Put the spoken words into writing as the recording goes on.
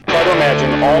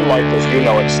imagine all life as you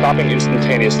know it stopping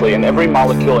instantaneously and every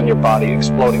molecule in your body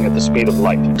exploding at the speed of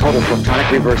light. Total protonic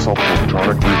reversal.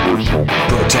 Protonic reversal.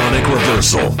 Protonic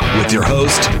reversal with your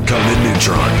host, Conan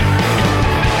Neutron.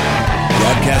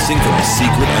 Broadcasting from a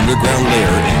secret underground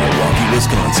lair in Milwaukee,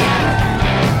 Wisconsin.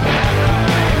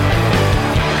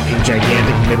 A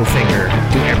gigantic middle finger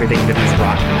to everything that is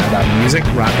rock, about music,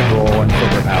 rock and roll, and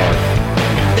corporate power.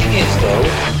 The thing is, though,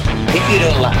 if you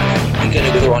don't laugh, you're going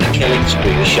to go on a killing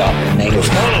spree with sharpened nails.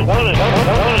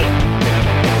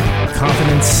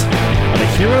 Confidence of a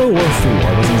hero or a fool.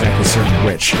 I wasn't exactly certain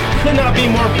which. Could not be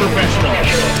more professional.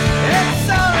 It's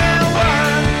only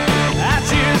one I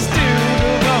choose to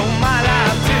go my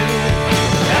life to.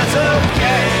 That's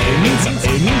okay. It means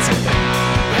something. It means something.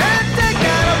 And take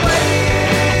that away.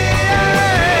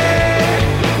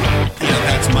 Yeah,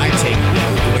 that's my take.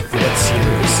 What's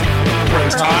yours?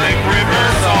 Protonic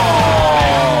reversal.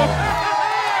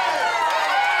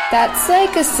 That's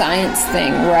like a science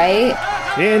thing, right?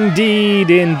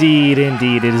 Indeed.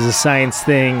 It is a science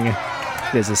thing.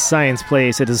 It is a science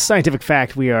place. It is a scientific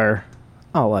fact. We are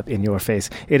all up in your face.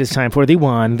 It is time for the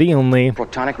one, the only...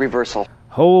 Protonic reversal.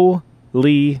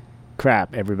 Holy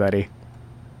crap, everybody.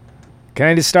 Can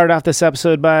I just start off this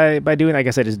episode by doing... I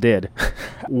guess I just did.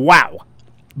 Wow.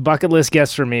 Bucket list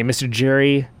guest for me, Mr.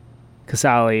 Jerry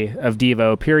Casale of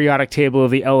DEVO, Periodic Table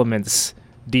of the Elements,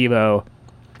 DEVO.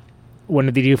 One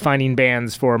of the defining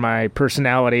bands for my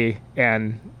personality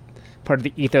and part of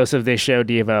the ethos of this show,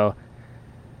 DEVO.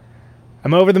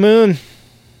 I'm over the moon.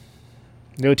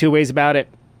 No two ways about it.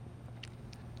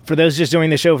 For those just joining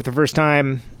the show for the first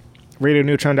time,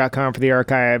 radioneutron.com for the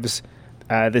archives.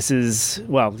 This is,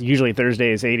 well, usually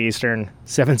Thursdays, 8 Eastern,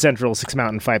 7 Central, 6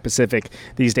 Mountain, 5 Pacific.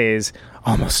 These days,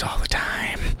 almost all the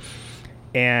time.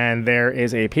 And there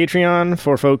is a Patreon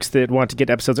for folks that want to get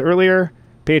episodes earlier.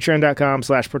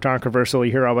 Patreon.com/Protonic Reversal.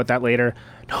 You hear all about that later.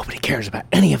 Nobody cares about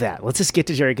any of that. Let's just get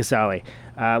to Jerry Casale.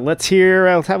 Let's have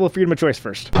a little freedom of choice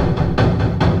first.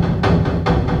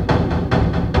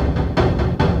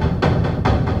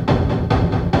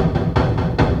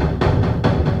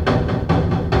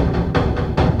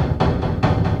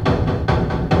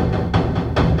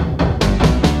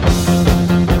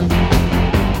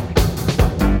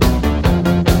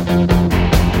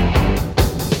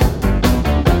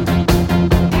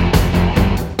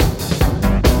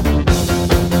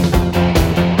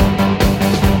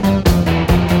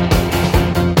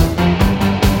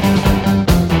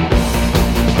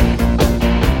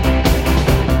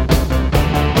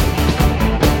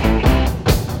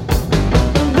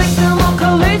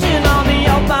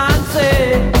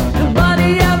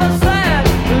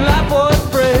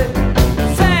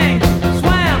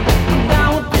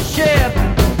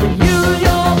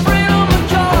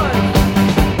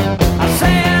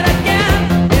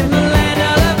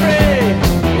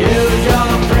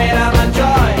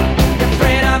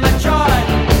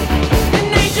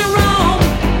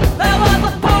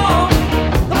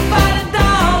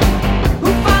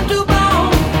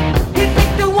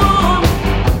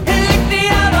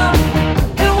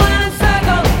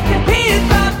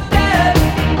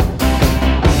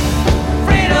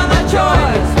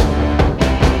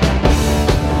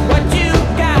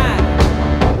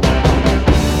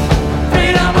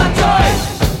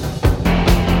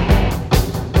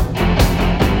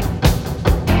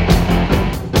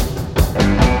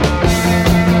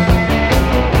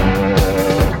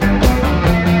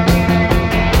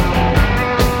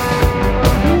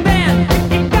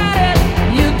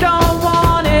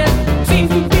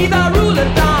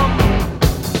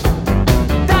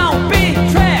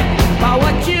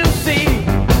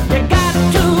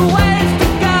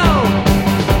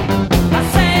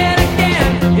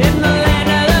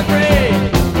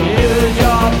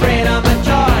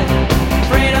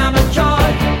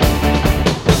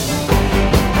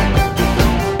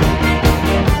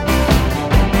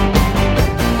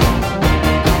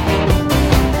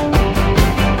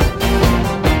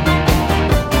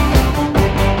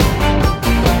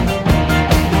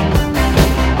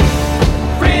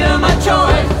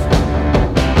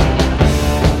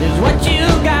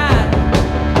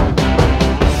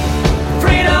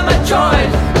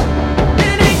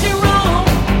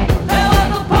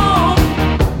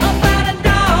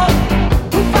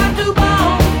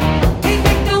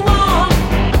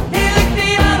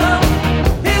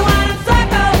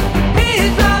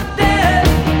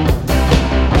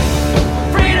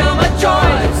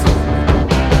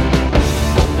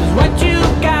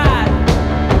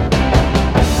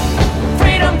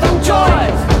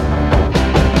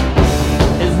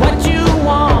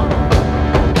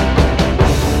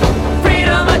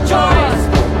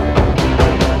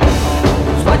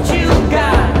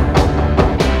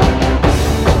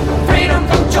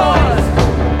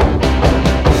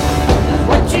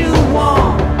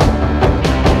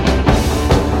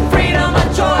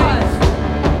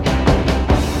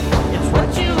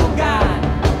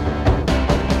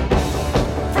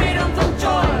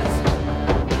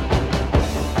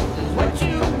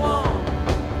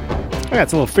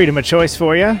 That's a little freedom of choice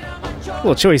for you. A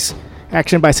little choice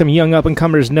action by some young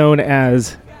up-and-comers known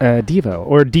as DEVO,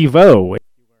 or DEVO,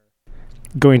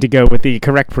 going to go with the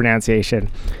correct pronunciation.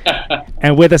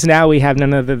 And with us now, we have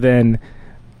none other than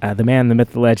the man, the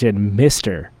myth, the legend,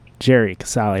 Mr. Jerry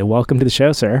Casale. Welcome to the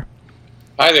show, sir.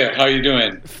 Hi there. How are you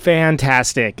doing?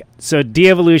 Fantastic. So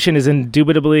de-evolution is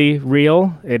indubitably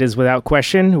real. It is without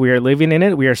question. We are living in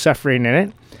it. We are suffering in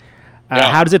it.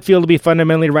 How does it feel to be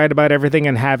fundamentally right about everything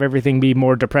and have everything be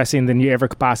more depressing than you ever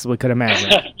possibly could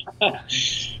imagine?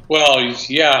 Well,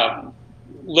 yeah.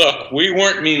 Look, we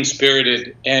weren't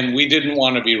mean-spirited, and we didn't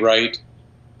want to be right,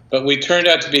 but we turned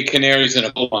out to be canaries in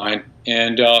a coal mine,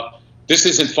 and this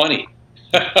isn't funny.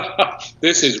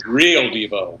 This is real,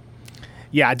 DEVO.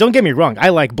 Yeah, don't get me wrong. I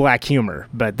like black humor,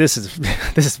 but this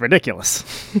is ridiculous.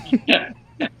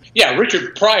 Yeah,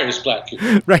 Richard Pryor's black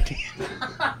humor. Right.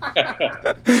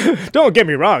 Don't get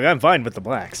me wrong. I'm fine with the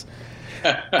blacks.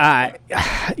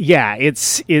 Yeah,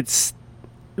 it's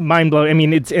mind-blowing. I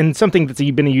mean, it's something that's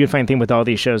been a unifying thing with all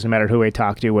these shows, no matter who I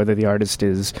talk to, whether the artist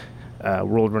is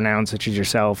world-renowned, such as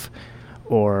yourself,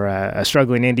 or a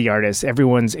struggling indie artist.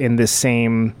 Everyone's in this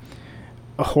same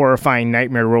horrifying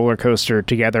nightmare roller coaster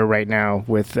together right now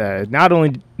with not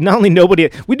only nobody.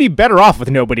 We'd be better off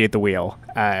with nobody at the wheel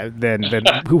than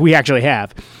who we actually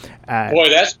have. Boy,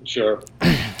 that's for sure.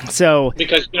 So,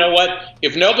 because you know what?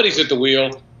 If nobody's at the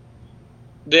wheel,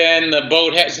 then the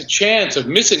boat has a chance of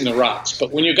missing the rocks.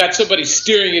 But when you got somebody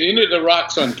steering it into the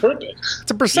rocks on purpose, it's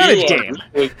a percentage game.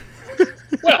 Really,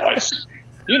 well,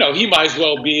 he might as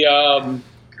well be a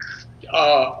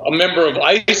member of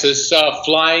ISIS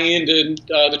flying into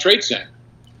the Trade Center.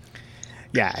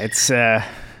 Yeah, it's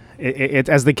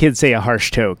as the kids say, a harsh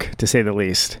toke, to say the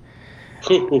least.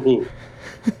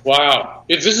 Wow.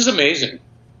 This is amazing.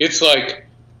 It's like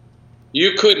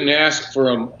you couldn't ask for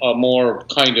a more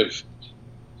kind of,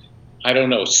 I don't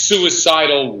know,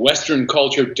 suicidal Western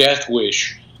culture death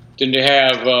wish than to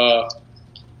have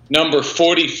number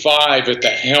 45 at the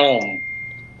helm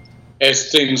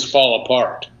as things fall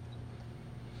apart.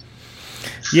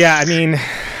 Yeah, I mean,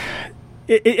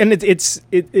 it's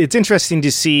interesting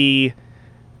to see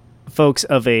folks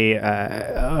of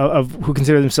who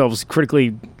consider themselves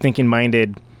critically thinking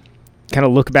minded kind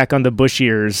of look back on the Bush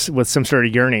years with some sort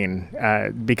of yearning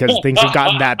because things have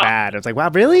gotten that bad. It's like, wow,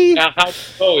 really? Now, how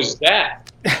low is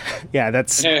that? Yeah,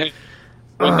 that's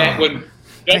when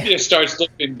W starts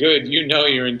looking good, you know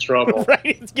you're in trouble. Right,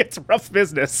 it gets rough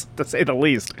business, to say the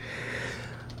least.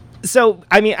 So,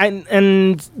 I mean,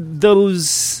 and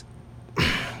those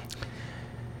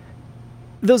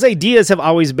ideas have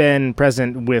always been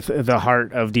present with the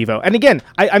heart of DEVO. And again,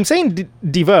 I'm saying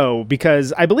DEVO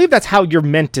because I believe that's how you're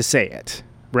meant to say it,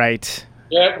 right?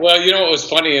 Yeah, well, you know what was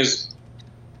funny is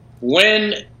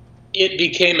when it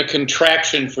became a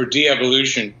contraction for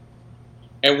de-evolution,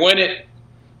 and when it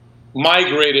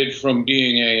migrated from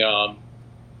being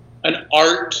an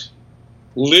art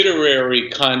literary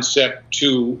concept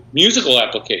to musical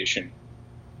application.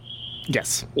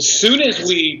 Yes. As soon as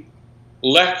we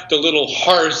left the little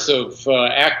hearth of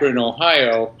Akron,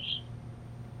 Ohio,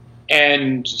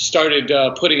 and started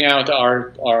putting out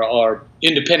our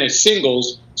independent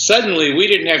singles, suddenly we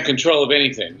didn't have control of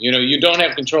anything. You know, you don't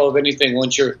have control of anything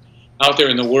once you're out there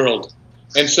in the world.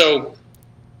 And so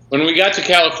when we got to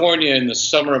California in the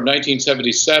summer of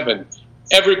 1977,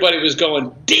 everybody was going,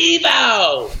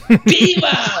 DEVO!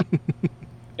 DEVO!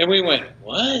 And we went,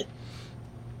 what?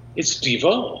 It's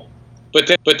DEVO. But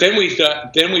then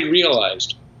we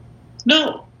realized,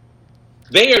 no,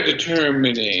 they are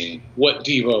determining what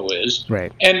DEVO is.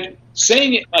 Right. And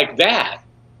saying it like that,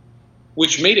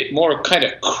 which made it more kind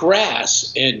of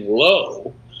crass and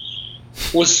low,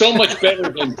 was so much better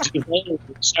than DEVO,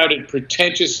 which sounded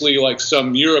pretentiously like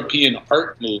some European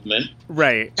art movement.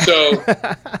 Right. So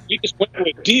we just went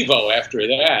with DEVO after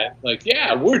that. Like,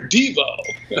 yeah, we're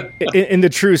DEVO. in the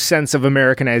true sense of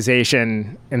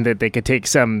Americanization, in that they could take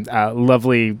some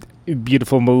lovely,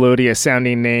 beautiful, melodious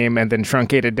sounding name and then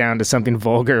truncate it down to something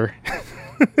vulgar.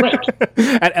 Right.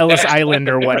 At Ellis Island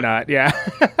or whatnot. Yeah.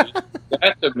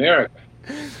 That's America.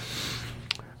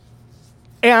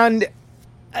 And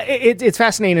it's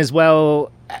fascinating as well,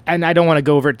 and I don't want to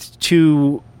go over it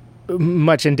too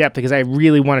much in depth because I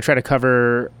really want to try to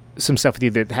cover some stuff with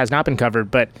you that has not been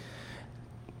covered, but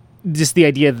just the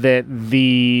idea that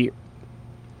the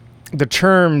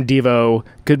term DEVO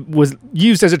was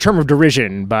used as a term of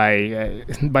derision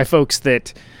by folks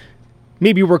that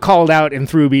maybe were called out and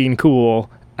through being cool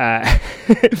for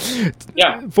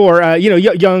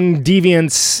young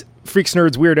deviants, freaks,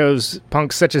 nerds, weirdos,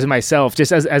 punks such as myself,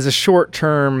 just as a short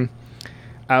term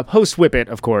post whippet,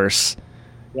 of course,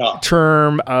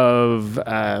 term of,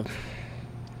 I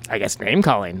guess, name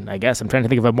calling. I guess I'm trying to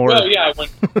think of a more. Well, yeah,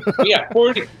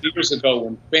 40 years ago,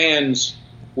 when fans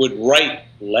would write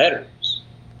letters,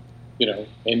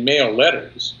 and mail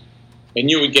letters, and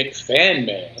you would get fan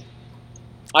mail.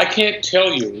 I can't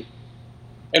tell you,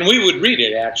 and we would read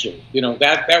it actually.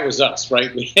 That was us,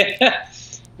 right?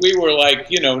 We were like,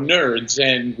 nerds,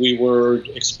 and we were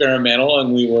experimental,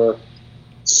 and we were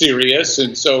serious,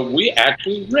 and so we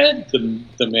actually read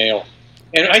the mail.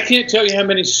 And I can't tell you how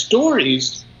many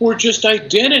stories were just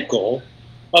identical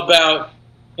about,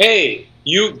 hey,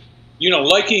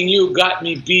 liking you got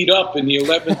me beat up in the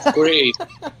 11th grade.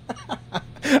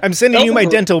 I'm sending you my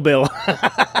dental bill.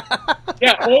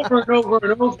 Yeah, over and over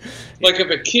and over. Like if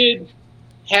a kid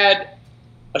had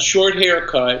a short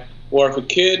haircut, or if a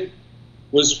kid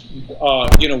was,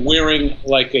 wearing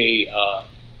like a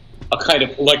kind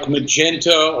of like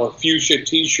magenta or fuchsia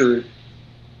T-shirt,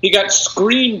 he got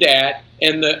screamed at,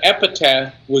 and the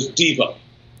epitaph was DEVO.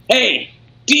 Hey,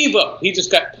 DEVO! He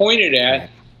just got pointed at.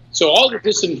 So all the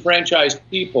disenfranchised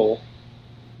people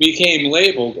became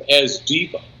labeled as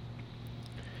DEVO.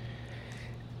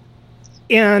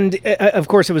 And, of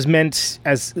course, it was meant,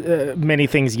 as many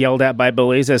things yelled at by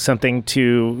bullies, as something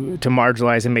to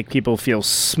marginalize and make people feel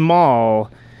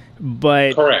small.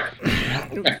 But correct.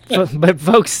 but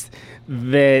folks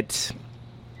that,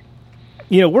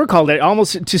 we're called it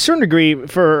almost, to a certain degree,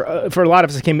 for a lot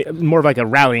of us, it became more of like a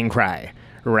rallying cry,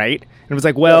 right? And it was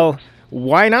like, well,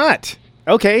 why not?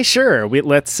 Okay, sure.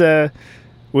 We're all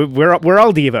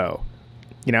DEVO,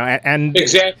 and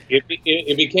exactly.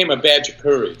 It became a badge of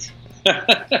courage.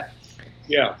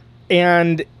 Yeah.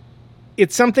 And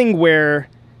it's something where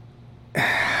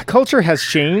culture has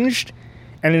changed,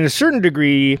 and in a certain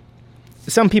degree,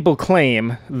 some people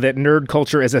claim that nerd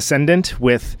culture is ascendant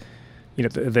with,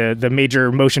 the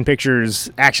major motion pictures,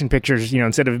 action pictures,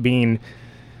 instead of being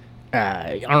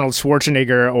Arnold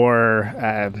Schwarzenegger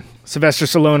or Sylvester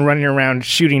Stallone running around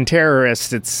shooting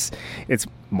terrorists, it's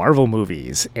Marvel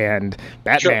movies and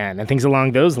Batman and things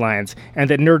along those lines, and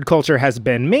that nerd culture has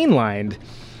been mainlined.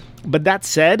 But that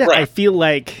said, I feel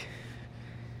like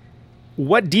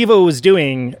what DEVO was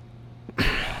doing,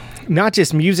 not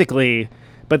just musically,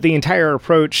 but the entire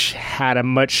approach had a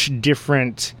much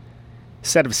different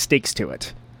set of stakes to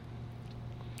it.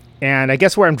 And I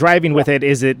guess where I'm driving with it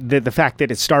is the fact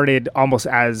that it started almost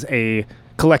as a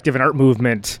collective and art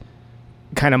movement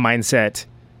kind of mindset.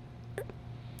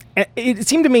 It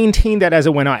seemed to maintain that as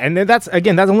it went on. And that's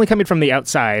only coming from the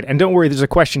outside. And don't worry, there's a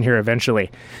question here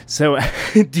eventually. So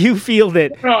do you feel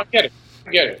that... No, I get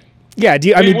it. Yeah,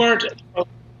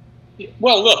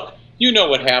 Well, look, you know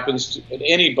what happens to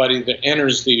anybody that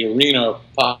enters the arena of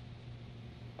pop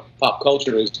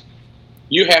culture is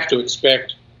you have to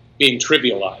expect being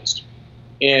trivialized.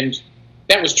 And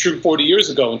that was true 40 years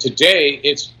ago. And today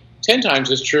it's 10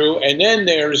 times as true. And then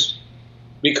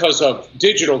because of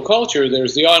digital culture,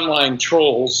 there's the online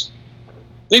trolls,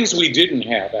 things we didn't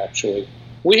have, actually.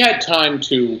 We had time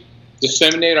to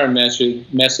disseminate our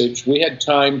message. We had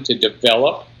time to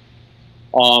develop.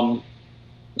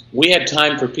 We had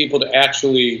time for people to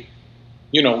actually,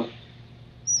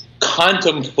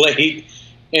 contemplate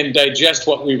and digest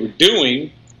what we were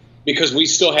doing, because we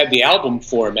still had the album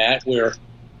format where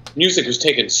music was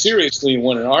taken seriously.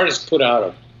 When an artist put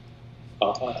out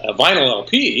a vinyl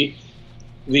LP,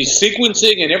 the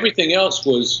sequencing and everything else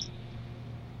was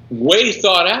way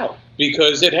thought out,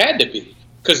 because it had to be,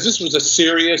 because this was a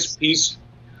serious piece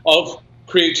of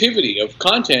creativity, of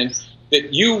content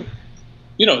that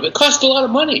that cost a lot of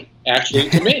money actually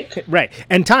to make. Right.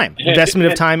 And time,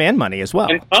 investment of time and money as well.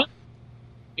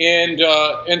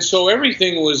 And so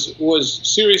everything was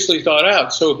seriously thought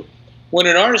out. So when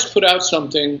an artist put out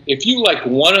something, if you like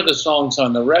one of the songs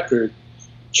on the record,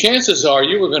 chances are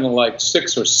you were going to like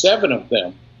 6 or 7 of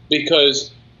them,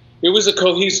 because it was a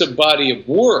cohesive body of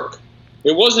work.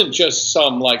 It wasn't just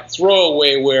some like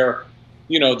throwaway where,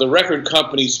 the record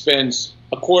company spends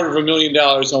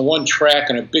 $250,000 on one track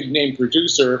and a big name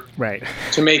producer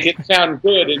to make it sound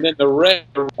good, and then the rest,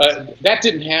 that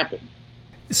didn't happen.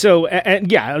 So,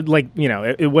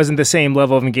 it wasn't the same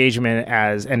level of engagement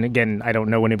as, and again, I don't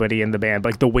know anybody in the band,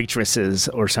 but like the Waitresses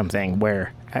or something,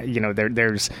 where,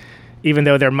 there's, even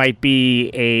though there might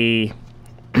be a...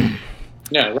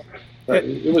 Yeah, right.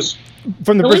 It was...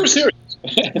 From the... we were serious.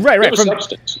 Right. It was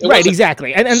substance. Right,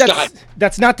 exactly. And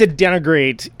that's not to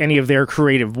denigrate any of their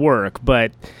creative work,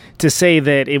 but to say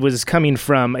that it was coming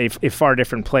from a far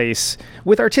different place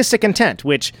with artistic intent,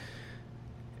 which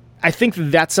I think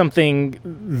that's something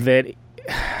that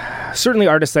certainly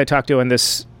artists I talk to on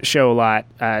this show a lot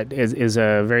is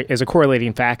a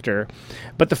correlating factor.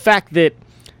 But the fact that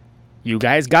you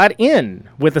guys got in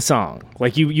with a song.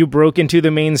 Like, you broke into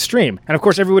the mainstream. And, of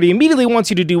course, everybody immediately wants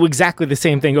you to do exactly the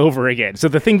same thing over again. So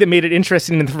the thing that made it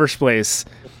interesting in the first place,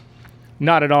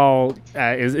 not at all,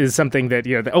 is something that,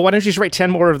 why don't you just write 10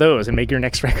 more of those and make your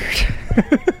next record?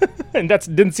 And that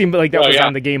didn't seem like that was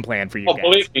on the game plan for you guys.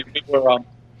 Believe me,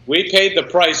 we paid the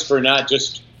price for not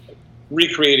just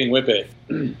recreating Whip It,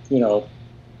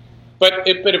 But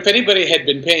if anybody had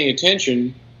been paying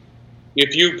attention,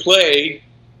 if you play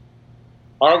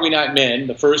Are We Not Men,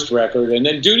 the first record, and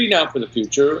then Duty Now for the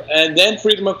Future, and then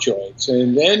Freedom of Choice,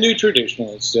 and then New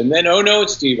Traditionalists, and then Oh No,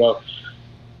 It's DEVO,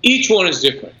 each one is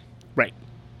different. Right.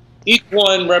 Each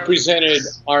one represented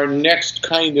our next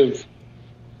kind of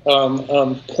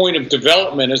point of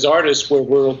development as artists,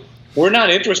 where we're not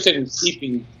interested in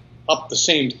keeping up the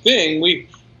same thing. We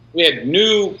had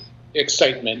new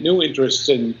excitement, new interests,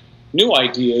 and new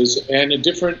ideas, and a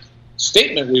different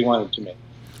statement we wanted to make.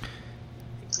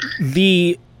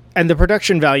 The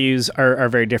production values are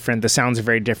very different. The sounds are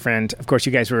very different. Of course,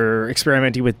 you guys were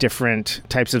experimenting with different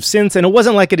types of synths, and it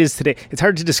wasn't like it is today. It's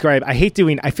hard to describe. I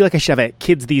feel like I should have a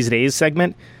Kids These Days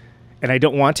segment, and I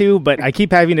don't want to, but I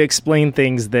keep having to explain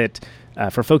things that,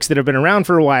 for folks that have been around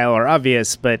for a while, are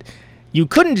obvious, but you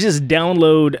couldn't just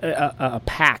download a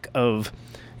pack of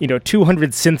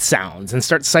 200 synth sounds and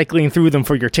start cycling through them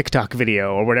for your TikTok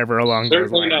video or whatever along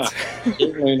those lines.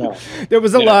 Certainly not. There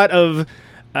was a lot of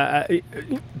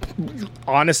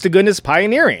honest to goodness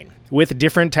pioneering with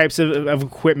different types of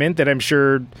equipment that I'm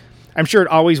sure it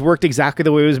always worked exactly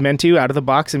the way it was meant to, out of the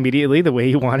box immediately, the way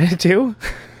you wanted it to.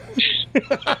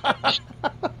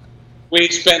 We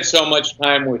spent so much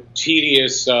time with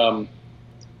tedious,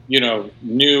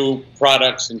 new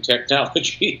products and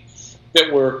technology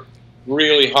that were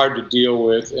really hard to deal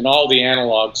with, and all the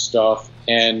analog stuff,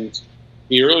 and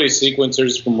the early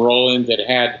sequencers from Roland that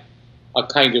had a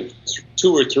kind of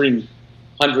 2 or 3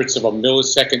 hundredths of a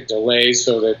millisecond delay,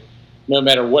 so that no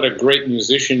matter what a great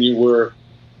musician you were,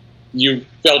 you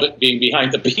felt it being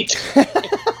behind the beat.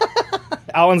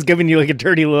 Alan's giving you like a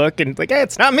dirty look, and like, hey,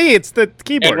 it's not me, it's the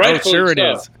keyboard. Oh, sure it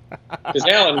is. Because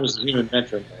Alan was a human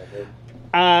mentor.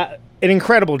 An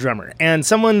incredible drummer, and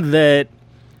someone that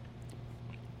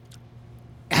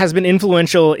has been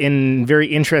influential in very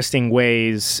interesting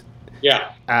ways.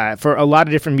 Yeah. For a lot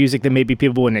of different music that maybe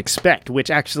people wouldn't expect,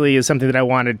 which actually is something that I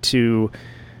wanted to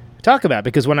talk about,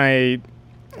 because when I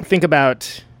think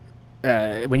about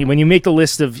when you make the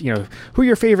list of who are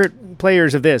your favorite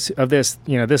players of this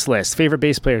this list, favorite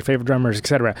bass players, favorite drummers,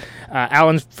 etc.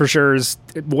 Alan for sure is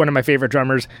one of my favorite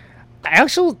drummers. I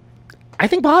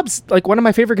think Bob's like one of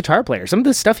my favorite guitar players. Some of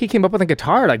the stuff he came up with on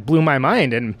guitar like blew my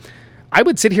mind, and I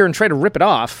would sit here and try to rip it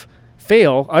off,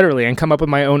 fail utterly, and come up with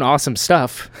my own awesome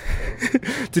stuff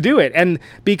to do it. And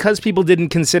because people didn't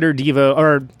consider DEVO,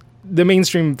 or the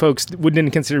mainstream folks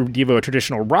didn't consider DEVO a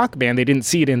traditional rock band, they didn't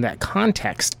see it in that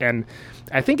context. And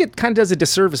I think it kind of does a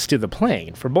disservice to the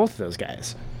playing for both of those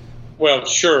guys. Well,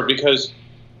 sure, because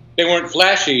they weren't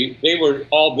flashy. They were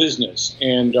all business.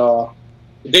 And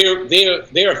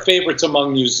they are favorites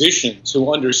among musicians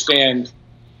who understand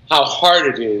how hard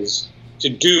it is to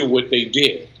do what they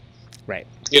did. Right.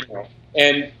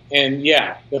 And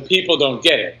yeah, the people don't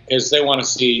get it because they want to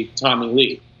see Tommy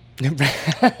Lee.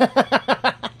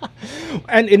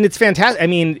 and it's fantastic. I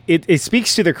mean, it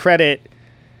speaks to the credit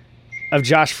of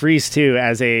Josh Freese too,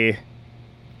 as a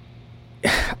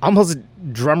almost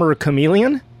drummer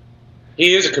chameleon.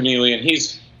 He is a chameleon.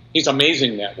 He's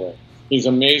amazing that way. He's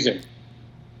amazing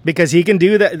because he can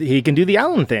do that. He can do the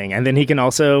Alan thing, and then he can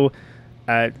also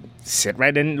sit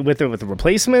right in with the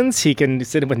replacements. He can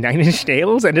sit in with 9 Inch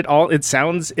Nails, and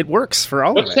it works for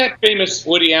all of it. What's that famous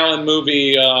Woody Allen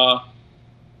movie,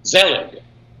 Zelig?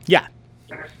 Yeah.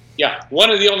 Yeah, one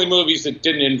of the only movies that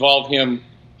didn't involve him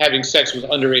having sex with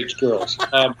underage girls.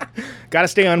 Got to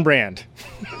stay on brand.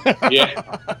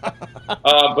 Yeah.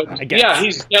 But yeah,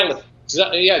 he's Zelig.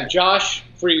 Yeah, Josh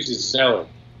Freese is Zelig.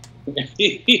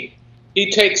 He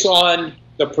takes on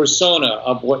the persona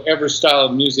of whatever style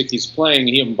of music he's playing.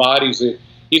 He embodies it.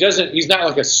 He's not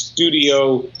like a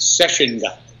studio session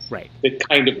guy. Right. That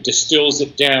kind of distills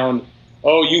it down.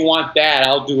 Oh, you want that?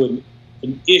 I'll do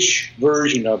an ish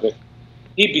version of it.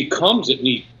 He becomes it, and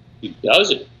he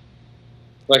does it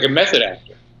like a method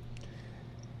actor.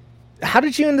 How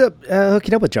did you end up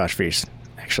hooking up with Josh Freese,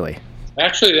 actually?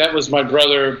 Actually, that was my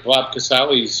brother Bob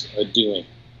Casale's doing.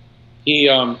 He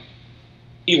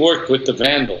worked with the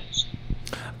Vandals.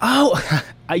 Oh,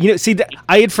 see,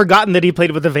 I had forgotten that he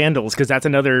played with the Vandals, because that's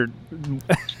another.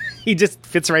 He just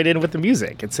fits right in with the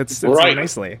music. It sits right so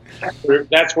nicely.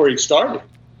 That's where he started.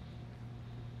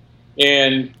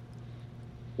 And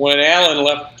when Alan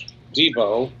left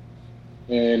DEVO,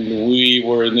 and we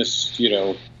were in this,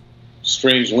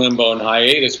 strange limbo and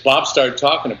hiatus, Bob started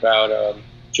talking about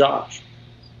Josh.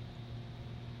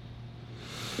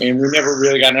 And we never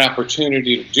really got an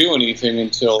opportunity to do anything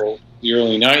until the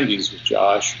early 90s with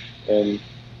Josh. And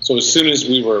so as soon as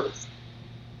we were,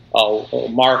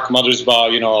 Mark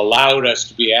Mothersbaugh, allowed us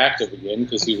to be active again,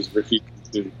 because he was refusing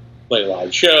to play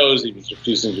live shows, he was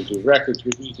refusing to do records,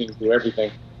 refusing to do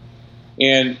everything.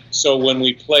 And so when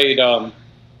we played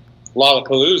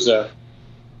Lollapalooza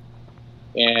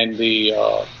and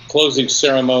the closing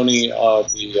ceremony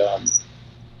of the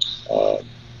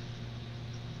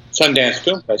Sundance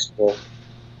Film Festival,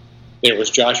 there was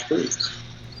Josh Freese.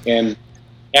 And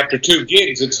after 2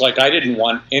 gigs, it's like I didn't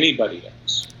want anybody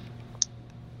else.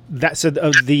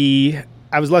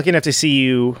 I was lucky enough to see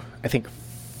you, I think,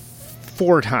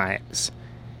 4 times.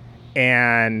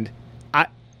 And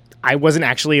I wasn't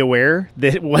actually aware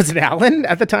that it wasn't Alan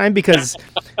at the time, because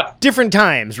different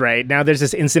times, right? Now there's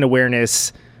this instant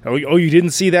awareness. Oh, you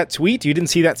didn't see that tweet? You didn't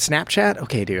see that Snapchat?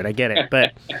 Okay, dude, I get it.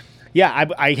 But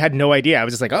yeah, I had no idea. I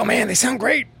was just like, oh man, they sound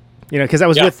great. Because I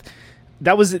was with,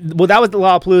 that was the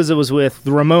Lollapalooza was with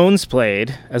the Ramones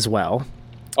played as well.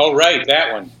 Oh, right,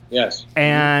 that one, yes.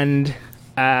 And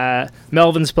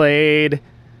Melvin's played,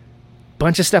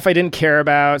 bunch of stuff I didn't care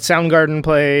about. Soundgarden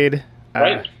played,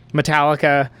 right.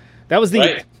 Metallica. That was the.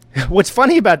 Right. What's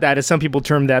funny about that is some people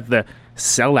term that the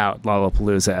sellout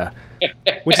Lollapalooza,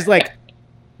 which is like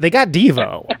they got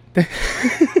DEVO.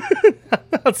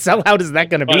 How sellout is that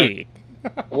going to be?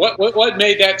 What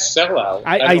made that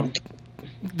sellout?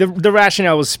 The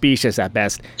rationale was specious at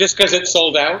best. Just because it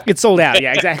sold out? It sold out.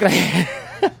 Yeah, exactly.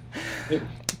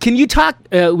 Can you talk?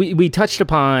 We touched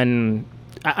upon.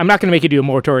 I'm not going to make you do a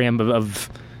moratorium of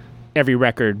every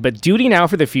record, but Duty Now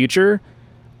for the Future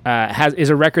is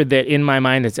a record that, in my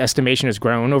mind, its estimation has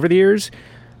grown over the years,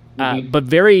 but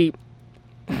very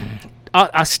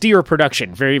austere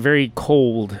production, very, very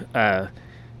cold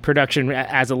production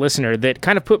as a listener that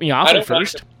kind of put me off at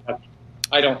first.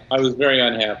 I was very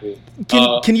unhappy.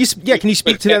 Can you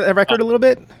speak to that record a little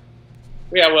bit?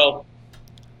 Yeah, well,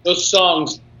 those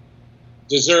songs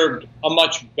deserved a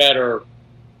much better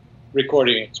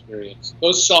recording experience.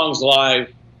 Those songs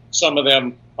live, some of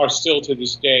them are still to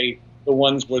this day the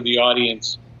ones where the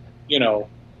audience,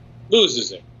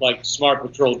 loses it, like Smart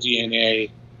Patrol DNA.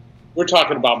 We're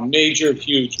talking about major,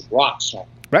 huge rock songs.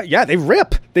 Right, yeah, they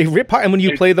rip hard, and when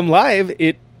you play them live,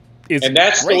 it is And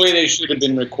that's great. The way they should have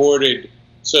been recorded,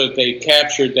 so that they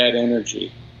captured that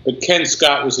energy. But Ken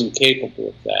Scott was incapable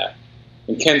of that.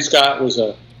 And Ken Scott was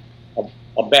a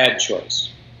bad choice.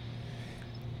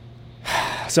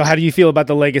 So how do you feel about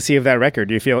the legacy of that record?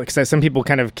 Do you feel, because some people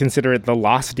kind of consider it the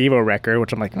lost DEVO record,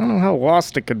 which I'm like, I don't know how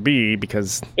lost it could be,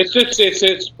 because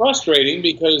it's frustrating,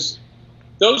 because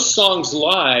those songs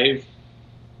live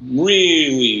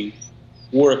really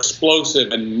were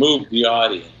explosive and moved the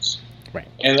audience. Right.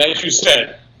 And as you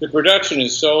said, the production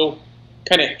is so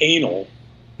kind of anal.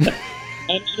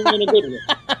 And in a good way.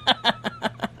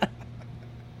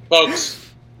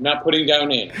 Folks, not putting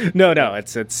down anal. No,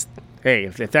 it's hey,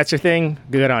 if that's your thing,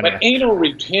 good on you. But anal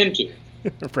retentive.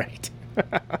 Right.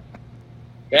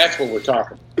 That's what we're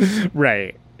talking about.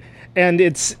 Right. And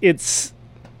it's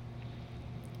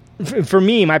for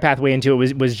me, my pathway into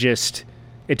it was just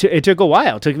it took a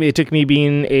while. It took me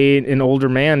being an older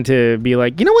man to be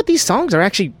like, you know what, these songs are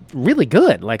actually really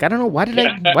good. Like, I don't know, why did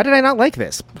I not like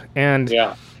this? And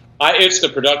yeah. It's the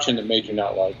production that made you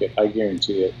not like it. I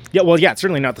guarantee it. Yeah, well, yeah, it's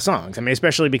certainly not the songs. I mean,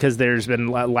 especially because there's been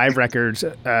live records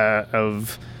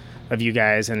of you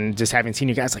guys, and just having seen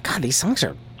you guys, like, God, these songs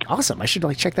are awesome. I should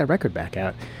check that record back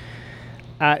out.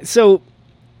 So,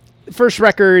 first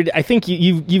record, I think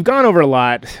you've gone over a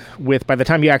lot with. By the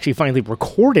time you actually finally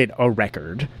recorded a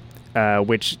record,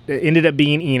 which ended up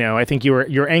being Eno, I think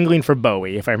you're angling for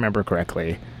Bowie, if I remember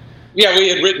correctly. Yeah, we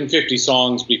had written 50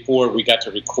 songs before we got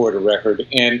to record a record,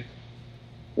 and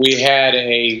we had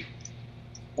a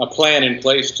plan in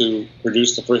place to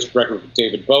produce the first record with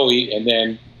David Bowie, and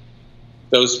then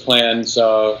those plans,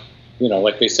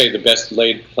 like they say, the best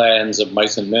laid plans of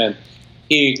mice and men.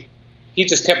 He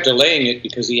just kept delaying it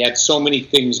because he had so many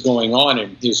things going on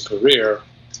in his career,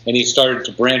 and he started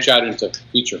to branch out into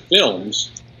feature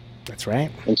films. That's right.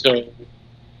 And so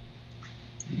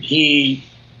he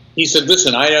said,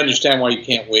 listen, I understand why you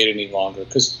can't wait any longer,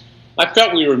 because I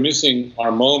felt we were missing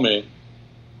our moment,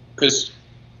 because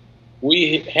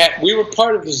we were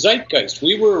part of the zeitgeist.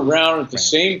 We were around at the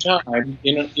same time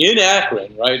in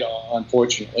Akron, right,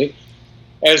 unfortunately,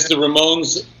 as the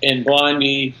Ramones and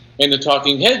Blondie and the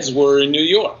Talking Heads were in New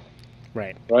York.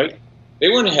 Right. Right? They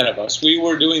weren't ahead of us. We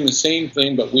were doing the same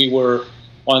thing, but we were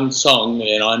unsung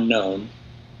and unknown.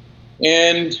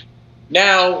 And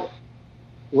now,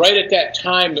 right at that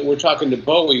time that we're talking to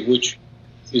Bowie, which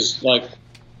is like,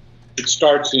 it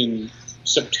starts in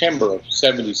September of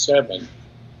 77.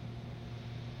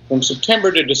 From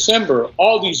September to December,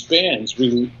 all these bands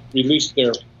released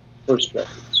their first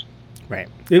records. Right.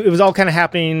 It was all kind of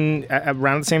happening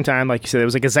around the same time. Like you said, it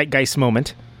was like a zeitgeist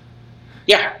moment.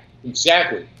 Yeah,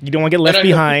 exactly. You don't want to get left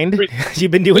behind.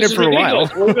 You've been doing it for a while.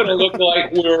 We're going to look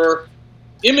like we're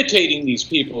imitating these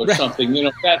people or something. You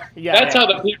know, that's how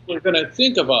the people are going to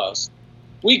think of us.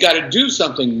 We got to do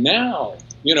something now,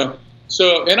 you know.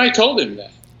 So, and I told him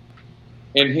that.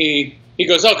 And he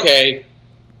goes, okay.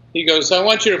 He goes, I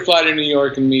want you to fly to New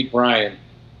York and meet Brian,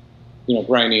 you know,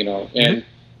 Brian Eno. And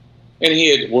he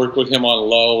had worked with him on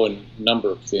Low and a number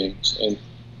of things. And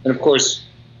of course,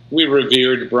 we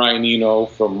revered Brian Eno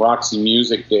from Roxy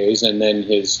Music days, and then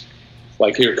his,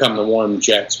 like, Here Come the Warm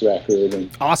Jets record. And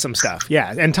awesome stuff,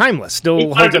 yeah, and timeless.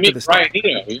 Still holds up to this Brian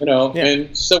Eno, you know. Yeah.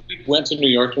 And so we went to New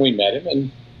York and we met him,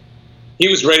 and he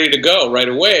was ready to go right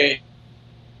away.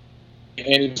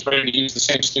 And he was ready to use the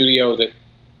same studio that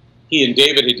he and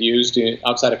David had used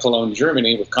outside of Cologne,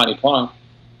 Germany, with Connie Planck.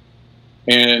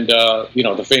 And, you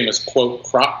know, the famous, quote,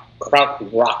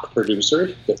 krautrock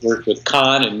producer that worked with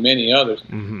Khan and many others.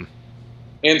 Mm-hmm.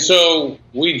 And so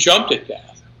we jumped at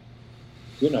that.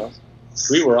 You know,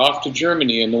 we were off to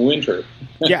Germany in the winter.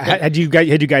 Yeah, had you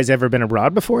guys ever been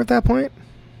abroad before at that point?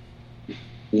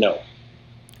 No.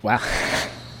 Wow.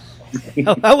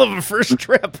 Hell of a first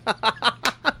trip.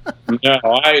 No,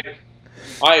 I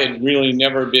had really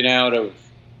never been out of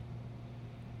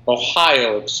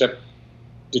Ohio except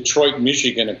Detroit,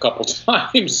 Michigan a couple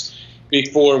times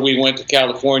before we went to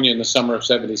California in the summer of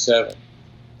 77.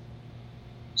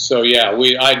 So yeah,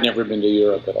 I'd never been to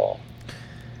Europe at all.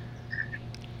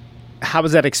 How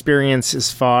was that experience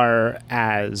as far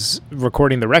as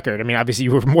recording the record? I mean, obviously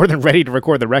you were more than ready to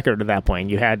record the record at that point.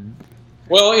 You had...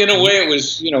 Well, in a way it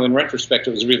was, you know, in retrospect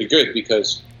it was really good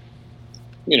because,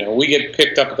 you know, we get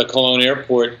picked up at the Cologne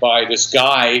airport by this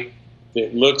guy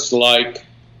that looks like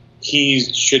he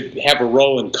should have a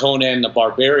role in Conan the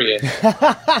Barbarian.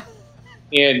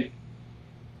 And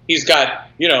he's got,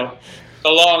 you know, the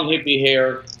long hippie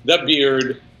hair, the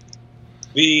beard,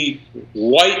 the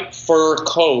white fur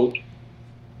coat,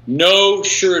 no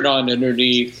shirt on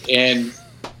underneath, and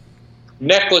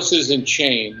necklaces and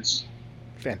chains.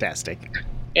 Fantastic.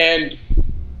 And,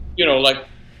 you know, like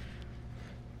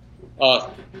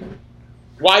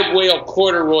wide whale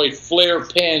corduroy flare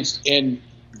pants and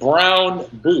brown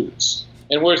boots.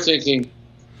 And we're thinking,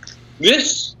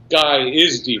 this guy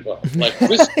is DEVO. Like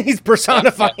this, he's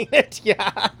personifying it.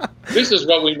 Yeah. This is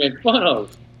what we make fun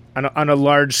of on a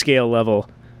large scale level.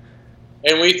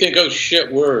 And we think, oh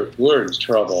shit, we're in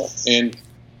trouble. And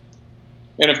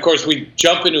of course we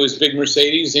jump into his big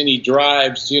Mercedes and he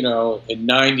drives, you know, at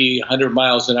 90, 100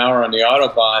 miles an hour on the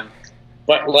Autobahn,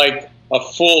 but like a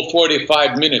full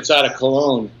 45 minutes out of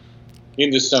Cologne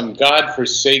into some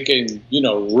godforsaken, you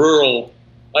know, rural,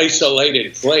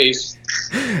 isolated place.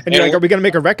 And you're like, are we going to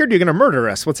make a record? You're going to murder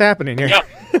us. What's happening here? Yeah.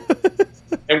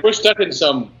 And we're stuck in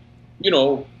some, you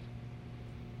know,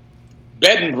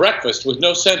 bed and breakfast with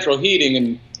no central heating,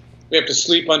 and we have to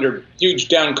sleep under huge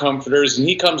down comforters, and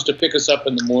he comes to pick us up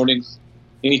in the morning,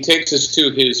 and he takes us to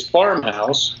his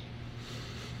farmhouse,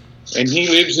 and he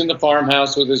lives in the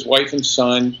farmhouse with his wife and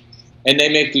son, and they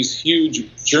make these huge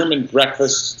German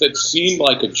breakfasts that seem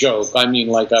like a joke. I mean,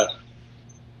 like a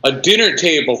dinner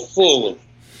table full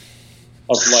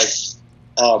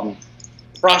of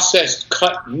processed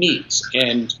cut meats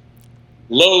and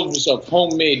loaves of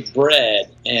homemade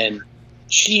bread and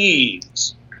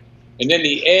cheese. And then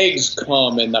the eggs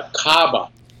come and the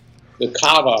cava,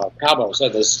 so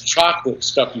this chocolate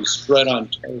stuff you spread on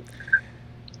toast.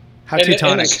 How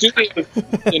Teutonic. And the studio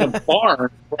is in a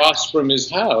barn across from his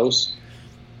house.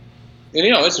 And,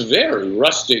 you know, it's very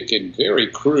rustic and very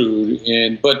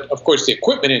crude. But, of course, the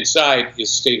equipment inside is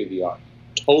state-of-the-art,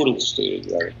 total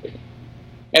state-of-the-art.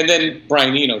 And then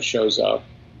Brian Eno shows up.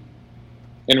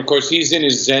 And, of course, he's in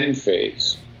his Zen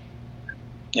phase.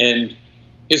 And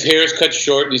his hair is cut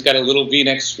short, and he's got a little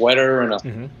V-neck sweater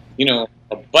and you know,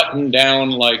 a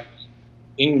button-down, like,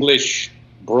 English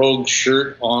brogue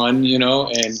shirt on, you know,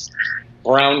 and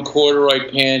brown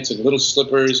corduroy pants and little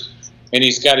slippers. And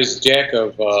he's got his deck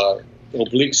of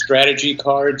oblique strategy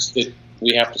cards that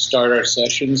we have to start our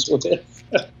sessions with.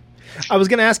 I was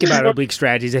going to ask you about oblique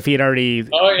strategies, if he had already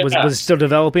was still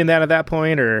developing that at that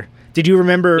point, or did you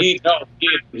remember? He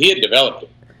had developed it.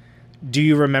 Do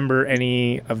you remember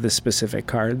any of the specific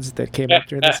cards that came up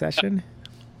during the session?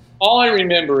 All I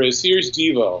remember is here's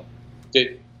DEVO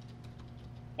that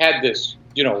had this,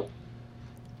 you know,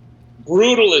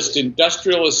 brutalist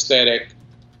industrial aesthetic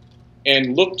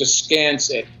and looked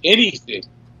askance at anything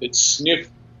that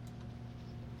sniffed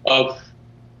of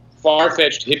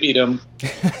far-fetched hippiedom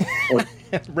or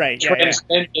right,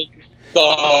 transcendent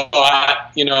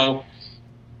thought. You know,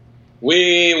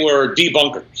 we were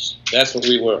debunkers. That's what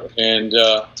we were. And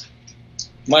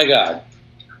my God,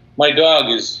 my dog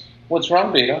is. What's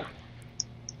wrong, Beta?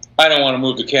 I don't want to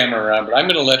move the camera around, but I'm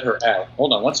going to let her out.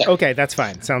 Hold on one second. Okay, that's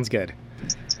fine. Sounds good.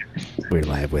 We're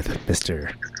live with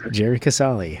Mr. Jerry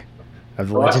Casale of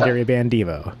the legendary band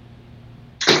DEVO.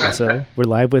 Also, we're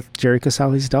live with Jerry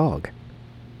Casale's dog,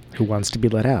 who wants to be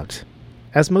let out.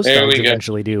 As most dogs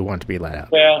eventually do want to be let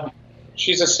out. Well,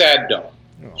 she's a sad dog.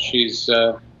 Oh. She's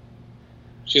a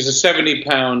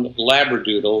 70-pound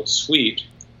Labradoodle, sweet,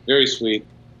 very sweet,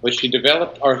 but she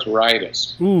developed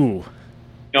arthritis. Ooh.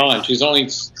 On. She's only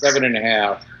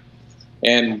 7.5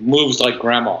 and moves like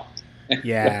grandma.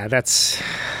 Yeah, that's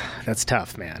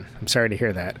tough, man. I'm sorry to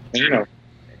hear that. And, you know,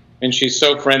 and she's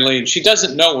so friendly, and she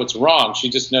doesn't know what's wrong. She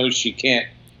just knows she can't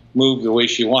move the way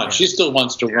she wants. She still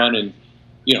wants to run and,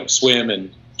 you know, swim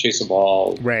and chase a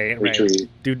ball, retrieve,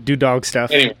 do dog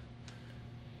stuff. Anyway,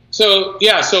 so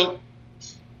yeah, so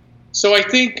I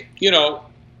think, you know,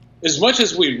 as much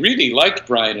as we really liked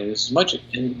Brian, and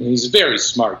he's a very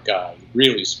smart guy,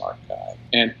 really smart guy,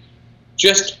 and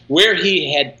just where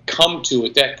he had come to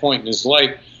at that point in his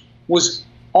life was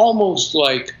almost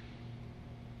like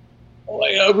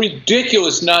a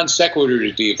ridiculous non sequitur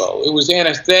to DEVO. It was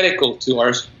antithetical to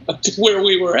where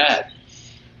we were at,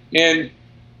 and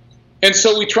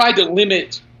so we tried to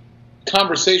limit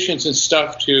conversations and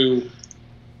stuff to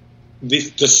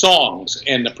the songs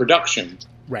and the production.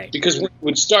 Right. Because we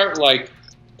would start like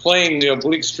playing the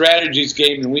oblique strategies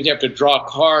game, and we'd have to draw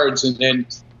cards and then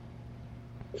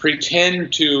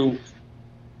pretend to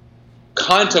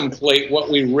contemplate what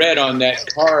we read on that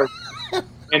card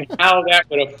and how that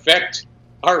would affect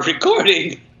our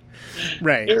recording.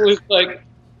 Right. It was like,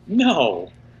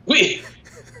 no, we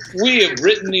have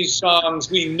written these songs.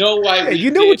 We know why we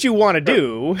You know what you want to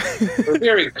do. We're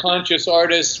very conscious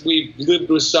artists. We've lived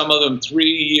with some of them 3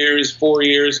 years, 4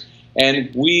 years.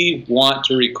 And we want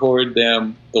to record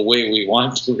them the way we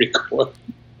want to record.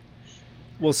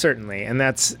 Well, certainly, and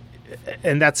that's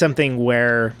something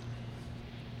where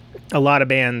a lot of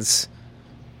bands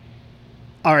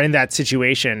are in that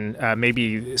situation.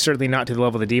 Maybe certainly not to the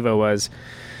level that DEVO was,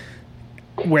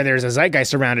 where there's a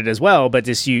zeitgeist around it as well. But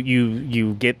just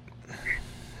you get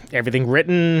everything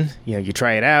written. You know, you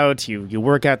try it out. You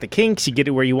work out the kinks. You get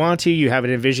it where you want to. You have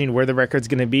it envisioned where the record's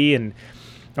going to be, and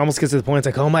almost gets to the point it's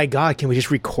like, oh my God, can we just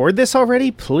record this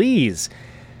already, please?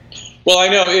 Well, I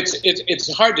know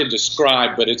it's hard to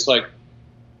describe, but it's like,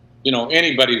 you know,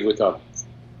 anybody with a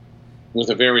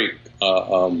very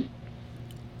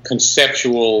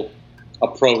conceptual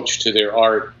approach to their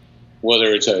art,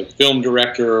 whether it's a film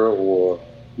director or,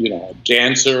 you know, a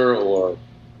dancer or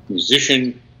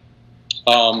musician,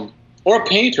 or a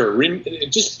painter.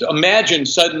 Just imagine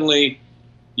suddenly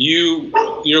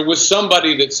you're with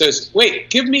somebody that says, "Wait,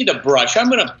 give me the brush. I'm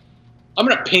gonna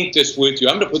paint this with you.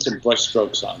 I'm gonna put some brush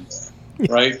strokes on,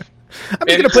 right? I'm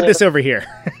gonna put this over here."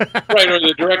 Right, or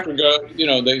the director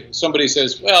somebody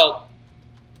says, "Well,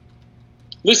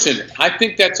 listen, I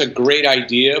think that's a great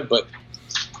idea, but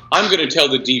I'm going to tell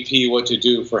the DP what to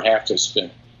do for half the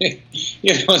spin."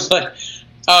 You know, it's like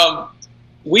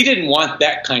we didn't want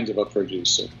that kind of a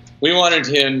producer. We wanted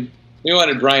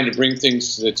Brian to bring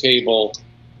things to the table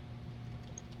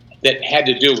that had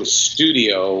to do with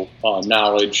studio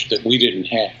knowledge that we didn't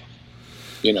have.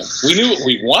 You know, we knew what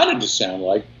we wanted to sound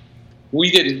like.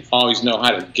 We didn't always know how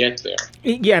to get there.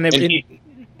 Yeah, and he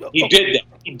did that.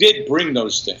 He did bring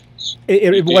those things.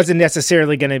 It wasn't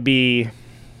necessarily going to be,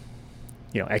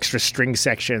 you know, extra string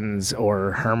sections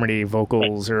or harmony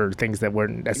vocals or things that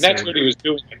weren't necessarily. That's what he was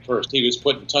doing at first. He was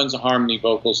putting tons of harmony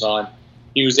vocals on.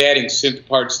 He was adding synth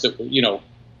parts that, you know,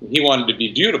 he wanted to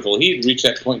be beautiful. He had reached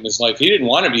that point in his life. He didn't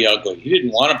want to be ugly. He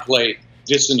didn't want to play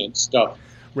dissonant stuff.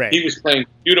 Right. He was playing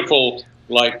beautiful,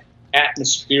 like,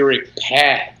 atmospheric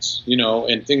pads, you know,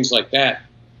 and things like that.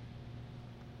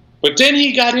 But then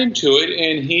he got into it,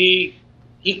 and he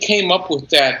came up with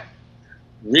that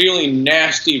really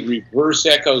nasty reverse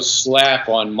echo slap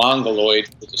on Mongoloid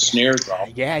with the snare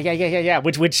drum. Yeah.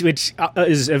 Which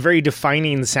is a very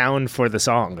defining sound for the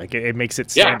song. Like it makes it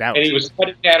stand out. And he was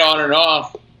cutting that on and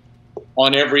off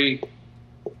on every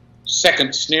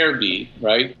second snare beat,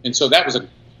 right? And so that was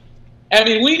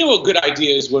we knew what good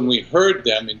ideas when we heard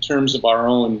them in terms of our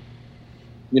own,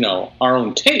 you know, our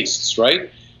own tastes, right?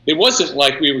 It wasn't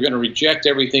like we were going to reject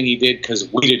everything he did because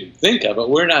we didn't think of it.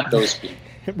 We're not those people.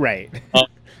 Right.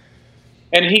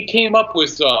 And he came up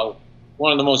with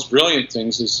one of the most brilliant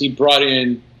things is he brought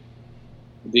in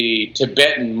the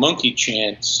Tibetan monkey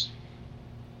chants.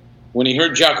 When he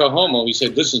heard Jocko Homo, he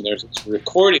said, "Listen, there's this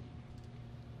recording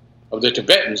of the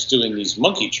Tibetans doing these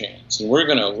monkey chants, and we're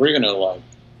gonna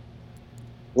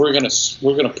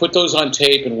put those on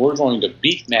tape, and we're going to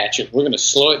beat match it. We're gonna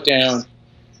slow it down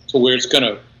to where it's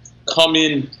gonna come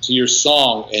in to your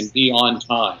song and be on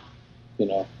time, you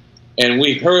know." And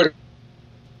we heard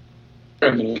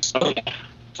him, and we said,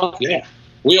 "Fuck yeah,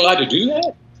 we allowed to do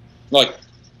that? Like,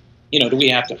 you know, do we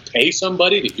have to pay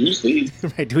somebody to use these?"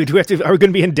 Right? Do we have to? Are we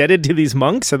going to be indebted to these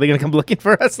monks? Are they going to come looking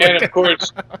for us? And of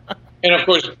course,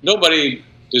 nobody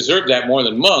deserved that more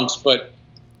than monks. But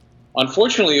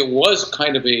unfortunately, it was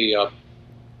kind of a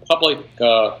public.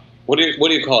 What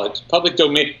do you call it? Public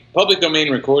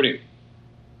domain recording,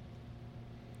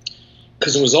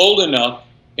 because it was old enough,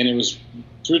 and it was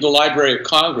through the Library of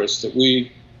Congress that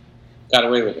we got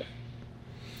away with it.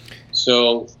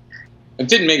 So it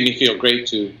didn't make me feel great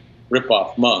to rip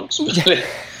off monks.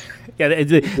 Yeah,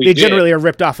 they generally are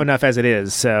ripped off enough as it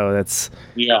is, so that's...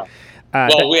 Yeah.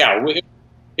 It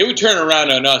would turn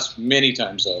around on us many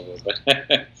times over, but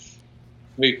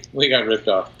we got ripped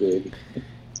off big.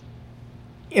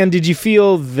 And did you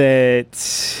feel that...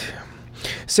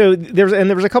 So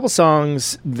there was a couple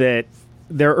songs that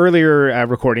there are earlier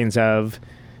recordings of,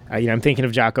 I'm thinking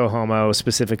of Jocko Homo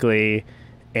specifically,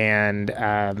 and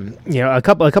a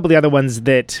couple of the other ones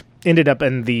that ended up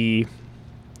in the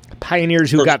Pioneers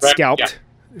Who Got Scalped,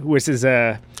 which is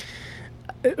a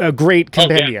great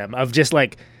compendium of just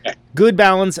like good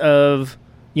balance of,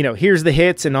 here's the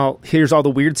hits and here's all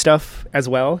the weird stuff as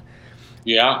well.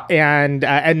 Yeah.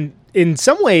 And in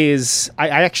some ways, I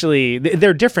actually,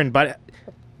 they're different, but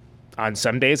on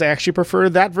some days I actually prefer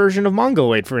that version of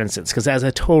Mongoloid, for instance, because it has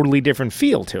a totally different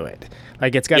feel to it.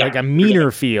 Like it's got like a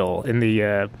meaner feel in the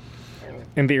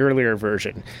earlier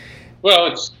version.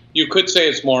 Well, you could say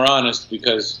it's more honest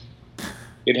because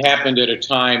it happened at a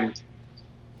time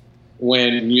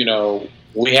when,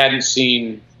 we hadn't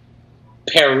seen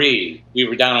Paris. We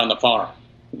were down on the farm.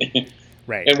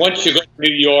 Right. And once you go to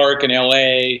New York and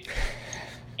L.A.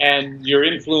 and you're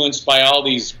influenced by all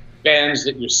these bands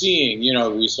that you're seeing,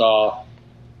 we saw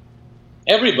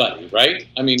everybody, right?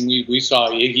 I mean, we saw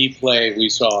Iggy play, we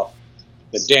saw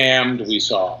The Damned, we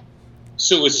saw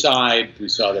Suicide, we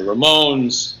saw the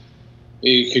Ramones.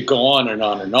 You could go on and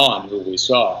on and on who we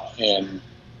saw, and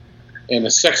the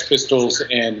Sex Pistols,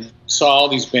 and saw all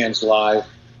these bands live.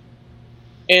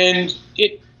 And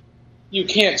you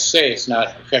can't say it's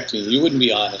not affecting you. You wouldn't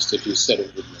be honest if you said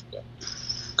it wouldn't affect you,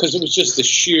 because it was just the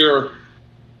sheer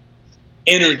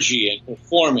energy and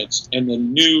performance and the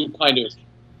new kind of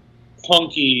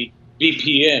punky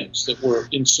BPMs that were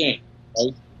insane,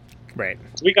 right? Right.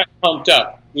 We got pumped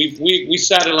up. We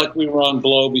sounded like we were on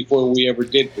blow before we ever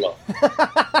did blow.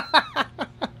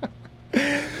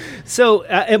 So,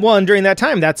 and during that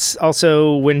time, that's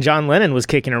also when John Lennon was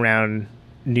kicking around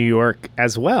New York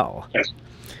as well. Yes.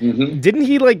 Mm-hmm. Didn't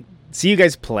he see you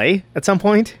guys play at some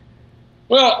point?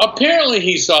 Well, apparently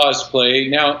he saw us play.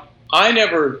 Now, I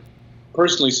never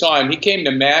personally saw him. He came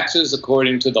to Max's,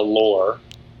 according to the lore.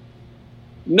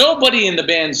 Nobody in the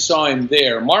band saw him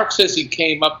there. Mark says he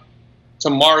came up to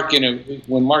Mark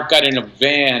when Mark got in a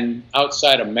van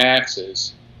outside of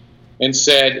Max's and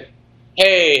said,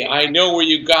 "Hey, I know where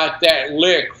you got that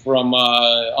lick from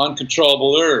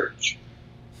Uncontrollable Urge.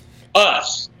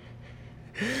 Us."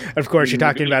 Of course, you're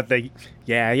talking about the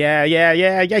yeah. Well, yeah.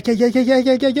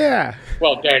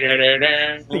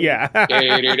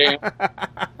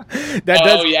 That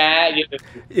does. Yeah.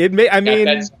 It may. I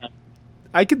mean,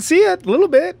 I can see it a little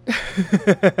bit.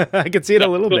 I can see it a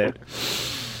little bit.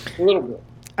 A little bit.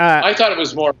 I thought it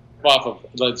was more off of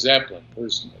Led Zeppelin,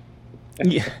 personally.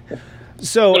 Yeah.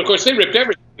 So, but of course, they ripped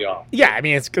everything off. Yeah, I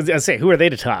mean, it's because I say, who are they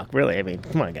to talk? Really, I mean,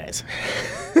 come on, guys.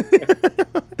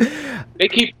 They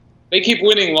keep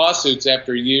winning lawsuits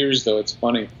after years, though. It's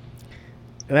funny.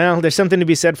 Well, there's something to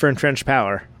be said for entrenched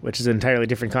power, which is an entirely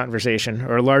different conversation,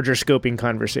 or a larger scoping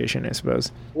conversation, I suppose.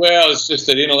 Well, it's just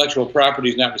that intellectual property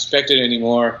is not respected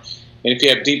anymore, and if you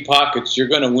have deep pockets, you're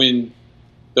going to win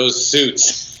those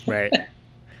suits. Right.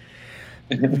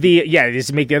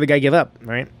 Just make the other guy give up,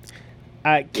 right?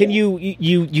 Can you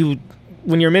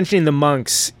when you're mentioning the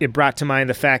monks, it brought to mind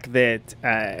the fact that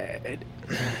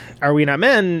Are We Not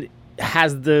Men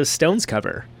has the Stones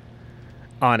cover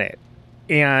on it,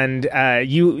 and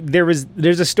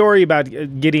there's a story about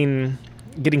getting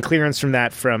clearance from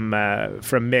that from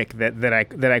Mick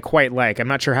that I quite like. I'm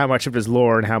not sure how much of it is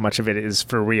lore and how much of it is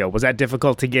for real. Was that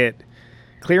difficult to get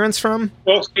clearance from?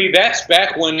 Well, see, that's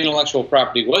back when intellectual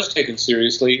property was taken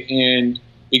seriously, and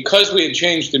because we had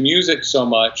changed the music so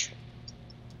much,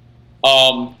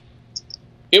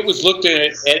 it was looked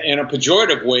at in a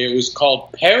pejorative way. It was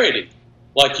called parody.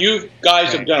 Like, you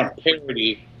guys have done a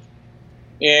parody,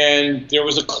 and there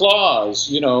was a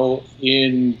clause,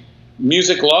 in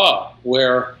music law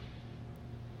where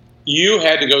you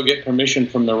had to go get permission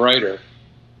from the writer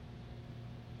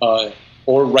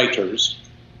or writers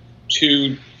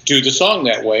to do the song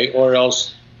that way, or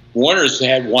else Warner's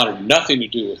wanted nothing to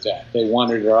do with that. They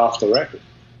wanted it off the record.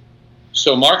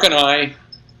 So Mark and I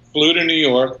flew to New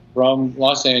York from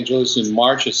Los Angeles in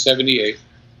March of '78,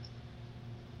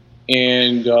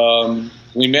 and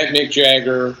we met Mick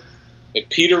Jagger at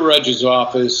Peter Rudge's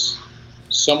office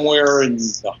somewhere in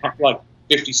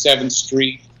 57th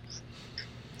Street,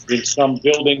 in some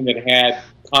building that had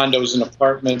condos and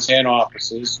apartments and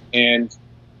offices. And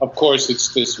of course,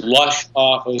 it's this lush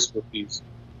office with these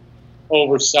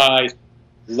oversized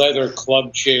leather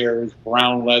club chairs,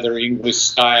 brown leather, English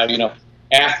style,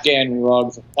 Afghan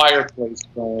rugs, a fireplace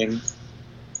going,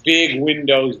 big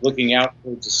windows looking out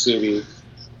towards the city.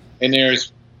 And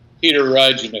there's Peter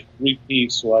Rudge in a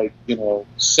three-piece,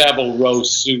 Savile Row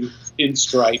suit,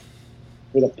 pinstripe,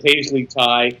 with a paisley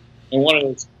tie, and one of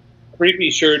those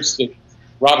creepy shirts that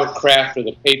Robert Kraft of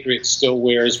the Patriots still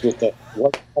wears with the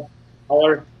white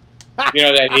collar. That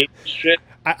 80s shit.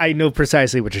 I know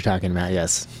precisely what you're talking about,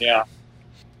 yes. Yeah.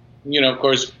 Of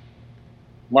course,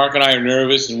 Mark and I are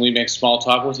nervous, and we make small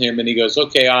talk with him, and he goes,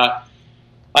 okay,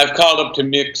 I've called up to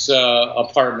Mick's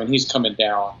apartment. He's coming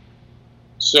down.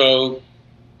 So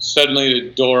suddenly the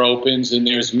door opens, and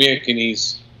there's Mick, and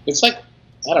it's like,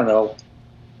 I don't know,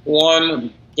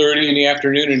 1:30 in the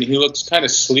afternoon, and he looks kind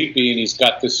of sleepy, and he's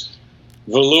got this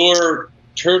velour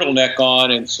turtleneck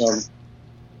on and some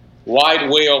wide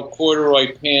whale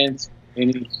corduroy pants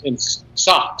and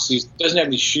socks. He doesn't have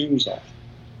any shoes on.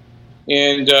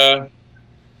 And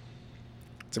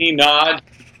he nods,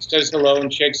 says hello,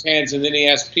 and shakes hands, and then he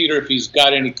asks Peter if he's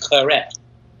got any claret.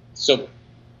 So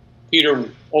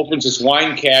Peter opens his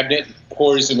wine cabinet and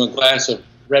pours him a glass of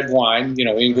red wine,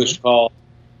 English call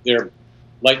their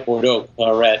light Bordeaux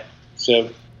claret. So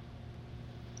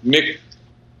Mick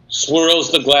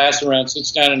swirls the glass around,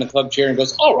 sits down in the club chair, and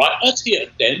goes, all right, let's hear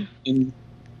it then. And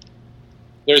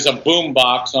there's a boom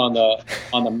box on the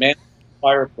mantel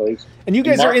fireplace. And you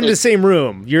guys are in the same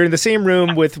room. You're in the same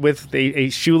room with a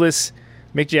shoeless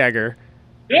Mick Jagger.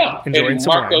 Yeah. Enjoying And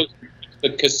some Mark wine. goes the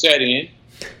cassette in,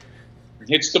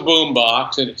 hits the boom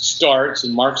box, and it starts,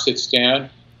 and Mark sits down.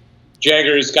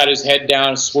 Jagger's got his head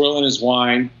down, swirling his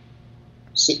wine,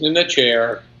 sitting in the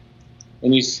chair,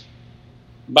 and he's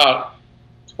about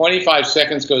 25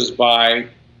 seconds goes by.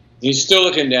 He's still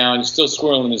looking down. He's still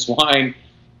swirling his wine.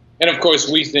 And, of course,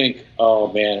 we think,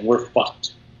 oh, man, we're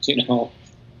fucked, And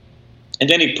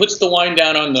then he puts the wine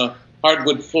down on the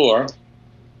hardwood floor,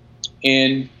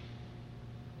 and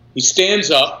he stands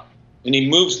up, and he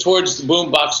moves towards the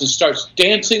boombox and starts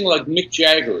dancing like Mick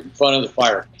Jagger in front of the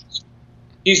fireplace.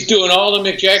 He's doing all the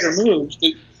Mick Jagger moves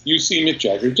that you see Mick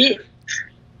Jagger do.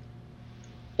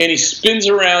 And he spins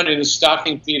around in his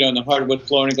stocking feet on the hardwood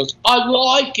floor, and he goes, I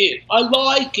like it. I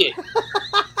like it.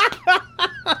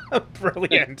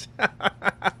 Brilliant.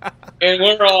 And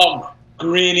we're all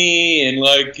grinny and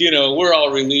we're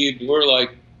all relieved. We're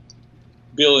like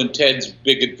Bill and Ted's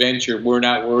Big Adventure. We're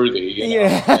not worthy.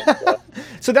 Yeah. And,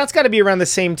 so that's got to be around the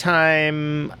same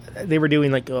time they were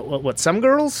doing Some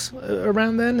Girls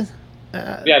around then?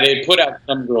 Yeah, they put out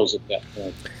Some Girls at that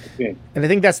point, I think. And I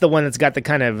think that's the one that's got the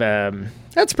kind of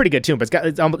that's a pretty good tune, but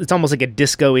it's almost like a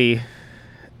disco-y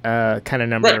kind of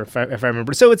number, right. if I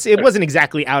remember. So it wasn't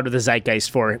exactly out of the zeitgeist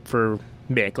for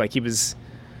Mick. Like, he was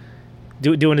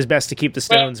doing his best to keep the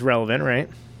Stones relevant, right?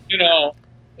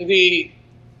 The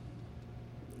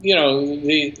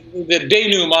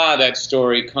denouement of that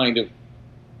story kind of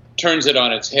turns it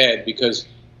on its head, because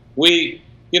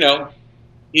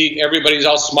everybody's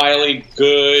all smiley,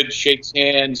 good, shakes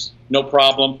hands, no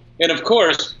problem. And of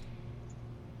course,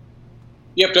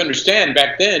 you have to understand,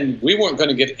 back then, we weren't going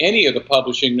to get any of the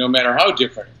publishing, no matter how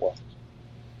different it was.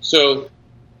 So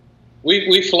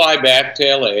we fly back to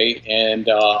L.A., and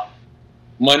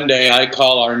Monday I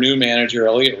call our new manager,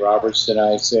 Elliot Roberts, and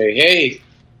I say, hey,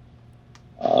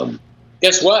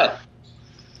 guess what?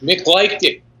 Mick liked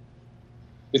it.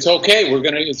 It's okay.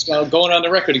 It's going on the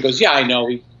record. He goes, yeah, I know.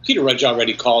 Peter Rudge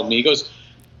already called me. He goes,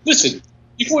 listen,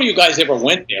 before you guys ever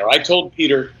went there, I told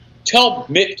Peter, tell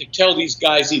Mick to tell these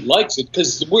guys he likes it,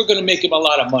 because we're going to make him a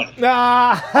lot of money.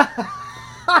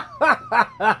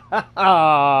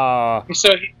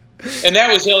 And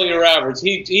that was Elliot Roberts.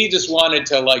 He just wanted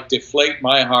to like deflate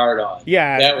my heart on.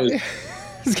 Yeah. That was.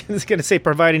 I was going to say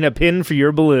providing a pin for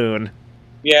your balloon.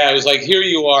 Yeah, it was like, here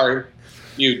you are,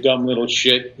 you dumb little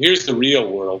shit. Here's the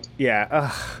real world.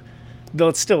 Yeah. Though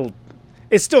it's still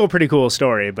a pretty cool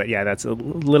story, but yeah, that's a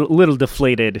little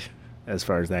deflated as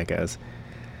far as that goes.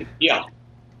 Yeah.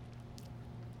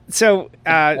 So,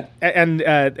 and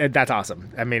that's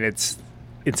awesome. I mean, it's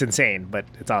insane, but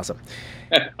it's awesome.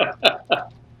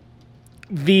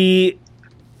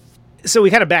 So we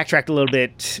kind of backtracked a little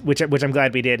bit, which I'm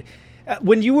glad we did.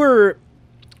 When you were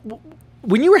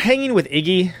hanging with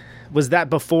Iggy, was that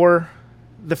before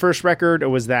the first record, or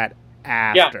was that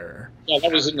after? Yeah,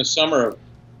 that was in the summer of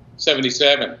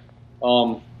 '77.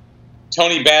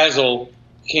 Tony Basil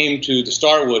came to the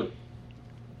Starwood,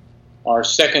 our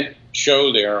second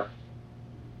show there.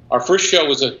 Our first show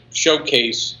was a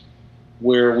showcase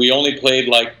where we only played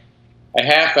like a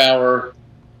half hour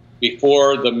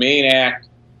before the main act,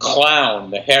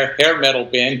 Clown, the hair metal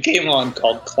band, came on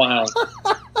called Clown.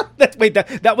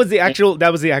 That was the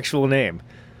actual name.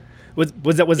 Was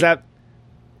that?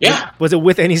 Yeah. Was it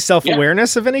with any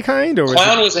self-awareness of any kind, or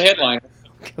Clown was a headliner?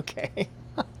 Okay.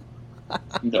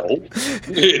 No,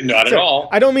 not at all.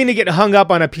 I don't mean to get hung up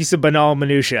on a piece of banal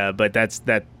minutia, but that's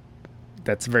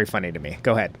very funny to me.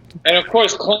 Go ahead. And of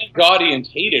course, Clint's audience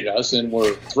hated us and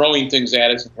were throwing things at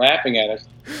us and laughing at us,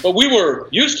 but we were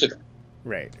used to them,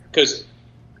 right? Because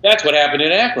that's what happened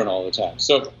in Akron all the time.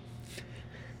 So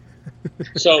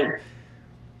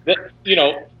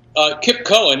Kip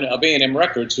Cohen of A&M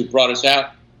Records, who brought us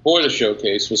out for the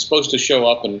showcase, was supposed to show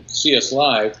up and see us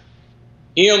live.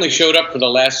 He only showed up for the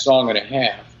last song and a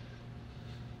half.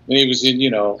 And he was in,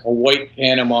 a white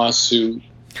Panama suit,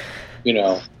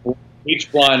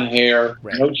 bleach blonde hair,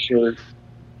 right. No shirt,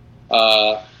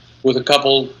 with a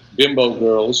couple bimbo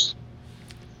girls.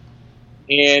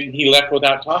 And he left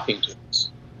without talking to us.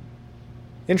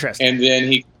 Interesting. And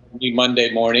then he called me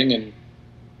Monday morning and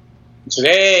said,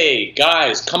 "Hey,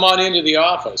 guys, come on into the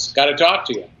office. Got to talk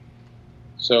to you."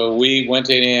 So we went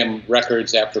to A&M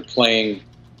Records after playing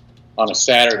on a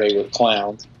Saturday with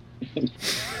Clown.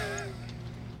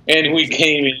 And we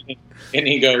came in, and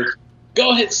he goes,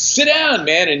 "Go ahead, sit down,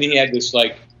 man." And he had this,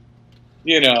 it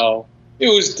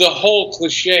was the whole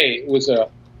cliche. It was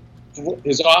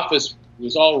his office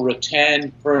was all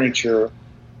rattan furniture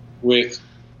with,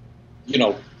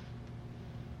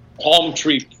 palm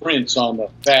tree prints on the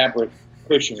fabric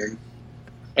cushion.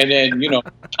 And then,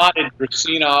 potted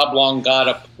Dracaena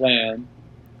oblongata plan.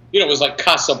 It was like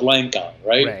Casablanca,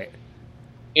 right? Right.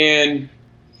 And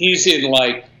he's in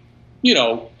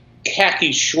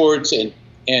khaki shorts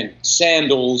and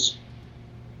sandals,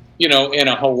 and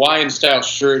a Hawaiian-style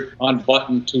shirt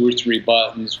unbuttoned 2 or 3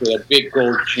 buttons with a big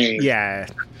gold chain. Yeah.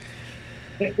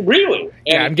 Really?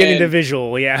 Yeah, I'm getting the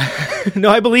visual, yeah. No,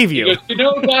 I believe you. He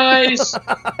goes, guys...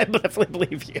 I definitely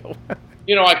believe you.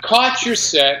 I caught your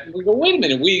set. And we go, wait a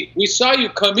minute, we saw you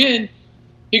come in.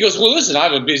 He goes, well, listen,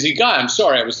 I'm a busy guy. I'm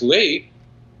sorry I was late.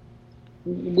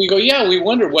 We go, yeah, we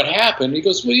wondered what happened. He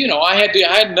goes, well, I had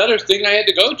another thing I had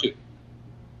to go to.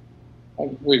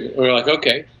 We're like,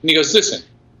 okay. And he goes, listen,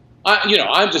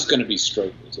 I'm just going to be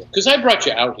straight with you. Because I brought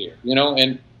you out here,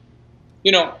 and,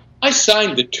 I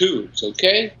signed the tubes,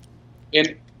 okay?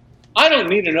 And I don't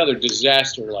need another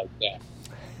disaster like that.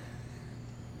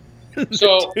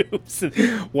 So,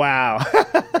 wow.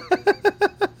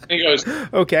 He goes,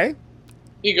 okay.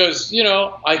 He goes,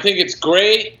 I think it's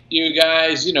great. You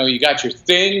guys, you got your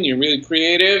thing. You're really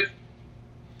creative.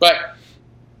 But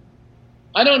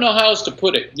I don't know how else to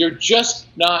put it. You're just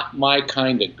not my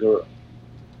kind of girl.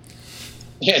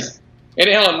 And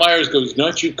Alan Myers goes,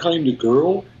 not your kind of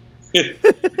girl? And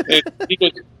he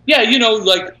goes, yeah,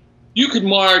 you could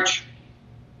march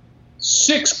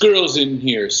 6 girls in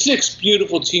here, 6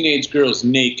 beautiful teenage girls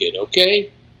naked, okay?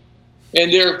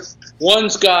 And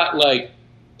one's got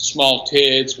small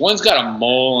tits, one's got a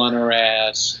mole on her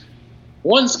ass,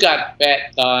 one's got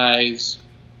fat thighs.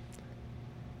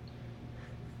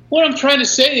 What I'm trying to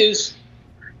say is,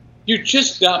 you're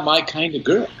just not my kind of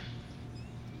girl.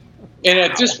 And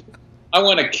at this, I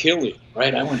want to kill you,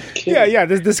 right? I want to kill you. Yeah.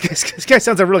 This guy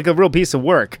sounds like a real piece of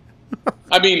work.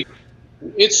 I mean,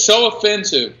 it's so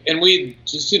offensive, and we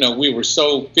just, we were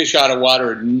so fish out of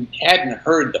water and hadn't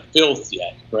heard the filth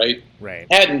yet, right? Right.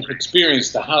 Hadn't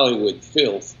experienced the Hollywood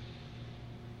filth.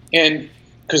 And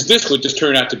because this would just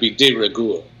turn out to be de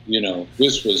rigueur, he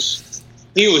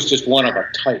was just one of a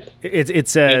type.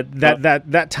 It's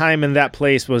that time and that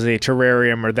place was a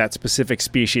terrarium, or that specific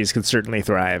species could certainly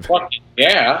thrive.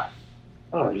 Yeah.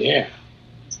 Oh, yeah.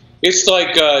 It's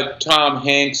like Tom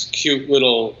Hanks' cute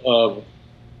little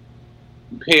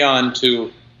pay on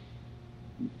to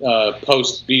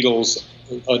post Beatles,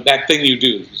 That Thing You Do.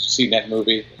 You've seen that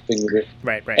movie, That Thing You Do?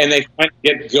 Right. And they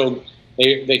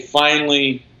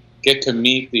finally get to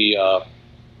meet the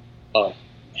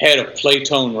head of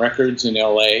Playtone Records in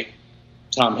L.A.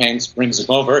 Tom Hanks brings him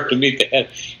over to meet the head,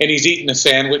 and he's eating a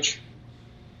sandwich.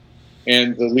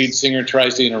 And the lead singer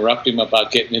tries to interrupt him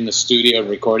about getting in the studio and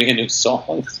recording a new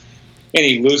song, and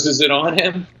he loses it on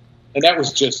him. And that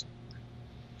was just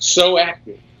so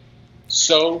accurate.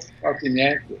 So fucking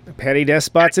accurate. Petty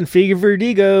despots and figure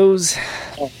vertigos.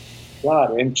 Oh,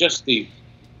 God. And just the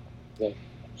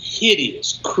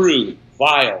hideous, crude,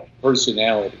 vile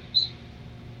personalities.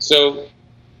 So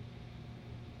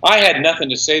I had nothing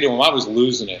to say to him. I was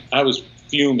losing it. I was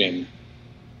fuming.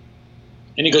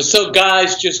 And he goes, so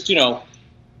guys, just,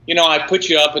 I put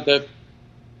you up at the,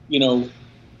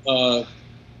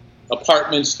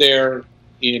 apartments there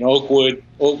in Oakwood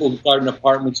Garden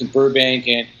Apartments in Burbank,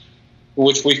 and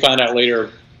which we found out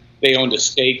later they owned a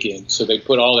stake in, so they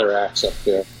put all their acts up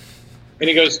there. And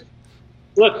he goes,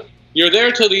 look, you're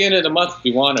there till the end of the month if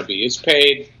you want to be. It's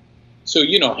paid. So,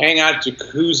 hang out at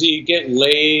jacuzzi, get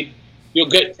laid. You'll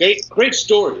get great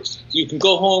stories. You can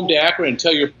go home to Akron and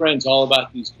tell your friends all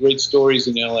about these great stories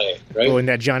in L.A., right? Oh, and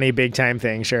that Johnny Big Time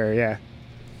thing, sure, yeah.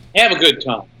 Have a good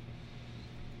time.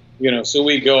 So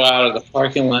we go out of the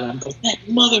parking lot, and I'm going, that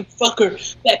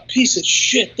motherfucker, that piece of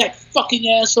shit, that fucking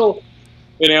asshole.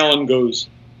 And Alan goes,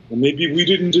 well, maybe we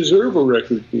didn't deserve a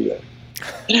record deal.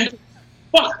 And I go,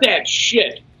 fuck that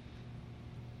shit.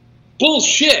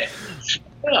 Bullshit.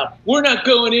 Shut up. We're not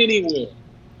going anywhere.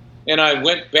 And I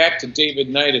went back to David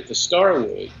Knight at the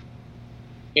Starwood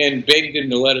and begged him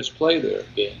to let us play there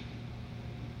again.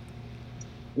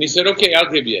 And he said, okay, I'll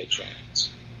give you a chance.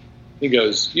 He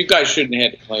goes, you guys shouldn't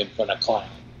have had to play in front of Clown.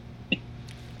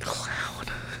 Clown.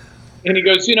 And he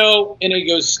goes,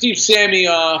 Steve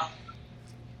Samioff,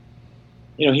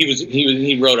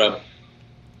 he wrote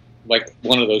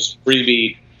one of those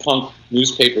freebie punk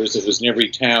newspapers that was in every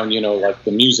town, like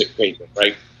the music paper,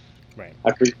 right? Right.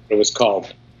 I forget what it was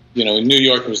called. In New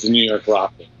York, it was the New York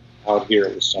Rocket. Out here,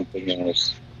 it was something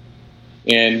else.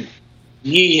 And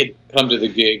he had come to the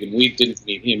gig, and we didn't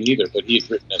meet him either, but he had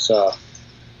written us off.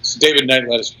 So David Knight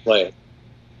let us play.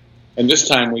 And this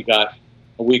time we got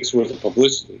a week's worth of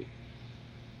publicity.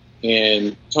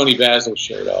 And Tony Basil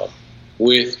showed up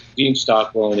with Dean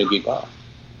Stockwell and Iggy Pop.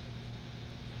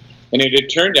 And it had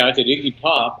turned out that Iggy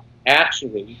Pop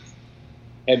actually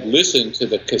had listened to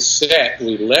the cassette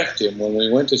we left him when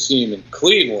we went to see him in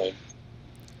Cleveland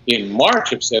in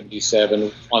March of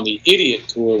 '77 on the Idiot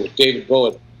Tour with David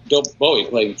Bowie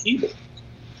playing keyboard.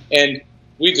 And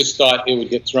we just thought it would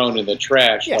get thrown in the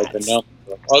trash like a number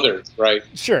of others, right?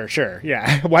 Sure,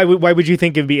 yeah. Why would you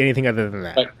think it would be anything other than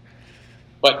that?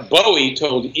 But Bowie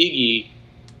told Iggy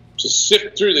to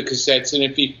sift through the cassettes, and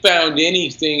if he found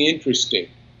anything interesting,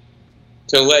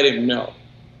 to let him know.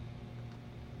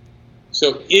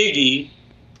 So Iggy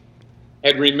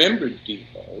had remembered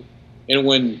DEVO, and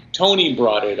when Tony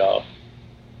brought it up,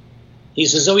 he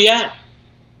says, oh yeah,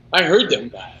 I heard them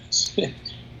guys.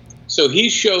 So he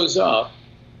shows up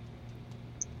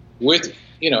with,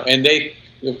 and they,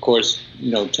 of course,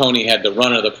 Tony had the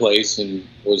run of the place and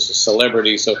was a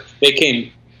celebrity, so they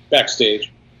came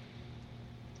backstage.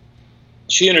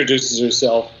 She introduces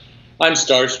herself. I'm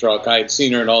starstruck. I had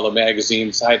seen her in all the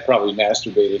magazines. I had probably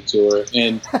masturbated to her.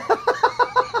 And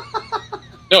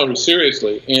no,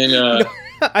 seriously. And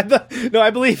I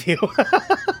believe you.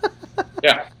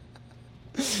 Yeah.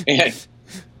 And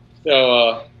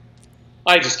so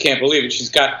I just can't believe it. She's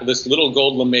got this little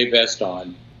gold lame vest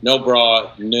on, no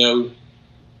bra, no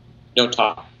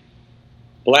top,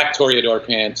 black toreador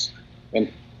pants,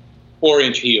 and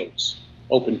 4-inch heels,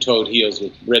 open-toed heels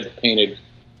with red painted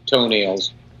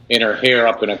toenails. And her hair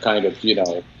up in a kind of,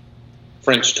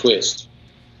 French twist.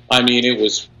 I mean,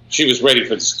 she was ready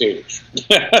for the stage.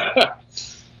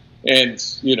 And,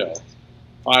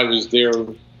 I was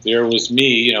there was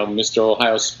me, Mr.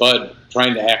 Ohio Spud,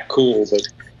 trying to act cool, but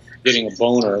getting a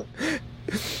boner.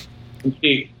 And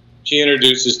she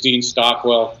introduces Dean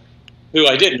Stockwell, who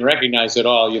I didn't recognize at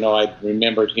all. I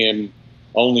remembered him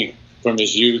only from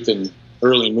his youth and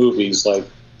early movies, like,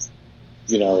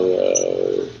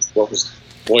 what was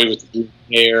Boy with the Blue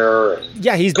Hair.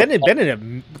 Yeah, he's been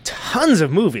in tons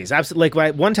of movies. Absolutely.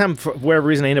 Like one time, for whatever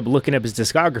reason, I ended up looking up his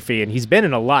discography, and he's been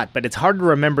in a lot. But it's hard to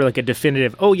remember like a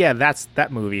definitive. Oh yeah,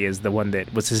 that movie is the one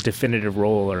that was his definitive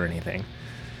role or anything.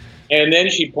 And then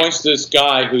she points to this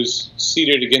guy who's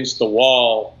seated against the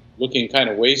wall, looking kind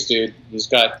of wasted. He's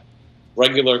got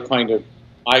regular kind of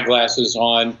eyeglasses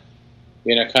on,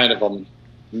 in a kind of a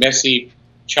messy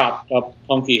chopped up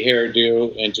punky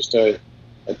hairdo and just a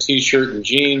T-shirt and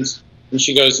jeans. And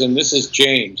she goes, and this is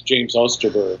James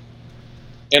Osterberg.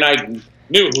 And I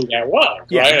knew who that was,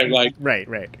 right? I'm like, right.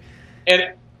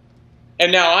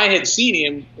 And now I had seen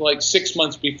him like 6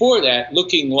 months before that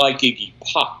looking like Iggy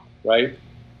Pop, right?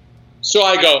 So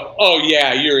I go, oh,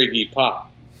 yeah, you're Iggy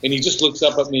Pop. And he just looks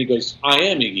up at me and goes, I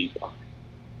am Iggy Pop.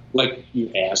 Like,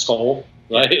 you asshole,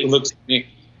 right? He looks at me.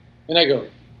 And I go,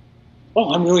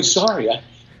 oh, I'm really sorry. I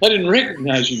didn't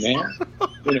recognize you, man.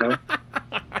 You know.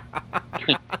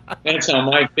 That's how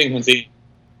my thing was. He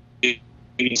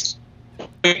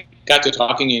got to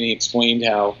talking and he explained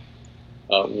how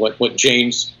what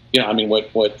James,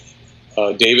 what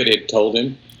David had told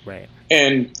him. Right.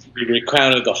 And we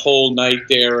recounted the whole night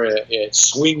there at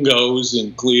Swingo's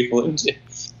in Cleveland.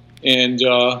 And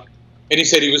he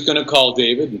said he was going to call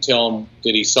David and tell him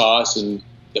that he saw us and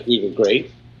that we were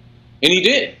great. And he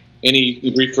did. And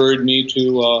he referred me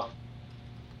to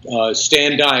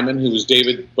Stan Diamond, who was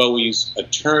David Bowie's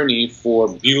attorney for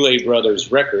Bewlay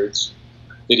Brothers Records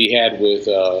that he had with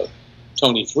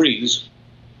Tony Freese.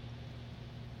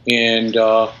 And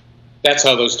that's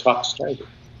how those talks started.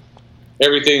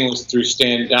 Everything was through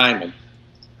Stan Diamond.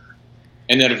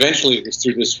 And then eventually it was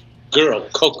through this girl,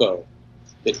 Coco,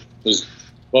 that was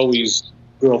Bowie's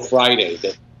Girl Friday,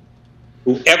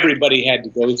 who everybody had to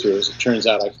go through. As it turns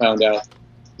out, I found out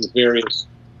the various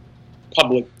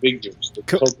public figures that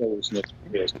Coco was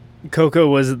notorious. Coco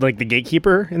was like the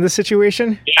gatekeeper in this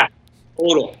situation? Yeah,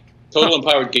 total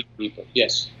empowered gatekeeper,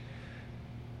 yes.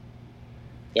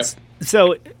 Yep.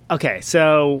 So, okay,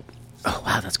 oh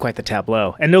wow, that's quite the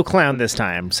tableau. And no clown this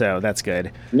time, so that's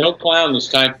good. No clown this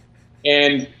time.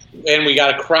 And we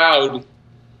got a crowd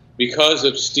because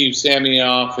of Steve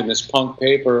Samioff and this punk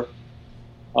paper.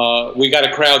 We got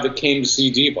a crowd that came to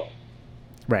see DEVO.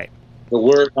 Right. The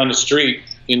word on the street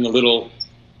in the little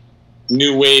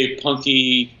new wave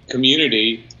punky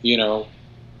community,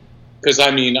 because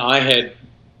I had,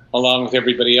 along with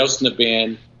everybody else in the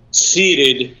band,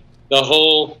 seeded the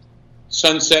whole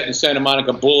Sunset and Santa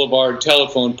Monica Boulevard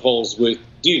telephone poles with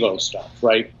DEVO stuff,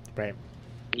 right? Right.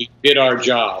 We did our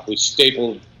job. We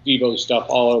stapled DEVO stuff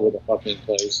all over the fucking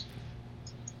place.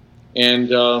 And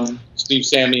Steve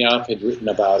Samioff had written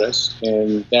about us,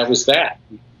 and that was that.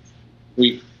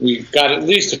 We got at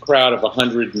least a crowd of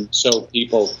 100 and so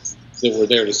people that were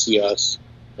there to see us,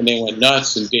 and they went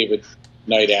nuts, and David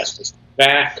Knight asked us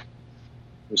back.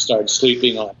 We started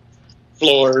sleeping on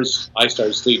floors. I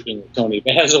started sleeping with Tony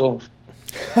Basil.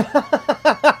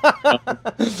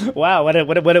 Wow, what a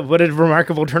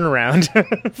remarkable turnaround.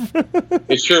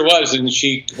 It sure was, and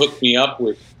she hooked me up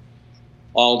with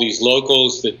all these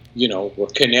locals that were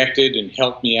connected and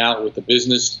helped me out with the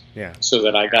business. Yeah. So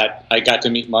that I got to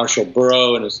meet Marshall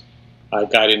Burrow, and I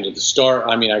got into the store.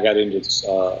 I got into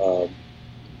the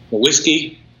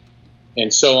whiskey,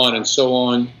 and so on and so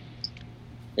on.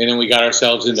 And then we got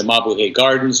ourselves into Mabuhay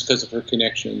Gardens because of her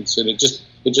connections, and it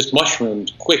just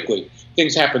mushroomed quickly.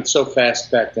 Things happened so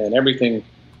fast back then. Everything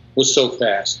was so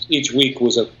fast. Each week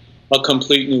was a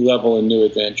complete new level and new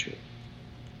adventure.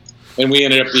 And we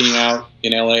ended up being out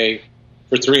in L.A.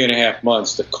 for 3.5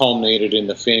 months that culminated in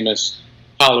the famous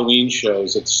Halloween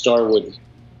shows at Starwood.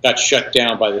 Got shut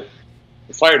down by the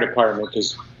fire department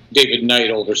because David Knight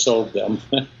oversold them.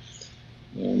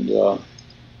 And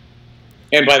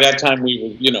by that time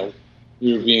we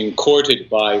were being courted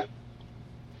by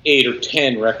 8 or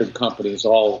 10 record companies,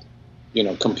 all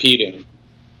competing.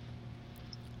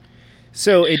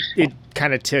 So it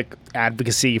kind of took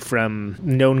advocacy from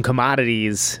known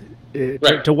commodities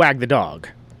to wag the dog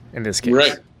in this case.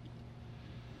 Right.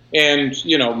 And,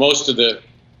 most of the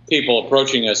people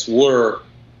approaching us were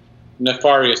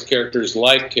nefarious characters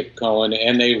like Kip Cohen,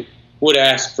 and they would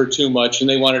ask for too much, and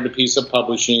they wanted a piece of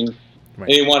publishing, and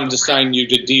they wanted to sign you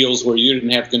to deals where you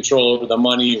didn't have control over the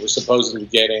money you were supposedly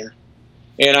getting.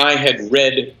 And I had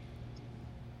read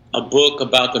a book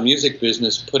about the music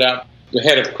business put out the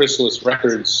head of Chrysalis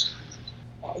Records,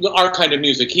 our kind of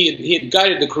music. He had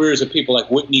guided the careers of people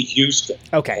like Whitney Houston.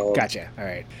 Okay, gotcha. All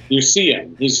right. You see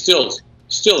him. He's still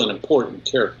an important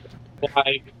character.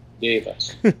 Clive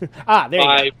Davis. There you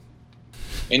go.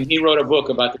 And he wrote a book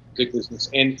about the music business.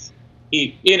 And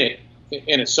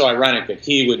it's so ironic that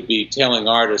he would be telling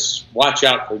artists, watch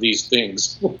out for these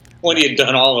things, when he had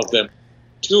done all of them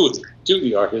to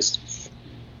the artist.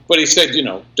 But he said,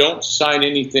 don't sign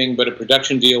anything but a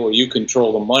production deal where you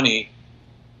control the money,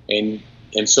 and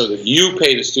so that you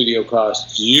pay the studio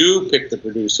costs, you pick the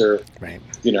producer, right?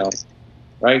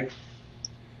 Right?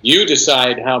 You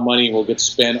decide how money will get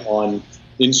spent on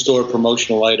in-store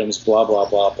promotional items, blah, blah,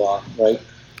 blah, blah, right?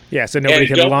 Yeah, so nobody And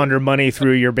can don't- launder money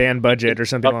through your band budget or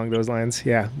something along those lines.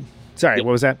 Yeah. Sorry,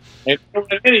 what was that? And don't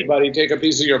let anybody take a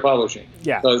piece of your publishing.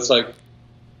 Yeah. So it's like,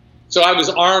 so I was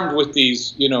armed with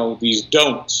these, these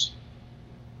don'ts,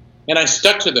 and I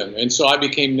stuck to them, and so I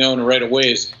became known right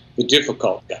away as the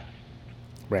difficult guy.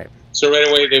 Right. So right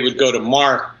away they would go to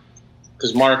Mark,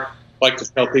 because Mark liked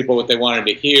to tell people what they wanted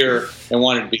to hear and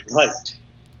wanted to be liked.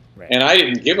 Right. And I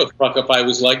didn't give a fuck if I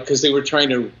was liked, because they were trying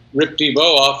to rip DEVO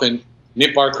off and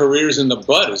nip our careers in the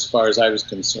bud as far as I was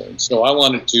concerned. So I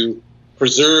wanted to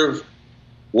preserve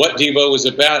what DEVO was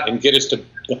about and get us to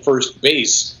the first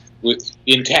base with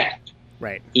intact.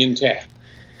 Right. Intact.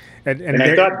 And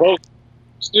I thought both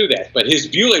do that. But his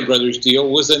Bewlay Brothers deal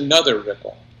was another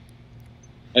ripoff.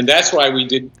 And that's why we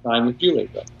didn't sign with Bewlay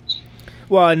Brothers.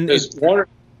 Well, and Because Warner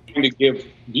was going to give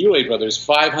Bewlay Brothers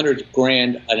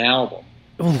 $500,000 an album.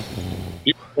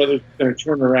 Bewlay Brothers were going to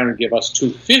turn around and give us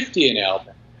 $250 an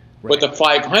album. Right. But the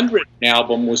 $500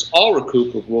 album was all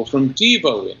recoupable from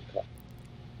DEVO income.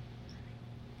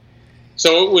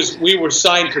 So it was, we were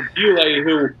signed to Bewlay,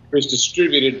 who was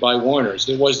distributed by Warner's.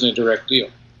 It wasn't a direct deal.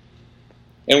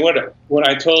 And when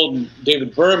I told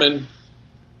David Berman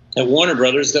at Warner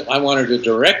Brothers that I wanted a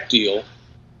direct deal,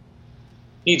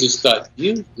 he just thought,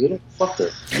 "You little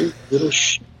fucker, you little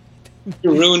shit,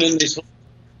 you're ruining this whole,"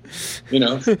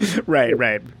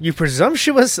 Right. You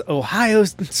presumptuous Ohio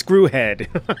screwhead.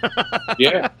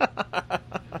 Yeah.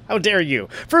 How dare you?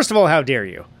 First of all, how dare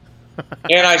you?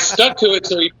 And I stuck to it,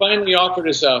 so he finally offered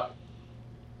us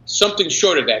something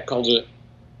short of that, called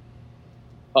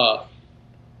a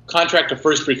contract of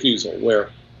first refusal, where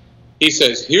he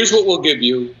says, "Here's what we'll give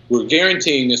you. We're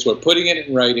guaranteeing this. We're putting it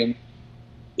in writing.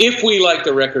 If we like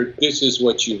the record, this is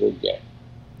what you will get."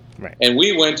 Right. And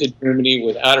we went to Germany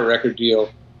without a record deal,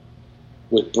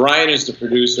 with Brian as the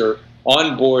producer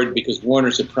on board, because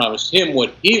Warner's had promised him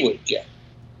what he would get.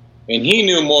 And he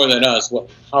knew more than us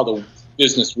how the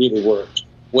business really worked,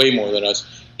 way more than us.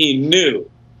 He knew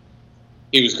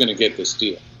he was going to get this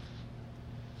deal.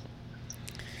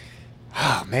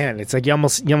 Oh man, it's like you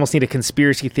almost need a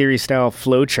conspiracy theory style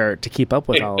flowchart to keep up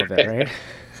with all of it, right?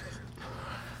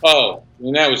 Oh,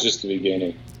 and that was just the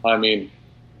beginning. I mean,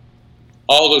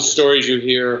 all those stories you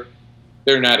hear,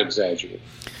 they're not exaggerated.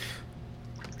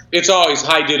 It's always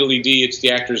hi diddly dee. It's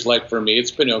the actor's life for me.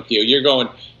 It's Pinocchio. You're going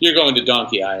to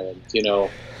Donkey Island,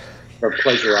 or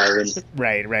Pleasure Island.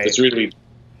 Right. It's really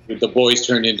the boys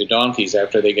turn into donkeys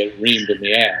after they get reamed in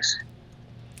the ass.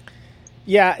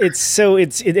 Yeah, it's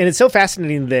so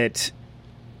fascinating that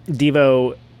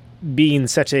DEVO, being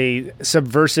such a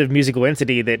subversive musical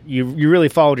entity, that you really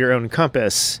followed your own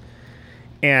compass,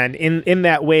 and in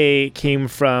that way came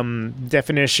from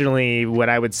definitionally what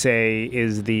I would say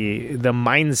is the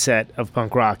mindset of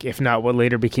punk rock, if not what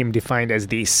later became defined as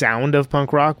the sound of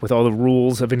punk rock, with all the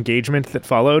rules of engagement that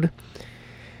followed.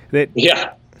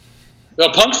 Yeah.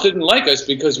 Well, punks didn't like us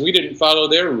because we didn't follow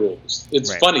their rules. It's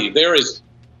right. Funny. There is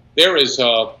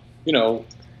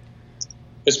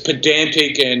as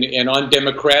pedantic and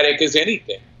undemocratic as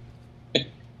anything.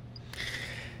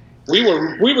 We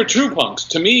were true punks.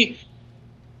 To me,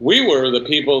 we were the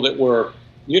people that were,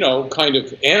 kind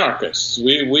of anarchists.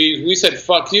 We said,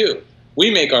 fuck you.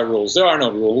 We make our rules. There are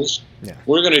no rules. Yeah.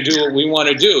 We're going to do what we want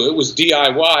to do. It was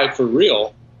DIY for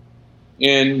real.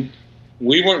 And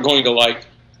we weren't going to,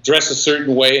 dress a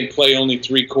certain way and play only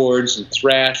 3 chords and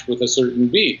thrash with a certain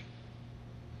beat.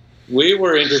 We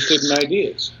were interested in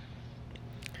ideas.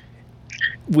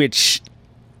 Which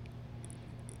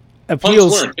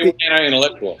appeals... Punks weren't. They were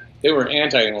anti-intellectual. They were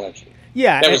anti-intellectual.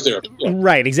 Yeah. That was their appeal.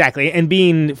 Right, exactly. And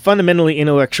being fundamentally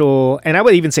intellectual, and I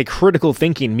would even say critical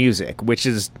thinking music, which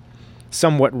is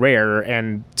somewhat rare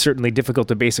and certainly difficult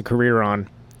to base a career on,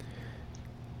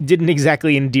 didn't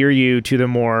exactly endear you to the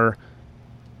more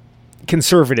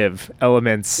conservative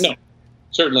elements. No,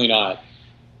 certainly not.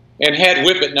 And had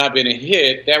Whip It not been a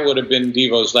hit, that would have been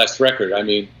DEVO's last record. I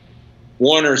mean,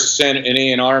 Warner sent an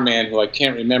A&R man, who I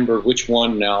can't remember which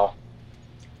one now,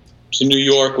 to New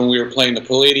York when we were playing the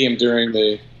Palladium during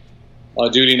the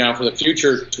Duty Now for the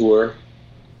Future tour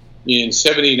in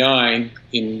 '79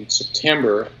 in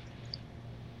September.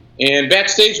 And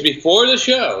backstage before the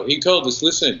show, he told us,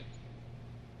 "Listen,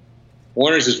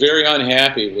 Warner's is very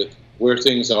unhappy with where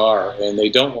things are, and they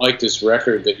don't like this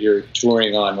record that you're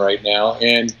touring on right now.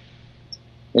 And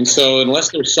so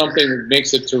unless there's something that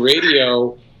makes it to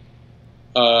radio,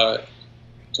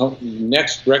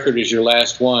 next record is your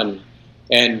last one.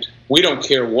 And we don't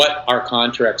care what our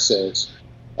contract says.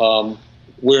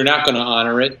 We're not going to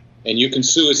honor it, and you can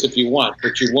sue us if you want,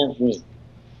 but you won't win."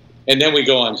 And then we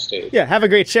go on stage. Yeah, have a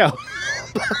great show.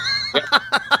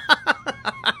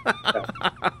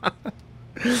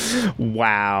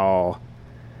 Wow.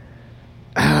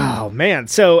 Oh man.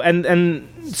 So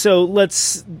so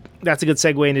that's a good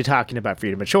segue into talking about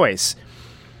freedom of choice,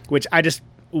 which I just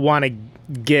want to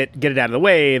get it out of the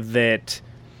way that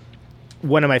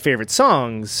one of my favorite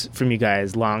songs from you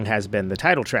guys long has been the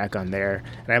title track on there,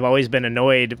 and I've always been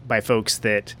annoyed by folks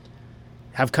that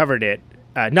have covered it,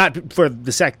 not for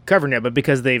the sake covering it, but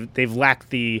because they've lacked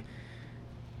the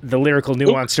lyrical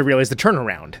nuance to realize the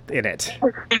turnaround in it.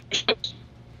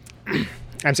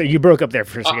 I'm sorry, you broke up there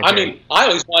for a second. I mean, I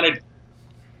always wanted.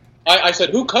 I said,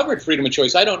 who covered freedom of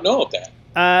choice? I don't know of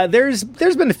that. There's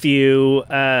been a few.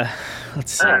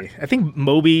 Let's see. I think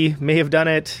Moby may have done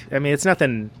it. I mean, it's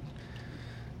nothing.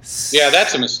 Yeah,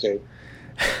 that's a mistake.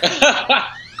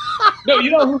 No, you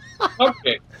know who?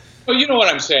 Okay. Well, you know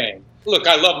what I'm saying. Look,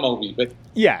 I love Moby, but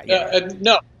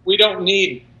no, we don't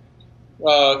need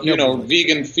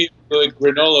vegan feel-good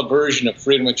granola version of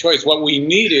freedom of choice. What we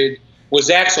needed was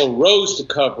Axl Rose to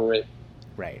cover it.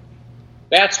 Right.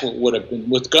 That's what would have been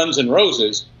with Guns N'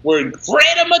 Roses. We're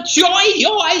freedom of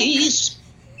choice.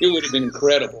 It would have been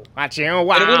incredible. Watch you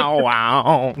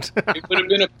wow. It would have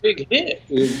been a big hit.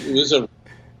 It was a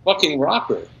fucking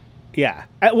rocker. Yeah.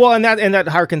 Well, and that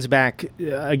harkens back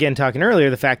again, talking earlier,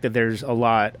 the fact that there's a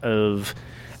lot of,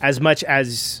 as much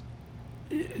as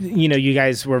you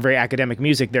guys were very academic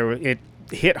music, it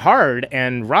hit hard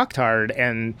and rocked hard,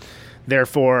 and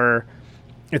therefore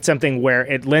it's something where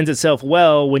it lends itself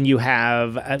well when you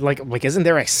have like isn't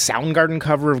there a Soundgarden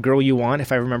cover of "Girl You Want,"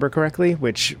 if I remember correctly,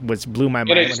 which blew my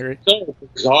mind. It's so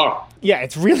bizarre. Yeah,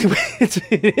 it's really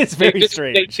it's very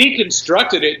strange. They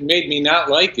deconstructed it and made me not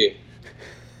like it.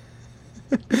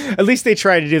 At least they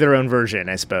tried to do their own version,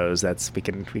 I suppose. We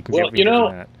can. Well,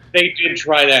 that. They did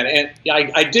try that, and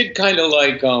I did kind of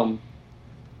like Kurt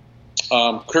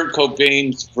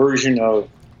Cobain's version of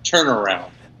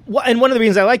 "Turnaround." Well, and one of the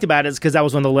reasons I liked about it is because that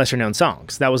was one of the lesser known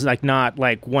songs. That was not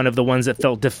one of the ones that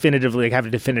felt definitively have a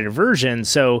definitive version.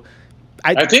 So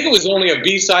I think it was only a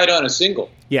B-side on a single.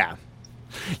 Yeah.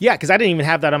 Yeah, because I didn't even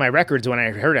have that on my records when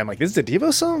I heard it. I'm like, this is a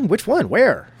Devo song? Which one?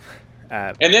 Where?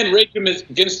 And then Rage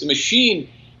Against the Machine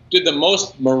did the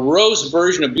most morose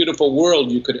version of Beautiful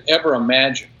World you could ever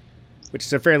imagine. Which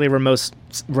is a fairly morose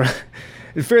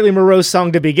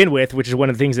song to begin with, which is one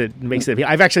of the things that makes it.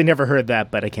 I've actually never heard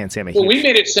that, but I can't say I'm a huge. Well, we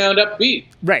made it sound upbeat.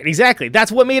 Right, exactly.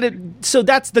 That's what made it. So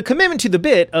that's the commitment to the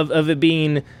bit of it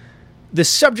being. The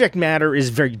subject matter is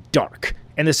very dark,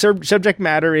 and the subject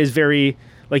matter is very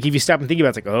like if you stop and think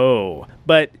about it, it's like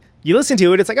but you listen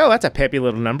to it, it's like that's a peppy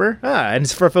little number. And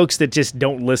it's for folks that just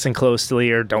don't listen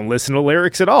closely or don't listen to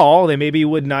lyrics at all, they maybe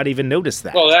would not even notice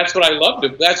that. Well, that's what I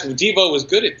loved. That's what Devo was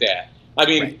good at that. I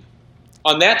mean. Right.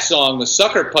 On that song, the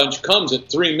sucker punch comes at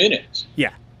 3 minutes.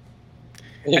 Yeah,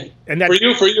 and that,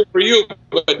 for you,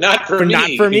 but not for me.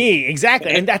 Not for me, exactly.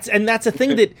 And that's a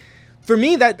thing that, for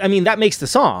me, that makes the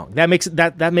song. That makes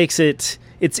it.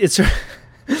 It's.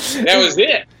 That was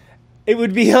it. It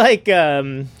would be like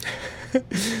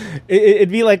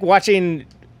it'd be like watching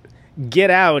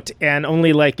Get Out and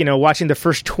only watching the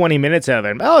first 20 minutes of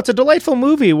it. Oh, it's a delightful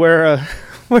movie where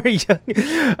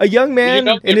a young man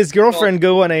and his girlfriend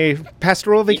go on a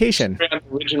pastoral vacation. Did you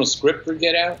the original script for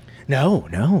Get Out?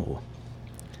 No.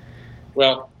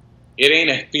 Well, it ain't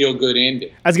a feel-good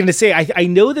ending. I was going to say, I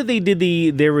know that they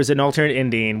did there was an alternate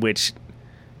ending, which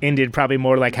ended probably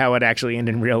more like how it actually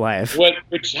ended in real life.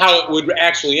 How it would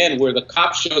actually end, where the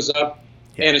cop shows up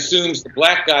and assumes the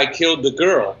black guy killed the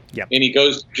girl, and he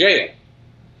goes to jail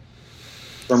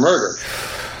for murder.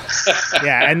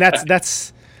 Yeah, and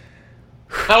that's...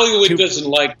 Hollywood doesn't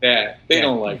like that. They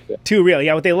don't like that. Too real.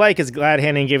 Yeah, what they like is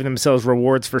glad-handing giving themselves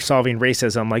rewards for solving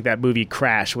racism, like that movie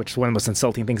Crash, which is one of the most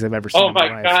insulting things I've ever seen in my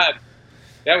life. Oh, my God.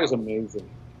 That was amazing.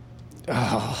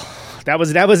 Oh, that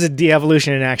was a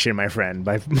de-evolution in action, my friend.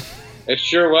 It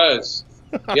sure was.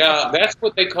 Yeah, that's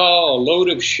what they call a load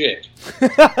of shit.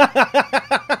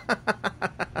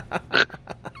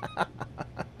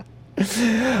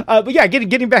 But yeah,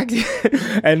 getting back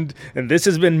to and this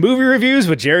has been Movie Reviews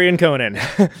with Jerry and Conan.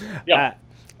 Yeah.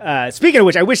 Speaking of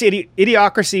which, I wish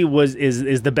Idiocracy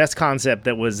is the best concept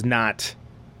that was not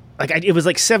it was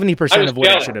like 70% of what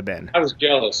it should have been. I was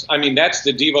jealous. I mean, that's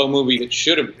the Devo movie that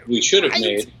we should have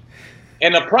made.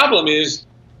 And the problem is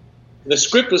the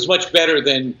script was much better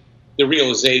than the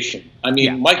realization. I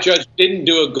mean, Mike Judge didn't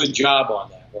do a good job on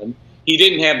that one. He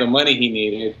didn't have the money he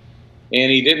needed. And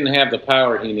he didn't have the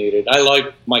power he needed. I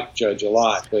like Mike Judge a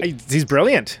lot. But he's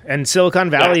brilliant. And Silicon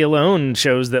Valley alone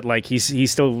shows that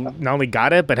he's still not only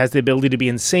got it, but has the ability to be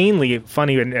insanely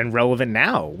funny and relevant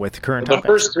now with current topics. The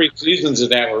first 3 seasons of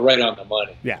that were right on the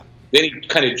money. Yeah. Then he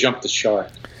kind of jumped the shark.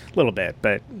 A little bit,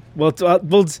 but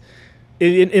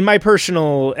in my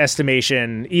personal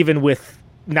estimation, even with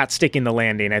not sticking the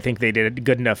landing, I think they did a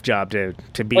good enough job to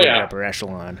be in the upper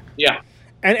echelon. Yeah.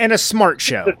 And a smart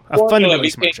show, a fundamentally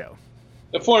smart show.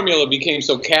 The formula became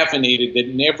so caffeinated that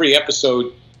in every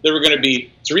episode, there were going to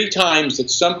be 3 times that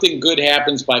something good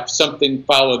happens by something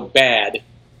followed bad,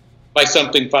 by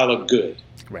something followed good.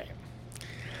 Right.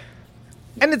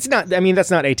 And it's not, I mean, that's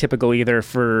not atypical either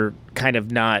for kind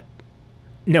of not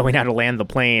knowing how to land the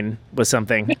plane with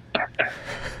something.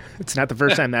 It's not the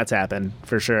first time that's happened,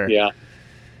 for sure. Yeah.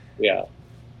 Yeah.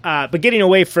 But getting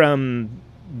away from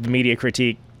the media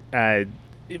critique,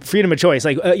 freedom of choice,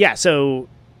 so,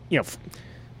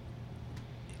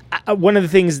 one of the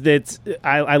things that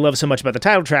I love so much about the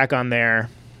title track on there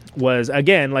was,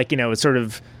 again, it's sort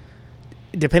of,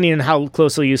 depending on how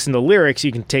closely you listen to the lyrics,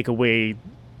 you can take away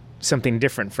something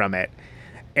different from it.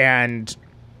 And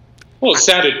well, it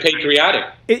sounded patriotic.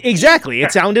 Exactly.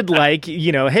 It sounded like,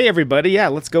 hey, everybody,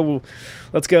 let's go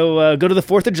to the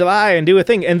 4th of July and do a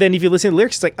thing. And then if you listen to the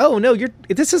lyrics, it's like, oh, no,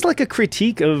 this is like a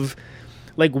critique of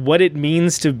what it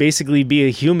means to basically be a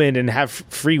human and have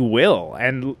free will,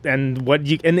 and what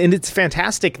you and it's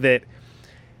fantastic that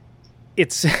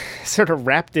it's sort of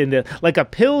wrapped into like a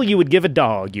pill you would give a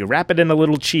dog. You wrap it in a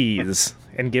little cheese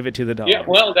and give it to the dog. Yeah,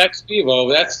 well, that's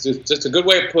DEVO. That's just a good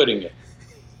way of putting it.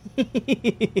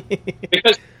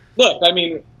 Because look, I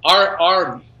mean,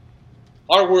 our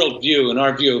worldview and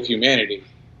our view of humanity,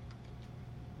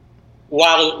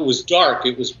 while it was dark,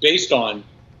 it was based on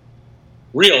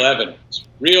real evidence,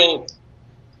 real,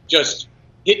 just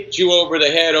hit you over the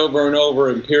head over and over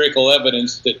empirical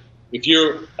evidence that if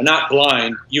you're not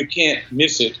blind, you can't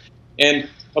miss it. And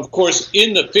of course,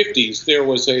 in the 50s, there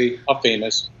was a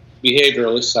famous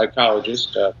behavioralist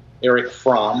psychologist, Erich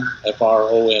Fromm,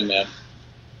 F-R-O-M-M,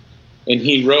 and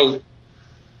he wrote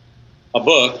a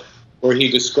book where he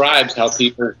describes how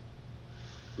people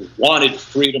wanted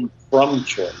freedom from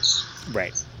choice.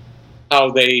 Right.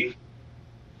 How they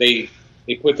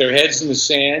put their heads in the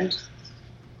sand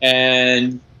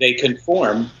and they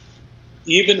conform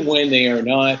even when they are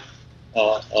not,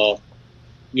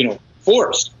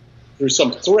 forced through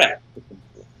some threat to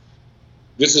conform.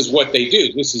 This is what they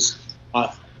do. This is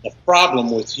a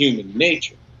problem with human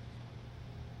nature.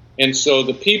 And so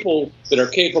the people that are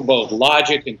capable of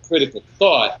logic and critical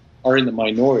thought are in the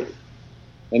minority.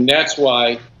 And that's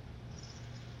why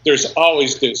there's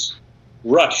always this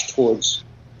rush towards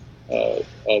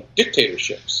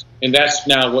dictatorships. And that's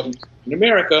now what in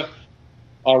America,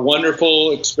 our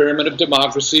wonderful experiment of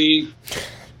democracy,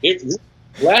 it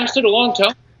lasted a long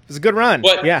time. It was a good run.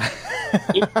 But yeah.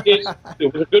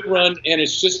 it was a good run, and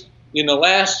it's just in the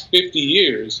last 50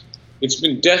 years, it's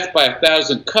been death by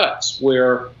 1,000 cuts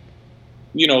where,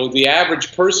 the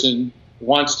average person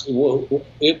wants to,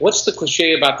 what's the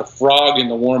cliche about the frog in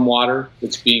the warm water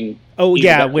that's being... Oh,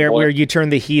 yeah, where you turn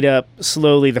the heat up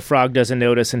slowly, the frog doesn't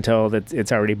notice until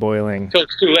it's already boiling. Until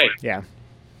it's too late. Yeah.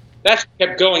 That's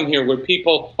kept going here, where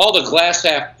people, all the glass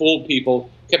half full people,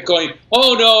 kept going,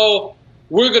 oh, no,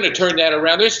 we're going to turn that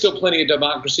around. There's still plenty of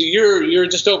democracy. You're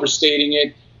just overstating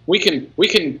it. We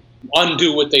can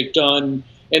undo what they've done.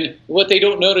 And what they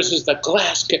don't notice is the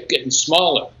glass kept getting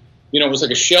smaller. It was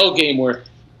like a shell game where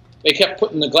they kept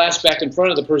putting the glass back in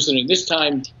front of the person, and this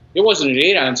time it wasn't an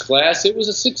 8-ounce glass, it was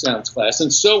a 6-ounce glass,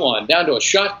 and so on, down to a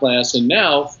shot glass. And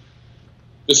now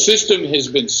the system has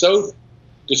been so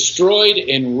destroyed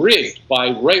and rigged by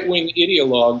right-wing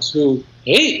ideologues who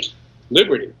hate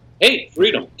liberty, hate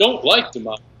freedom, don't like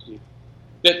democracy,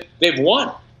 that they've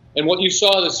won. And what you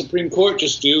saw the Supreme Court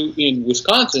just do in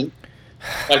Wisconsin,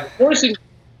 by forcing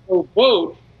people to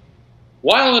vote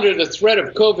while under the threat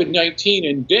of COVID-19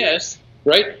 and death,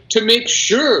 right, to make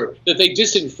sure that they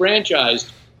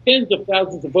disenfranchised tens of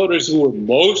thousands of voters who were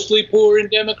mostly poor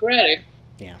and Democratic.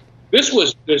 Yeah. This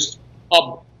was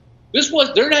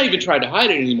they're not even trying to hide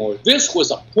it anymore. This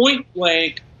was a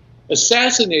point-blank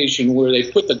assassination where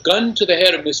they put the gun to the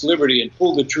head of Miss Liberty and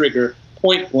pull the trigger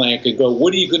point-blank and go,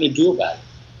 what are you going to do about it?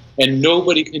 And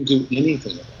nobody can do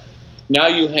anything about it. Now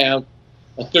you have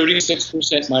a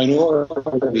 36%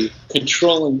 minority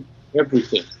controlling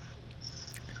everything.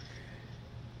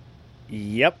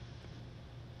 Yep.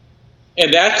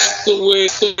 And that's the way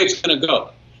it's going to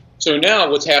go. So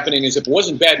now what's happening is, if it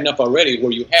wasn't bad enough already,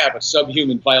 where you have a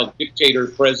subhuman, vile dictator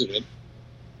president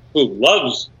who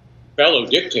loves fellow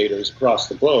dictators across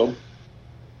the globe,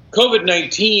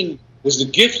 COVID-19 was a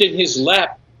gift in his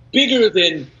lap bigger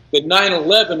than that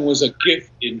 9/11 was a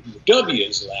gift in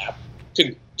W's lap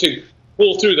to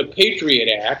pull through the Patriot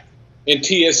Act and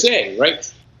TSA,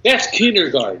 right? That's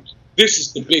kindergarten. This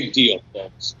is the big deal,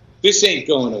 folks. This ain't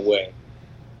going away.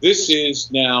 This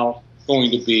is now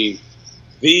going to be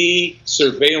the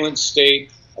surveillance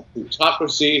state, a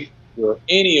plutocracy, where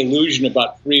any illusion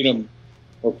about freedom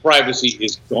or privacy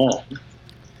is gone.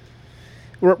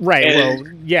 Right. And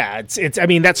well, yeah. It's. I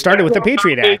mean, that started with the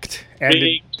Patriot Act.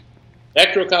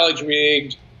 Electoral college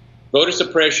rigged, voter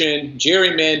suppression,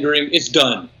 gerrymandering. It's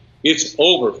done. It's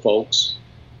over, folks.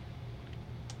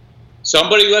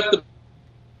 Somebody left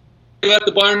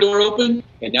the barn door open,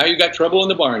 and now you got trouble in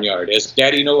the barnyard, as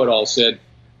Daddy Know-It-All said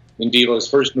in DEVO's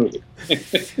first movie.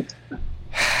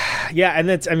 Yeah, and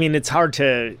that's. I mean, it's hard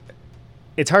to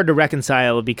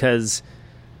reconcile because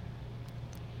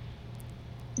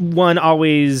one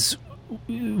always,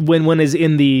 when one is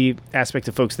in the aspect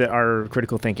of folks that are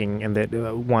critical thinking and that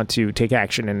want to take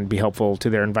action and be helpful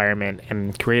to their environment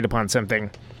and create upon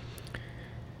something,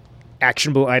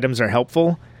 actionable items are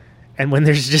helpful. And when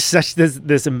there's just such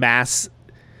this mass,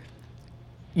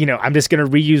 I'm just going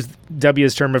to reuse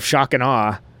W's term of shock and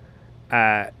awe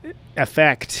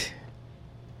effect.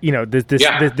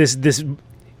 This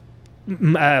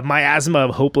miasma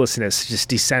of hopelessness just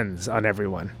descends on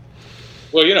everyone.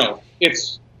 Well,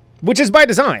 which is by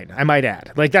design, I might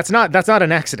add. Like that's not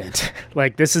an accident.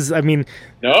 Like this is, I mean,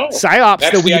 no psyops.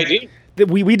 That's the idea.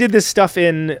 We did this stuff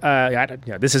in.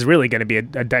 This is really going to be a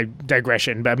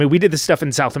digression, but I mean, we did this stuff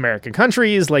in South American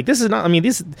countries. Like this is not. I mean,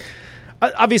 this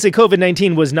obviously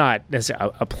COVID-19 was not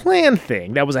necessarily a planned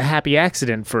thing. That was a happy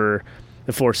accident for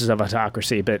the forces of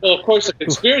autocracy. But well, of course, the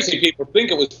conspiracy people think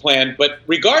it was planned. But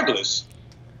regardless,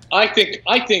 I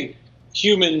think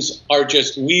humans are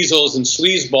just weasels and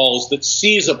sleazeballs that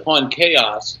seize upon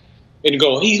chaos and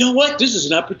go, hey, you know what? This is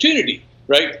an opportunity,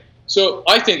 right? So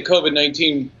I think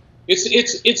COVID-19.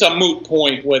 It's a moot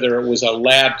point whether it was a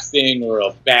lab thing or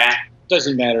a bat.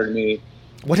 Doesn't matter to me.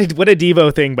 What a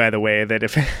DEVO thing, by the way. That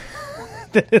if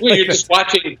well, you're just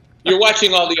watching. You're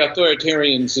watching all the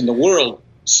authoritarians in the world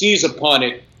seize upon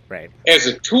it as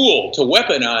a tool to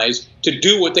weaponize to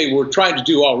do what they were trying to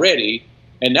do already,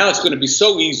 and now it's going to be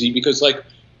so easy because, like,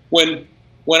 when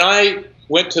I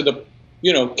went to the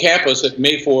campus at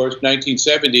May 4th,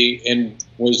 1970, and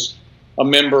was a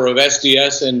member of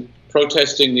SDS and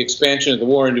protesting the expansion of the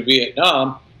war into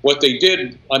Vietnam, what they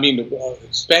did, the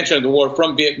expansion of the war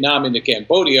from Vietnam into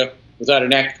Cambodia without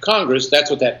an act of Congress, that's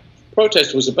what that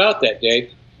protest was about that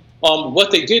day.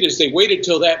 What they did is they waited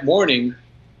till that morning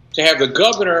to have the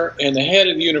governor and the head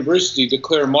of the university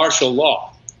declare martial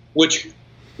law, which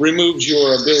removes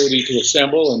your ability to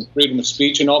assemble and freedom of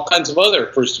speech and all kinds of other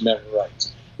First Amendment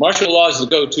rights. Martial law is the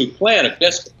go-to plan of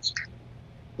despots.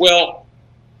 Well,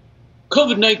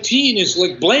 COVID-19 is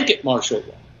like blanket martial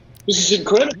law. This is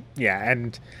incredible. Yeah,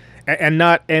 and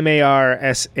not MARSHALL,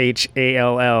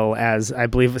 as I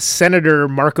believe Senator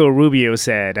Marco Rubio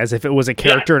said, as if it was a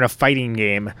character in a fighting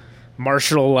game.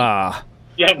 Martial law.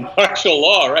 Yeah, martial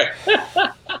law, right?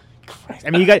 I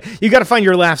mean, you got to find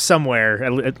your laugh somewhere,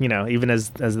 even as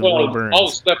the world burns. All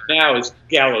the stuff now is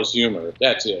gallows humor.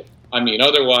 That's it.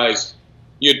 Otherwise,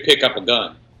 you'd pick up a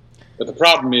gun. But the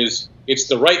problem is, it's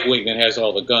the right wing that has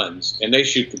all the guns, and they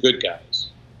shoot the good guys.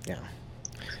 Yeah.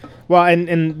 Well,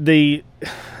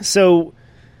 so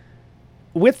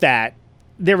with that,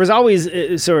 there was always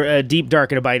sort of a deep,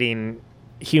 dark, and abiding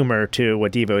humor to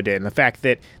what DEVO did, and the fact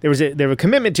that there was a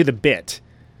commitment to the bit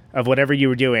of whatever you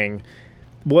were doing.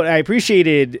 What I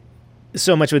appreciated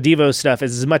so much with DEVO stuff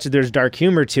is, as much as there's dark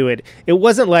humor to it, it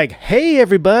wasn't like, "Hey,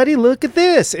 everybody, look at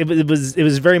this." It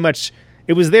was very much.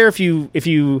 It was there if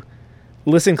you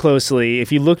listen closely,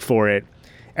 if you looked for it,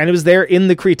 and it was there in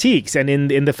the critiques and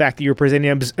in the fact that you're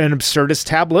presenting an absurdist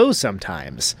tableau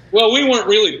sometimes. Well, we weren't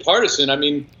really partisan.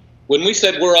 When we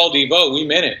said we're all DEVO, we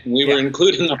meant it, and we were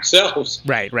including ourselves.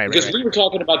 Right. Because we were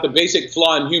talking about the basic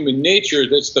flaw in human nature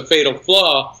that's the fatal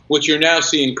flaw, which you're now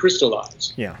seeing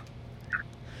crystallize. Yeah.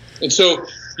 And so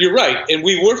you're right, and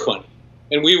we were funny,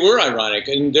 and we were ironic,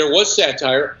 and there was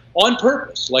satire on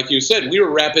purpose. Like you said, we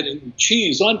were wrapping in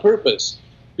cheese on purpose.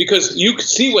 Because you can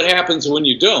see what happens when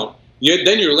you don't.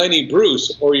 Then you're Lenny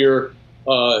Bruce or you're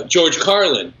George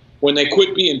Carlin when they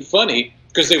quit being funny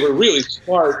because they were really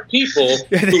smart people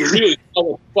who really saw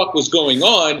what the fuck was going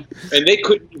on, and they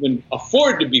couldn't even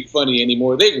afford to be funny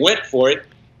anymore. They went for it,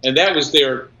 and that was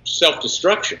their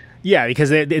self-destruction. Yeah,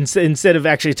 because instead of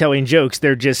actually telling jokes,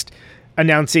 they're just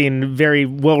announcing very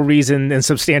well-reasoned and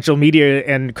substantial media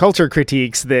and culture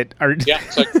critiques that are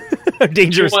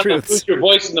dangerous truths. You want to lose your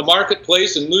voice in the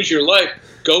marketplace and lose your life,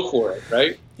 go for it,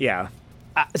 right? Yeah.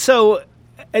 So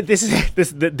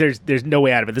there's no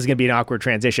way out of it. This is going to be an awkward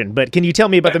transition. But can you tell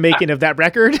me about the making of that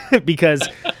record? Because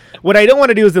what I don't want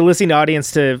to do is the listening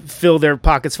audience to fill their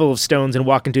pockets full of stones and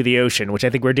walk into the ocean, which I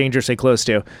think we're dangerously close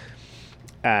to.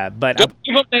 But don't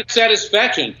give them that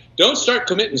satisfaction. Don't start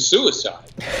committing suicide.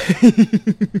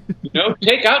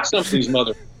 Take out some of these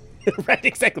mother. Right,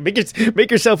 exactly.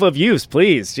 Make yourself of use,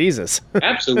 please. Jesus.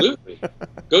 Absolutely.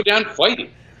 Go down fighting.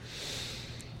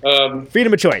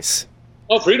 Freedom of Choice.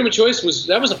 Oh, Freedom of Choice was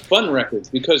a fun record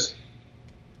because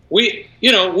we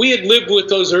had lived with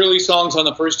those early songs on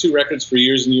the first two records for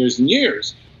years and years and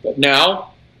years. But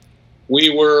now we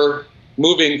were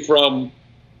moving from,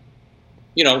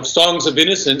 songs of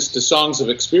innocence to songs of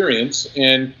experience,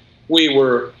 and we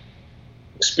were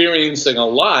experiencing a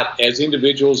lot as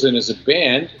individuals and as a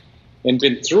band and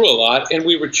been through a lot, and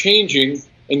we were changing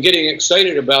and getting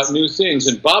excited about new things.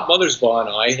 And Bob Mothersbaugh and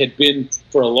I had been,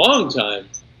 for a long time,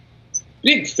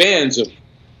 big fans of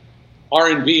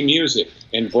R&B music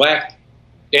and black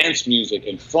dance music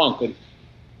and funk,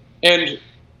 and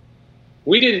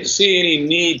we didn't see any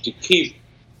need to keep,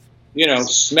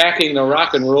 smacking the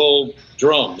rock and roll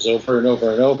drums over and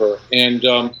over and over.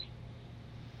 And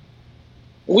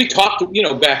we talked,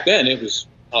 back then it was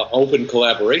open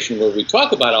collaboration where we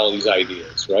talk about all these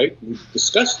ideas, right? We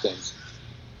discuss things.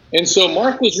 And so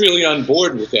Mark was really on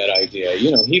board with that idea.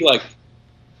 He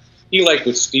liked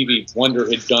what Stevie Wonder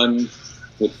had done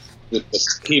with the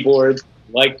keyboard,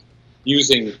 liked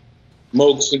using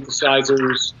Moog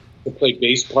synthesizers to play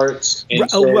bass parts. And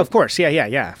so of course.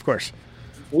 Yeah, of course.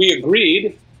 We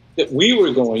agreed that we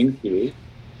were going to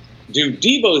do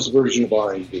DEVO's version of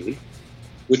R&B,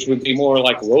 which would be more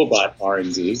like robot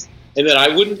R&B, and that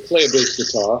I wouldn't play a bass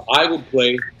guitar. I would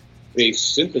play bass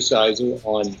synthesizer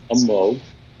on a Moog,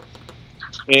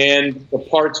 and the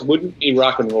parts wouldn't be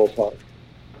rock and roll parts.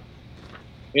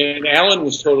 And Alan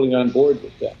was totally on board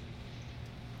with that.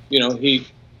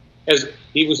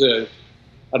 He was an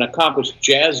accomplished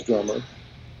jazz drummer,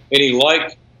 and he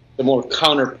liked the more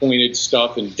counterpointed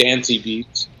stuff and dancey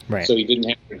beats. Right. So he didn't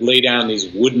have to lay down these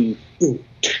wooden,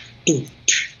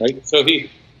 right? So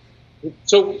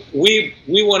we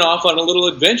went off on a little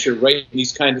adventure, writing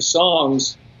these kind of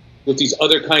songs with these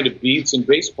other kind of beats and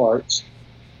bass parts,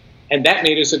 and that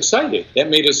made us excited. That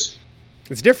made us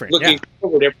looking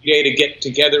forward every day to get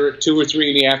together at 2 or 3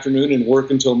 in the afternoon and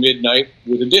work until midnight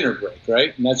with a dinner break,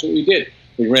 right? And that's what we did.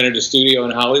 We rented a studio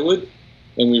in Hollywood,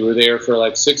 and we were there for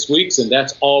like 6 weeks, and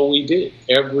that's all we did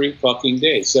every fucking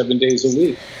day, 7 days a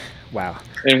week. Wow.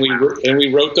 And we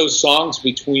wrote those songs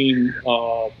between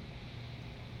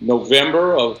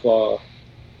November of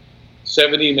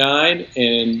 79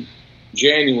 and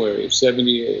January of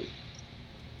 78.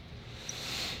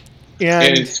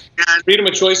 And Freedom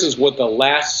of Choice is what the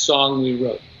last song we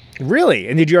wrote. Really?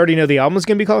 And did you already know the album was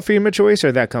going to be called Freedom of Choice, or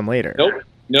did that come later?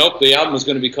 Nope. The album was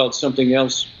going to be called something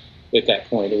else at that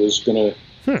point. It was going to,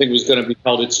 I think it was going to be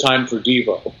called It's Time for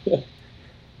DEVO.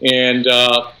 And,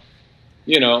 As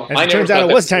it turns out,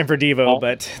 it was time for DEVO,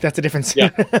 but that's a difference. Yeah.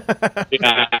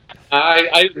 I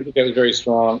didn't think that was very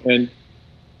strong.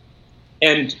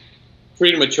 And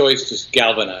Freedom of Choice just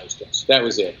galvanized us. That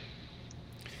was it.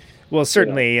 Well,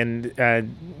 certainly, and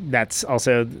that's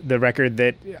also the record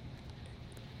that,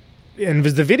 and it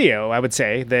was the video, I would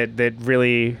say, that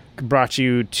really brought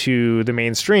you to the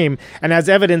mainstream, and as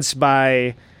evidenced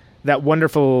by that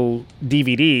wonderful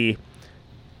DVD.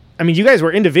 I mean, you guys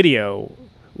were into video,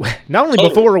 not only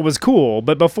before it was cool,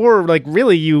 but before, like,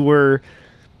 really you were...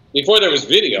 Before there was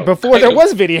video. Before there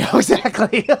was video,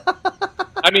 exactly.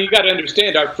 I mean, you got to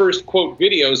understand, our first, quote,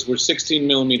 videos were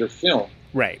 16mm film.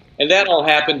 Right. And that all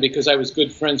happened because I was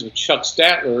good friends with Chuck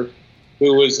Statler,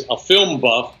 who was a film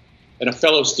buff and a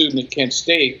fellow student at Kent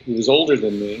State who was older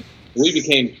than me. We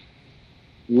became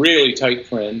really tight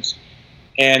friends.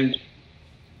 And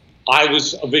I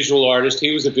was a visual artist,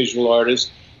 he was a visual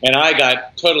artist, and I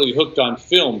got totally hooked on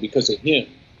film because of him.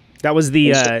 That was the,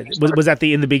 was that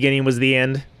the in the beginning was the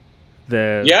end?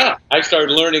 Yeah, I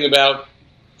started learning about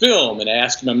film and I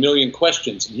asked him a million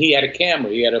questions. And he had a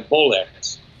camera, he had a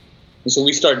Bolex. And so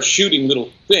we started shooting little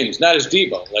things, not as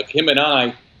DEVO, like him and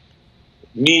I,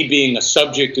 me being a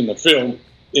subject in the film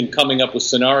and coming up with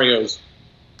scenarios.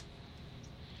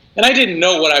 And I didn't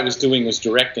know what I was doing was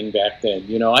directing back then.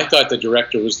 You know, I thought the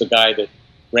director was the guy that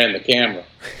ran the camera.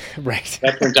 Right.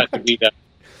 That turns out to be the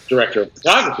director of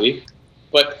photography.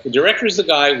 But the director is the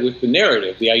guy with the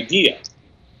narrative, the idea.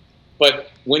 But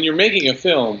when you're making a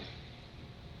film,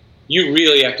 you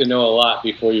really have to know a lot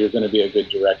before you're going to be a good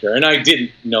director. And I didn't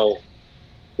know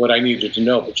what I needed to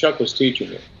know, but Chuck was teaching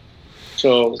me.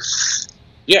 So,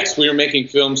 yes, we were making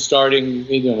films starting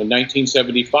in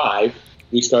 1975.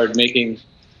 We started making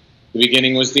The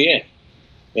Beginning Was the End.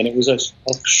 And it was a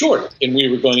short, and we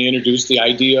were going to introduce the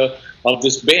idea of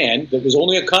this band that was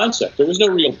only a concept. There was no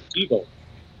real DEVO.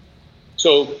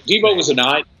 So DEVO was an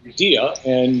idea,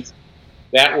 and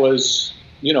that was,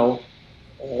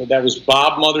 that was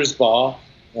Bob Mothersbaugh,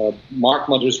 Mark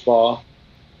Mothersbaugh,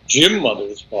 Jim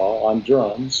Mothersbaugh on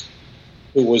drums,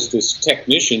 who was this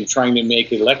technician trying to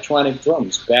make electronic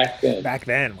drums back then. Back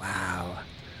then, wow.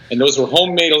 And those were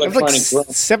homemade electronic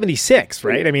drums. 76,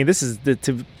 right? I mean, this is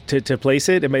to place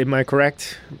it. Am I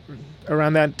correct?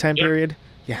 Around that time period?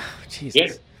 Yeah, Jesus. Yeah.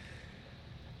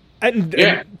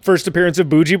 And first appearance of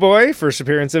Bougie Boy, first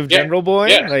appearance of General Boy,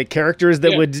 like characters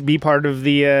that would be part of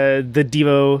the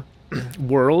DEVO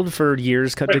world for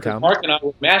years to come. Mark and I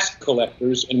were mask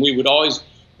collectors, and we would always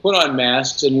put on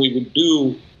masks, and we would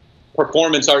do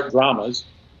performance art dramas.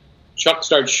 Chuck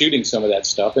started shooting some of that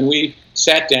stuff, and we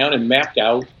sat down and mapped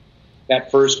out that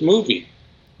first movie.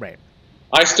 Right.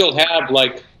 I still have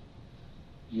like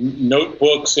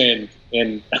notebooks and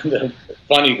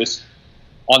funny this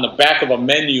on the back of a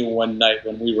menu one night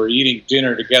when we were eating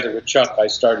dinner together with Chuck. I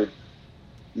started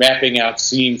mapping out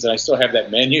scenes, and I still have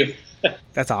that menu.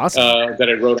 That's awesome. That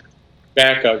I wrote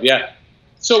back of, yeah.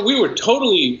 So we were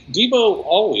totally, DEVO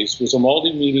always was a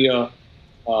multimedia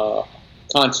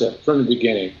concept from the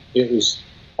beginning. It was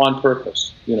on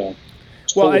purpose, Totally.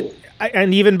 Well,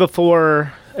 and even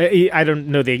before, I don't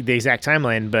know the exact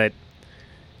timeline, but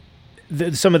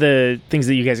some of the things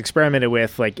that you guys experimented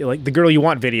with, like the Girl You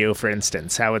Want video, for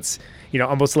instance, how it's,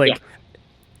 almost like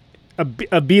a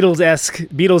Beatles-esque,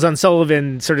 Beatles on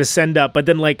Sullivan sort of send up, but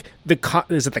then like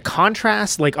is it the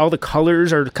contrast? Like all the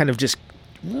colors are kind of just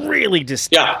really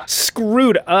just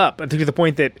screwed up to the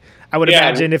point that I would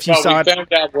imagine if you saw it. We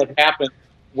found out what happened.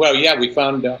 Well, we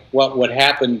found out what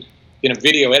happened in a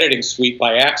video editing suite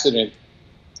by accident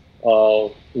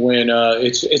when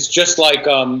it's just like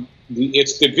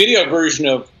it's the video version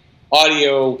of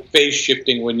audio phase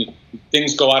shifting when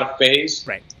things go out of phase.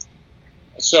 Right.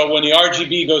 So when the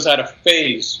RGB goes out of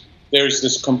phase, there's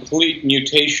this complete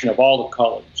mutation of all the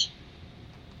colors.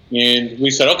 And we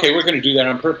said, okay, we're going to do that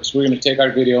on purpose. We're going to take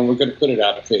our video and we're going to put it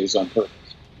out of phase on purpose.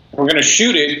 We're going to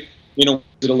shoot it, it'll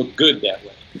look good that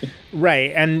way.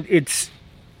 Right, and it's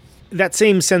that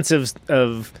same sense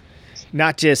of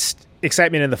not just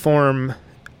excitement in the form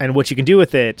and what you can do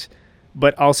with it,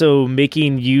 but also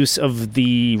making use of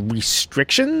the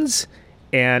restrictions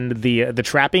and the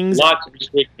trappings. Lots of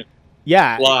restrictions.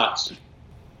 Yeah. Lots.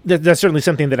 That's certainly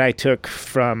something that I took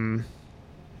from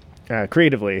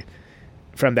creatively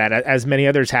from that, as many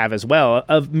others have as well,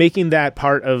 of making that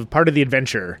part of the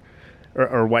adventure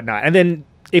or whatnot. And then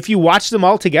if you watch them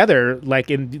all together,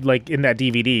 like in that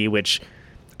DVD, which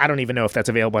I don't even know if that's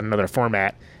available in another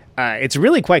format, it's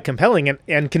really quite compelling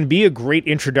and can be a great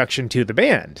introduction to the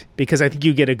band, because I think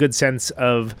you get a good sense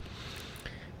of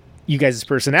you guys'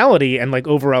 personality and like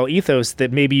overall ethos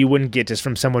that maybe you wouldn't get just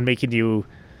from someone making you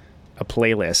a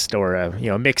playlist or a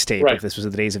mixtape, if this was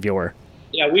the days of yore.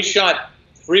 Yeah, we shot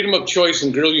Freedom of Choice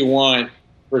and Girl You Want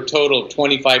for a total of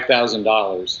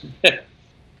 $25,000,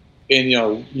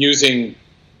 and using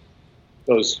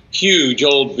those huge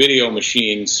old video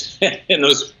machines and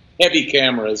those heavy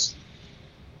cameras.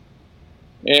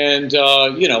 And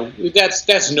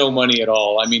that's no money at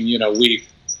all. I mean,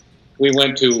 we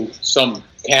went to some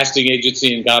casting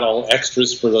agency and got all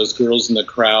extras for those girls in the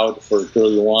crowd for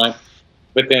Girl You Want,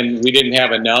 but then we didn't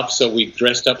have enough, so we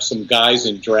dressed up some guys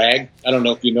in drag. I don't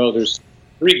know if you know, there's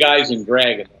 3 guys in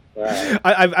drag in that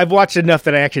crowd. I've watched enough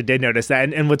that I actually did notice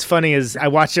that, and what's funny is I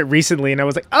watched it recently and I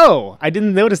was like, oh, I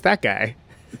didn't notice that guy.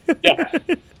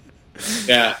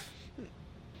 Yeah.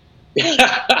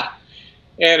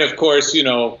 And of course,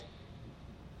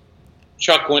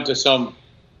 Chuck went to some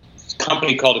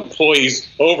company called Employees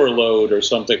Overload or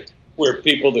something, where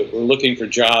people that were looking for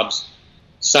jobs,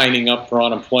 signing up for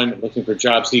unemployment, looking for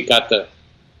jobs. He got the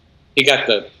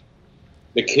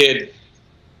kid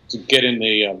to get in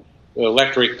the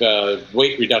electric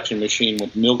weight reduction machine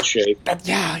with milkshake.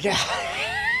 Yeah.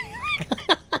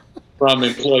 From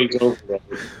Employees Overload.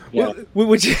 Yeah.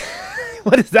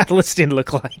 What does that listing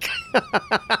look like?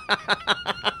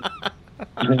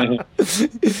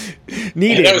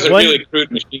 Needed. That was a really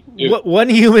crude machine, too. One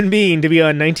human being to be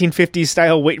on 1950s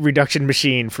style weight reduction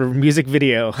machine for music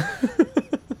video.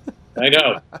 I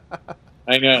know.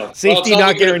 Safety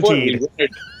not guaranteed.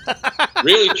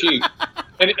 Really cheap.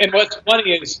 And what's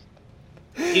funny is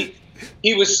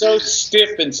he was so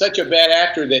stiff and such a bad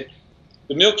actor that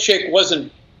the milkshake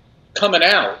wasn't coming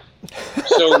out.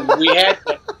 So we had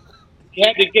to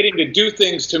get him to do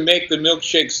things to make the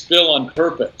milkshake spill on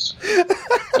purpose.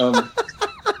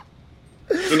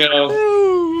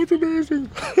 It's amazing.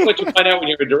 What you find out when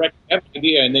you're a director, you have an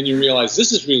idea, and then you realize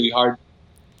this is really hard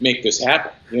to make this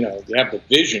happen. You have the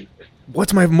vision.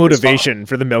 What's my motivation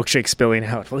for the milkshake spilling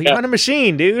out? Well, you're on a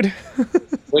machine, dude.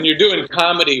 when you're doing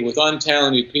comedy with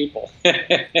untalented people,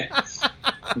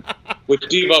 which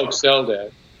DEVO excelled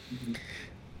at.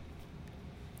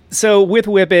 So with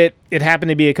Whip It, it happened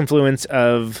to be a confluence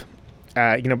of,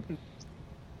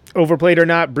 overplayed or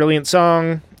not, brilliant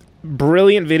song,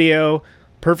 brilliant video,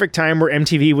 perfect time where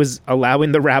MTV was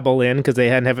allowing the rabble in because they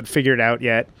hadn't have it figured out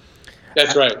yet.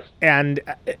 That's right. And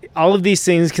all of these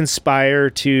things conspire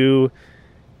to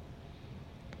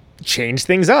change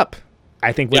things up,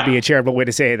 I think would be a charitable way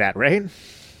to say that, right?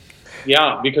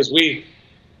 Yeah, because we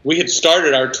had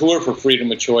started our tour for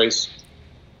Freedom of Choice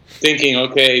thinking,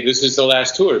 okay, this is the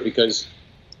last tour because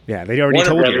they'd already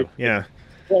told you. Yeah.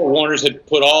 Warner's had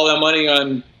put all their money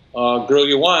on Girl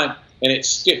You Want, and it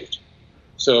stiffed.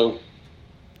 So,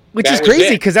 which is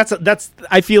crazy because that's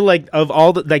I feel like of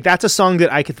all the, like that's a song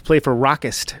that I could play for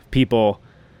rockist people,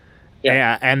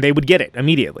 and they would get it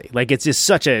immediately. Like it's just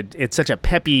such a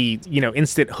peppy,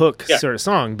 instant hook sort of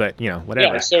song. But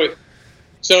whatever. Yeah.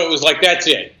 So it was like that's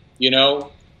it.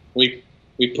 We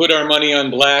put our money on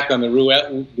black on the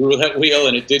roulette wheel,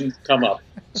 and it didn't come up.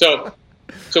 So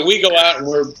we go out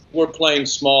and we're playing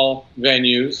small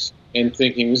venues and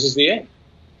thinking this is the end.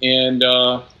 And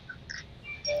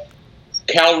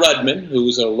Cal Rudman, who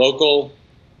was a local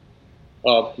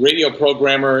radio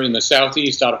programmer in the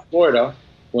Southeast out of Florida,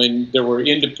 when there were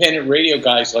independent radio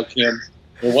guys like him,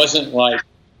 it wasn't like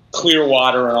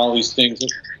Clearwater and all these things.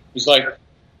 It was like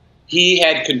he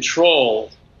had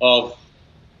control of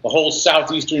the whole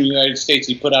southeastern United States.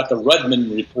 He put out the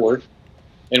Rudman Report,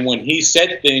 and when he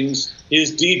said things,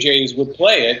 his DJs would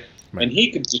play it, and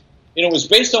he could, it was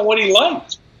based on what he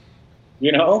liked,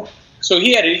 So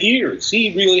he had ears.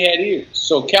 He really had ears.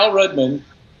 So Cal Rudman,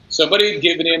 somebody had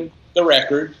given him the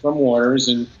record from Warner's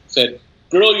and said,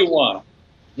 Girl You Want.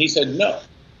 He said, no,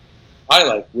 I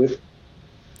like Whip It.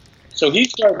 So he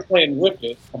started playing Whip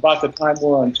It about the time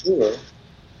we're on tour,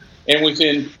 and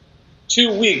within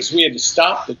 2 weeks, we had to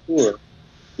stop the tour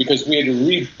because we had to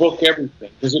rebook everything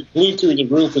because it blew through the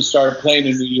roof and started playing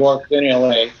in New York, then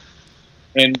LA.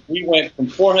 And we went from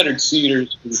 400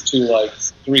 seaters to like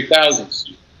 3,000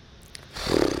 seaters.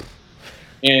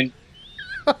 And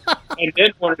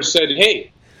then Warner said,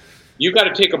 hey, you got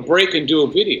to take a break and do a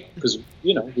video because,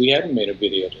 we hadn't made a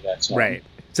video to that song. Right.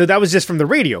 So that was just from the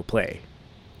radio play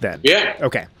then? Yeah.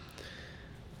 Okay.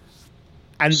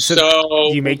 And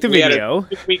so you make the video. We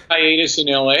had a 2-week hiatus in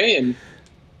LA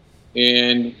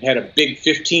and had a big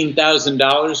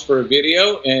 $15,000 for a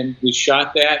video, and we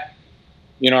shot that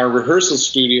in our rehearsal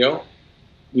studio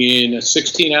in a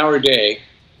 16-hour day.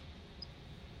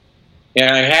 And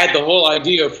I had the whole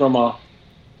idea from a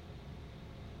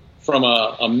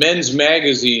men's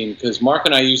magazine because Mark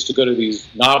and I used to go to these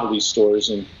novelty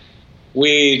stores and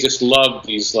we just loved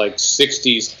these like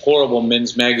 60s horrible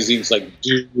men's magazines like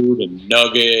Dude and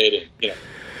Nugget and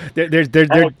There's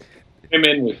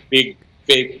women with big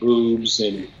fake boobs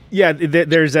and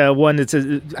there's one that's I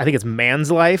think it's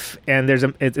Man's Life, and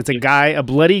it's a guy, a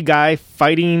bloody guy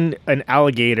fighting an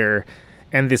alligator,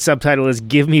 and the subtitle is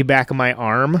 "Give Me Back My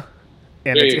Arm,"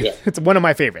 and it's one of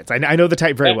my favorites. I know the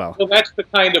type very well. Well, that's the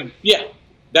kind of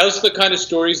that was the kind of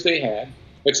stories they had.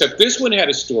 Except this one had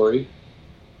a story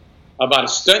about a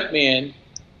stunt man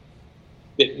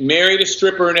that married a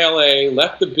stripper in L.A.,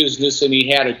 left the business, and he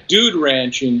had a dude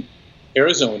ranch in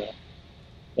Arizona.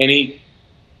 And he,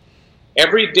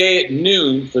 every day at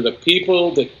noon, for the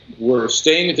people that were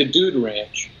staying at the dude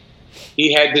ranch,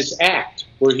 he had this act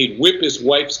where he'd whip his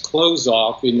wife's clothes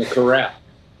off in the corral.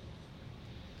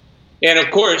 And, of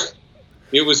course,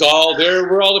 it was all, there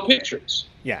were all the pictures.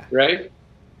 Yeah. Right?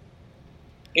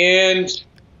 And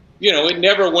it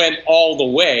never went all the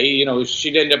way.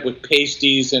 She'd end up with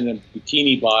pasties and a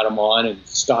bikini bottom on and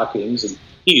stockings and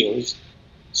heels.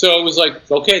 So it was like,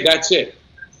 okay, that's it.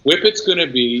 Whip It's going to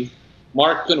be,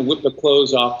 Mark's going to whip the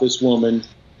clothes off this woman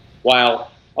while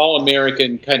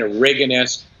all-American kind of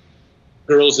Reagan-esque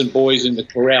girls and boys in the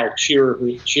corral cheer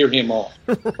him on.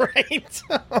 Right.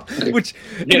 Which,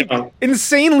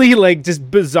 insanely, like, just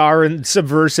bizarre and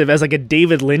subversive as, like, a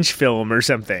David Lynch film or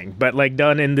something, but, like,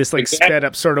 done in this, like,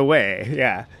 sped-up sort of way.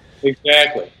 Yeah.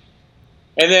 Exactly.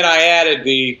 And then I added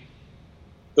the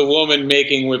woman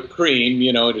making whipped cream,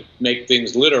 to make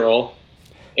things literal,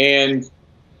 and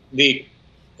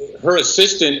her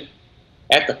assistant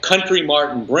at the Country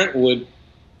Mart in Brentwood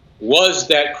was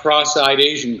that cross-eyed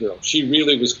Asian girl. She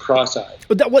really was cross-eyed.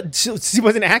 But she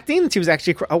wasn't acting? She was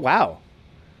actually... Oh, wow.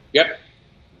 Yep.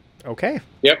 Okay.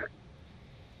 Yep.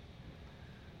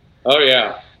 Oh,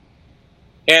 yeah.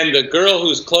 And the girl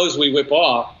whose clothes we whip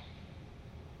off,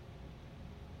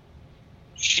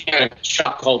 she had a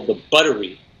shop called The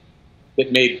Buttery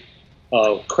that made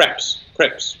crepes.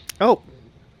 Oh.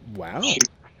 Wow.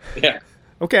 Yeah.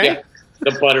 Okay. Yeah.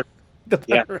 The butter. The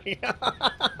Yeah. buttering.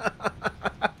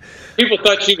 People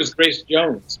thought she was Grace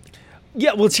Jones.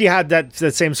 Yeah, well, she had that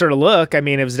same sort of look. I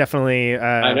mean, it was definitely.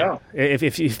 I know.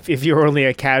 If you were only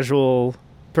a casual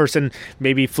person,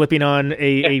 maybe flipping on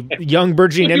a young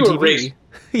burgeoning If you were MTV. raised-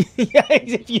 Yeah,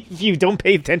 if you don't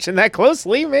pay attention that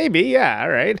closely, maybe. Yeah, all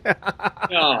right.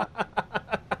 No.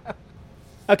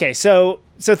 Okay, so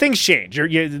things change.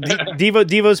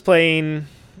 Devo's playing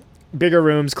bigger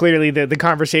rooms. Clearly, the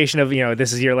conversation of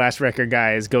this is your last record,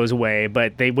 guys, goes away.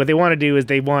 But what they want to do is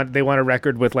they want a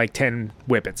record with like 10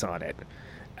 whippets on it.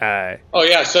 Oh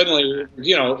yeah, suddenly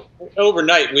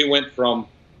overnight we went from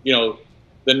the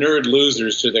nerd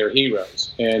losers to their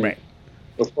heroes, and Right.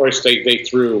 of course they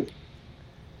threw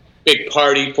big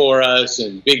party for us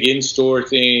and big in-store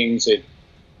things, and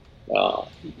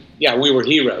we were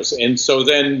heroes. And so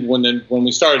then when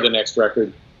we started the next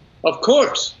record, of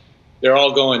course they're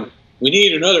all going, we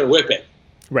need another whippet,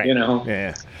 Right.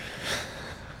 Yeah.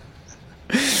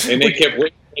 And they kept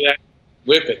waiting for that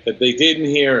whippet, but they didn't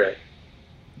hear it.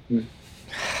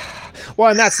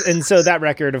 Well, and so that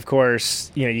record, of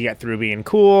course, you got Through Being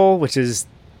Cool, which is,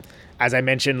 as I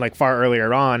mentioned, like far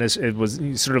earlier on, it was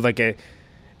sort of like an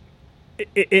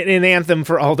anthem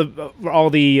for all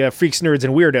the freaks, nerds,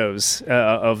 and weirdos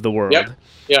of the world. Yep.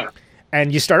 Yeah.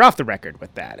 And you start off the record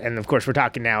with that, and of course, we're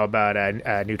talking now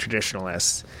about New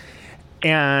Traditionalists,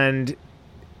 and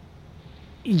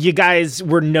you guys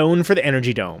were known for the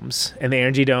Energy Domes, and the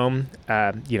Energy Dome,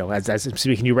 as I'm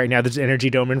speaking to you right now, there's an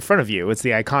Energy Dome in front of you. It's the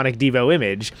iconic Devo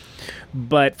image.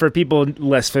 But for people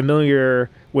less familiar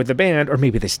with the band, or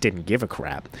maybe they just didn't give a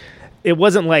crap, it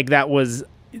wasn't like that was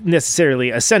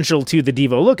necessarily essential to the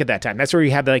Devo look at that time. That's where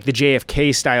you had the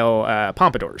JFK style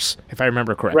pompadours, if I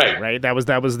remember correctly. Right. That was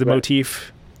the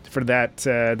motif for that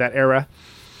era.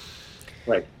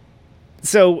 Right.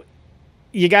 So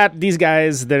you got these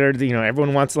guys that are,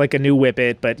 everyone wants like a new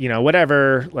whippet, but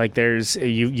whatever. Like there's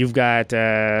you've got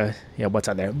what's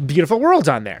on there? Beautiful World's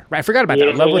on there. Right, I forgot about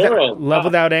that. Love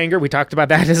Without Anger. We talked about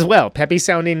that as well. Peppy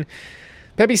sounding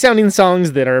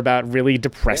songs that are about really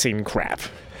depressing crap.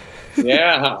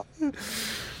 Yeah.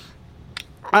 It's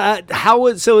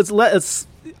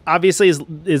obviously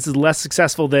is less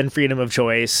successful than Freedom of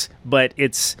Choice, but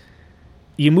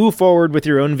you move forward with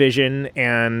your own vision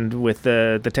and with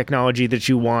the technology that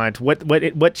you want.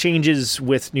 What changes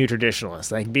with New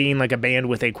Traditionalists? Like being like a band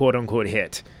with a quote unquote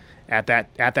hit at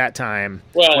that time.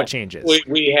 Well, what changes? We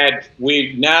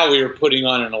were putting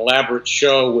on an elaborate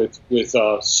show with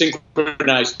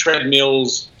synchronized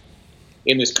treadmills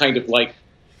in this kind of like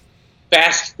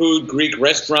fast food Greek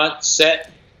restaurant set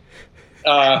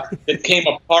that came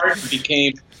apart and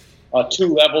became a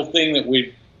 2-level thing that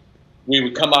we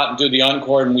would come out and do the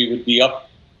encore, and we would be up.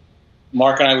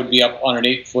 Mark and I would be up on an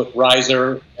 8-foot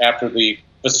riser after the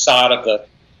facade of the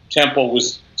temple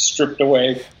was stripped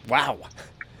away. Wow.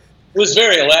 It was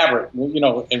very elaborate,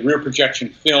 and rear projection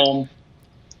film.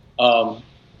 And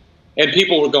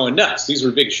people were going nuts. These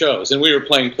were big shows. And we were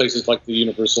playing places like the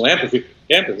Universal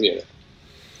Amphitheater.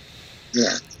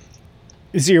 Yeah.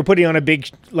 So you're putting on a big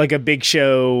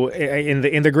show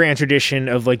in the grand tradition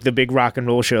of like the big rock and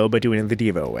roll show, but doing it the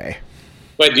Devo way.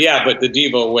 But the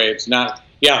Devo way, it's not.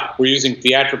 Yeah, we're using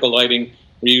theatrical lighting.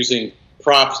 We're using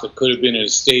props that could have been in a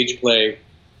stage play.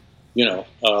 We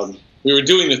were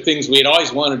doing the things we had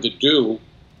always wanted to do,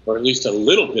 or at least a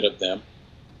little bit of them,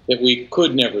 that we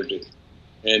could never do.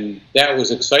 And that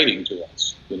was exciting to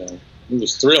us. It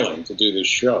was thrilling to do this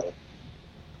show.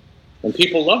 And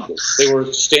people loved it. They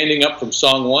were standing up from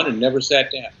song one and never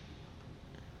sat down.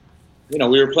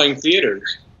 We were playing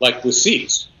theaters, like with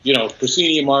seats,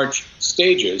 proscenium arch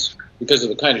stages, because of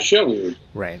the kind of show we were doing.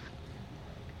 Right.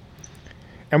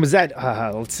 And was that,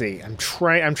 let's see, I'm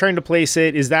trying to place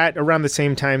it. Is that around the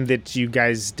same time that you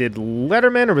guys did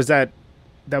Letterman, or was that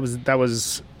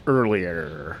was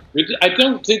earlier? I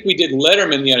don't think we did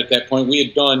Letterman yet at that point. We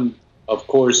had done, of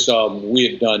course,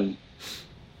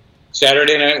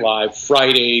 Saturday Night Live,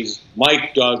 Fridays,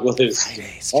 Mike Douglas.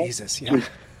 Fridays, Jesus, yeah.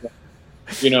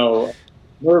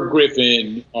 Merv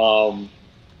Griffin. Oh,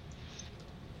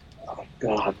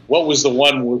 God. What was the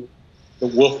one with the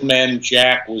Wolfman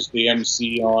Jack was the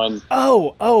MC on?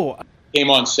 Oh.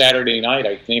 Came on Saturday night,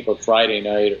 I think, or Friday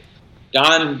night.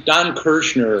 Don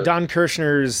Kirshner. Don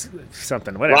Kirshner's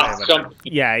something. Whatever. Something.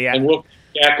 Yeah. And Wolfman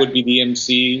Jack would be the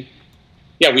MC.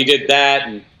 Yeah, we did that.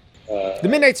 And the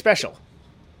Midnight Special.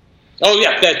 Oh,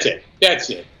 yeah, that's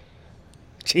it.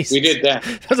 Jesus. We did that.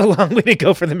 That was a long way to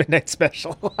go for the Midnight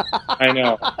Special. I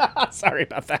know. Sorry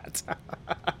about that.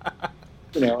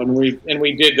 And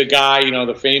we did the guy,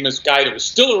 the famous guy that was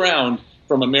still around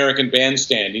from American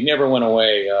Bandstand. He never went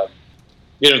away.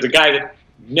 The guy that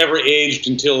never aged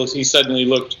until he suddenly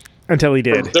looked. Until he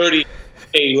did. From 30,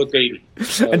 he looked 80.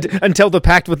 Until the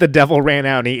pact with the devil ran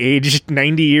out and he aged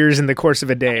 90 years in the course of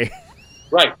a day.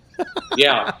 Right.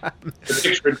 Yeah. The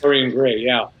picture of Dorian Gray,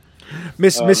 yeah.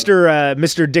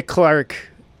 Mr. Dick Clark,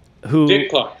 Dick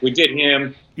Clark. We did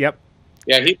him. Yep.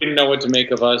 Yeah, he didn't know what to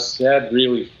make of us. That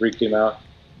really freaked him out.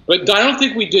 But I don't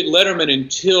think we did Letterman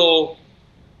until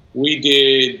we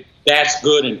did That's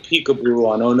Good and Peekaboo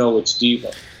on Oh No, It's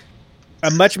Devo.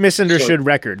 A much misunderstood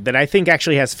record that I think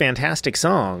actually has fantastic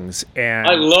songs. And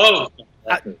I love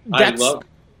that record.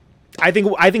 I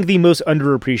think the most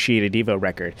underappreciated Devo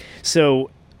record. So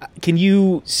can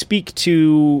you speak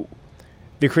to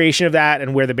the creation of that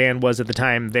and where the band was at the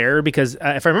time there? Because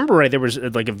if I remember right, there was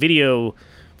like a video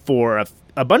for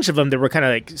a bunch of them that were kind of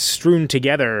like strewn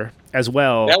together as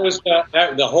well. That was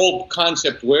the whole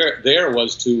concept there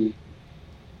was to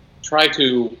try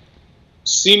to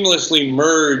seamlessly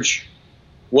merge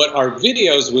what our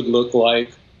videos would look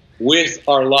like with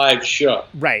our live show.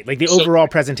 Right, like the overall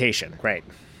presentation, right.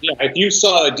 Yeah, if you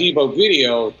saw a Devo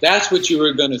video, that's what you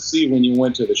were going to see when you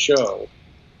went to the show.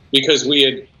 Because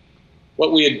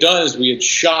what we had done is we had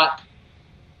shot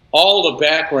all the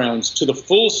backgrounds to the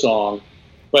full song,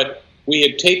 but we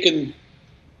had taken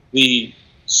the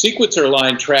sequencer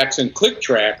line tracks and click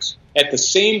tracks at the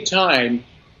same time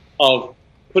of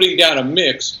putting down a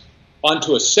mix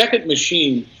onto a second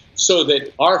machine so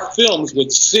that our films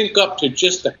would sync up to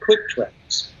just the click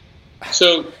tracks.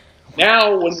 So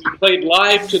now when we played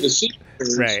live to the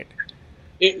sequencers, right,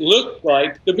 it looked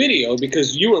like the video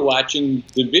because you were watching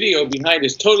the video behind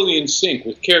us totally in sync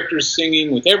with characters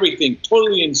singing, with everything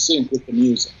totally in sync with the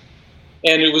music.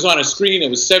 And it was on a screen that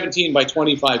was 17 by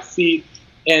 25 feet,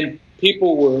 and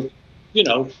people were, they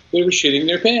were shitting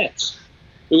their pants.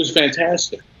 It was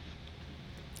fantastic.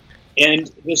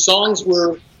 And the songs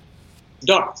were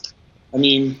dark. I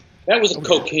mean, that was a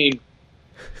cocaine.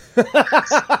 I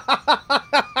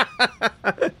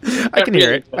can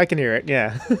hear it,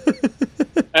 yeah.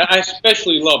 I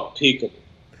especially love Peekaboo.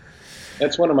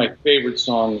 That's one of my favorite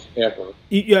songs ever.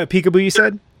 Yeah, Peekaboo, you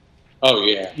said? Oh,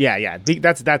 yeah. Yeah.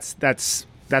 That's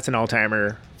an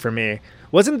all-timer for me.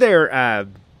 Wasn't there a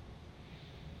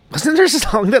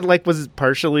song that like was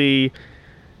partially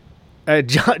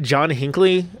John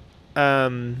Hinckley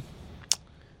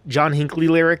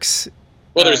lyrics?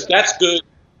 Well, That's Good.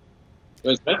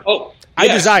 Oh, I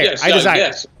Desire.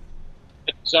 Yes.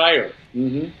 Desire.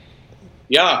 Mm-hmm.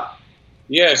 Yeah.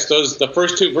 Yes, the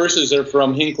first two verses are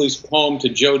from Hinckley's poem to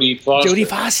Jodie Foster. Jodie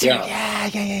Foster.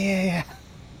 Yeah.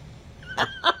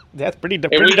 That's pretty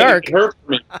dark.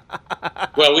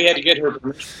 Well, we had to get her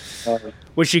permission.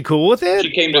 Was she cool with it?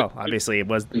 She came obviously it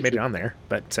made it on there,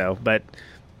 but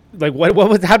like what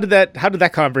was how did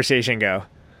that conversation go?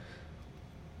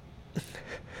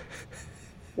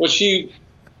 Well, she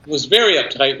was very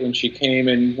uptight when she came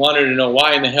and wanted to know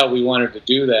why in the hell we wanted to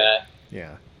do that.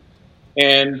 Yeah.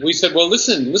 And we said, well,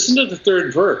 listen to the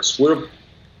third verse. We're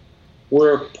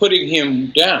putting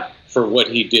him down for what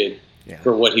he did,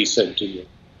 for what he said to you.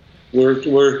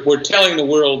 We're telling the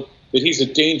world that he's a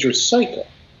dangerous psycho,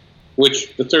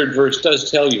 which the third verse does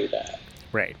tell you that.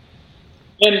 Right.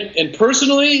 And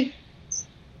personally,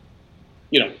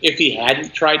 if he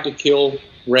hadn't tried to kill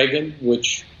Reagan,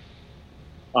 which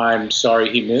I'm sorry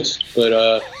he missed,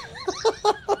 but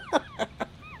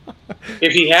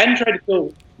if he hadn't tried to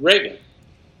kill Reagan,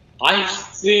 I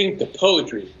think the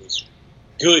poetry was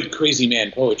good crazy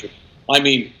man poetry. I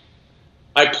mean,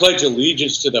 I pledge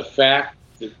allegiance to the fact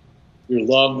that your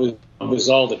love is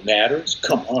all that matters.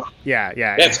 Come on. Yeah.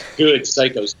 That's good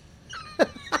psychos.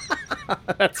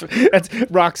 That's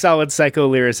rock solid psycho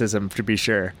lyricism, to be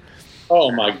sure. Oh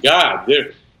my God.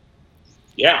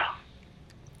 Yeah.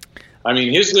 I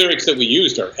mean, his lyrics that we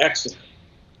used are excellent.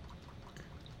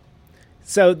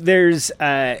 So there's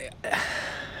a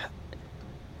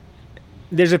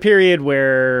period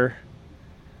where,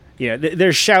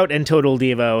 there's Shout and Total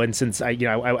Devo, and since I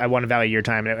want to value your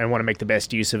time and I want to make the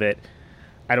best use of it,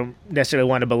 I don't necessarily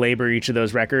want to belabor each of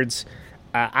those records.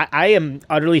 I am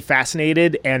utterly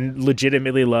fascinated and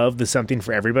legitimately love the Something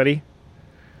for Everybody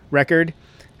record.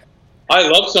 I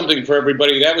love Something for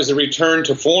Everybody. That was a return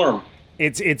to form.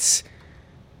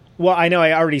 Well, I know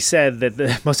I already said that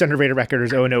the most underrated record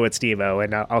is Oh No, It's Devo,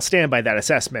 and I'll stand by that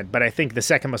assessment, but I think the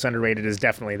second most underrated is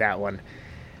definitely that one.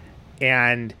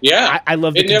 And I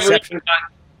love the concept.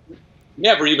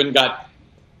 Never even got,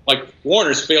 like,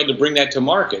 Warner's failed to bring that to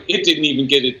market. It didn't even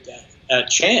get a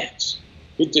chance.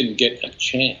 It didn't get a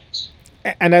chance.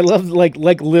 And I love like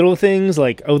little things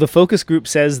like, oh, the focus group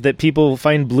says that people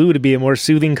find blue to be a more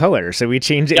soothing color, so we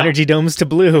changed energy domes to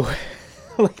blue.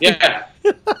 Yeah.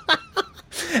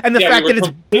 And the fact that it's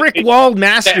brick wall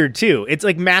mastered too. It's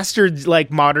like mastered like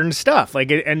modern stuff.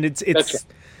 Like and it's That's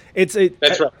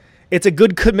right. It's a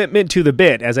good commitment to the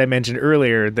bit, as I mentioned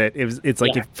earlier. That it's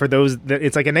like for those that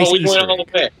it's like a nice. We went all the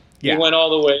way. Yeah. We went all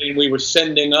the way, and we were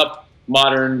sending up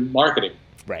modern marketing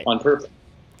on purpose.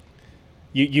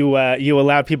 You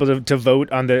allowed people to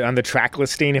vote on the track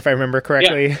listing, if I remember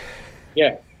correctly.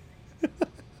 Yeah.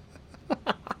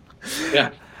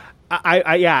 Yeah.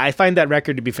 I find that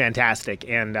record to be fantastic,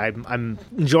 and I'm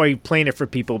enjoy playing it for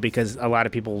people because a lot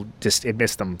of people just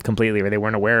missed them completely, or they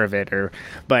weren't aware of it,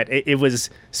 but it was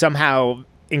somehow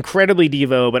incredibly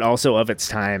Devo, but also of its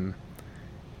time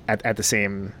at the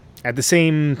same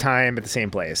time at the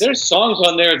same place. There's songs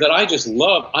on there that I just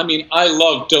love. I mean, I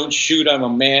love "Don't Shoot, I'm a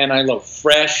Man." I love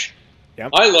 "Fresh."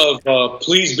 Yep. I love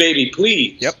 "Please, Baby,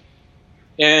 Please." Yep.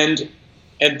 And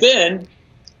then,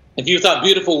 if you thought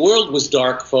 "Beautiful World" was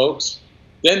dark, folks,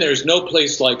 then there's "No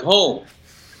Place Like Home."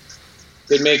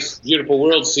 It makes "Beautiful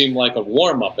World" seem like a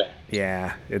warm-up act.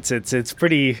 Yeah, it's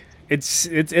pretty.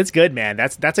 It's good, man.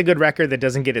 That's a good record that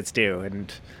doesn't get its due,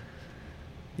 and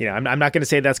I'm not going to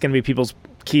say that's going to be people's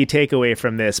key takeaway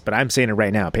from this, but I'm saying it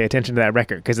right now. Pay attention to that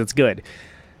record because it's good.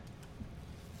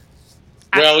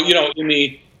 Well, in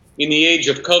the age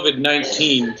of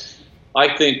COVID-19,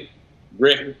 I think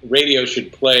radio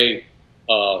should play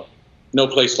 "No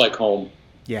Place Like Home."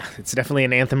 Yeah, it's definitely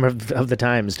an anthem of the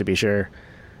times, to be sure.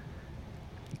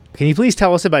 Can you please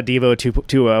tell us about Devo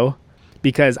 2.0?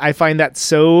 Because I find that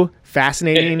so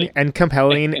fascinating and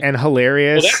compelling and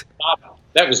hilarious. Well,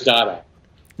 that was Dada.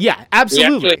 Yeah,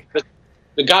 absolutely.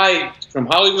 The guy from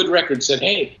Hollywood Records said,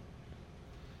 "Hey,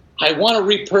 I want to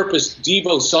repurpose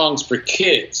Devo songs for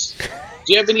kids.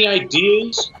 Do you have any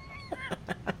ideas?"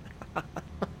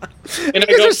 And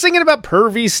you guys are singing about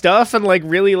pervy stuff and like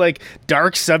really like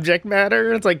dark subject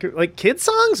matter. It's like kid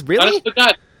songs, really? Honest to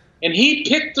God. And he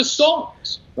picked the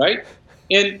songs, right?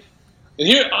 And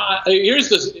here's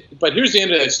the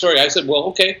end of that story. I said, "Well,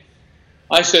 okay."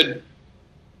 I said,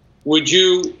 "Would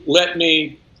you let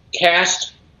me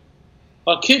cast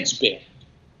a kids band?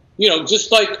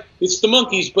 Just like it's the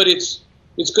Monkees, but it's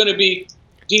going to be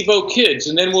Devo Kids,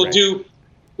 and then we'll do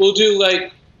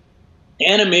like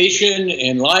animation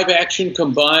and live action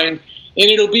combined,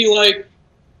 and it'll be like,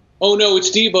 oh no, it's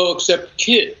Devo except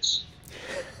kids."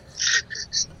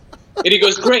 And he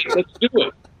goes, "Great, let's do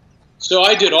it." So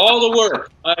I did all the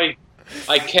work.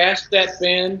 I cast that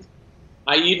band.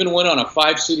 I even went on a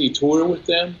 5-city tour with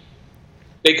them.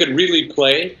 They could really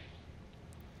play.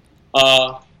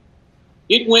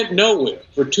 It went nowhere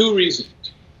for 2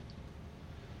 reasons.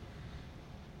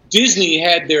 Disney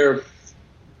had their,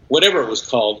 whatever it was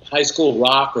called, High School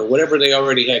Rock or whatever they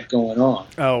already had going on.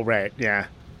 Oh, right, yeah.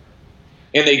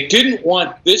 And they didn't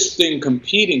want this thing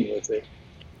competing with it.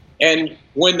 And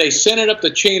when they sent it up the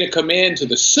chain of command to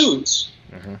the Suits,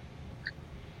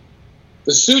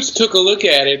 the Suits took a look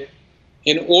at it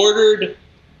and ordered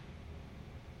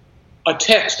a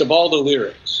text of all the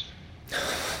lyrics.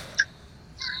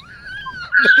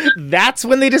 That's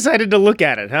when they decided to look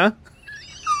at it, huh?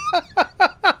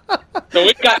 So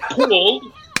it got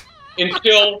pulled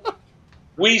until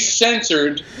we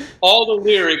censored all the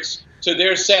lyrics to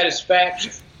their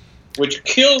satisfaction, which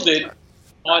killed it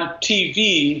on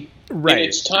TV in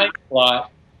its time slot,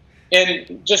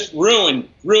 and just ruined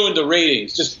the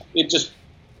ratings.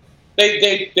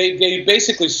 They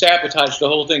basically sabotaged the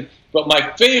whole thing. But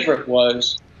my favorite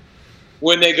was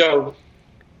when they go,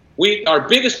 our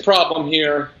biggest problem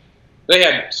here. They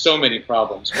had so many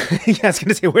problems. Yeah, I was going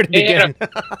to say, where to begin?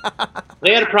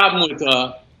 They had a problem with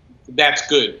 "That's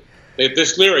Good."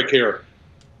 This lyric here: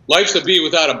 "Life's a bee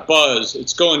without a buzz.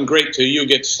 It's going great till you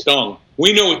get stung."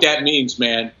 We know what that means,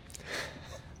 man.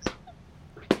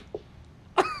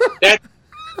 They're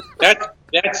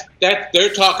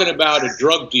talking about a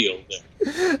drug deal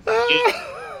there.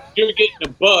 You're getting a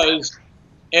buzz,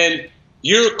 and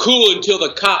you're cool until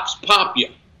the cops pop you.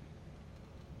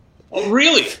 Oh,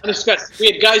 really? We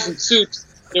had guys in suits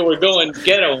that were going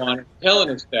ghetto on it, telling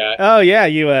us that. Oh yeah,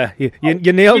 you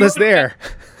nailed us there.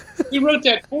 We wrote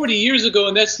that 40 years ago,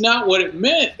 and that's not what it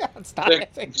meant.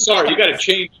 Sorry, you got to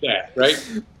change that, right?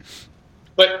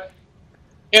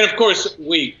 And of course,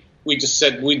 we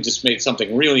just made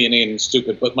something really inane and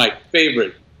stupid. But my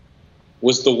favorite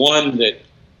was the one that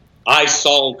I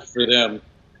solved for them,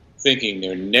 thinking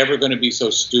they're never going to be so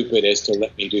stupid as to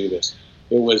let me do this.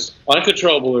 It was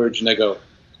Uncontrollable Urge, and they go,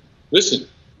 "Listen,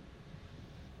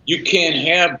 you can't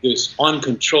have this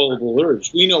uncontrollable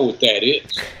urge. We know what that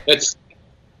is.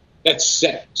 That's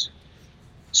sex.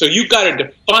 So you got to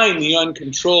define the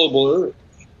uncontrollable urge,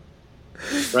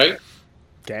 right?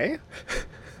 Okay.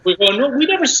 We go, no, we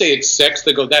never say it's sex.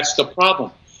 They go, that's the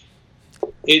problem.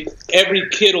 Every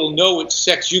kid will know it's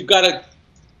sex. You've got to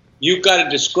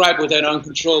describe what that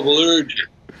uncontrollable urge is,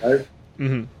 right?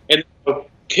 Mm-hmm. And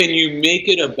can you make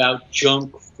it about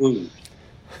junk food?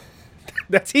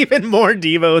 That's even more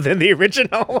Devo than the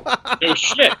original. No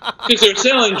shit, because they're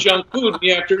selling junk food in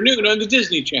the afternoon on the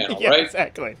Disney Channel, yeah, right?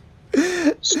 Exactly.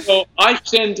 So I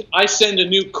send a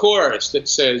new chorus that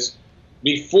says,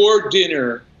 before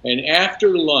dinner and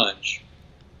after lunch,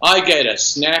 I get a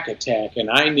snack attack and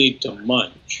I need to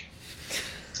munch.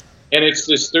 And it's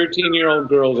this 13-year-old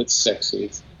girl that's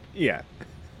sexy. Yeah.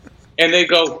 And they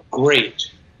go, great.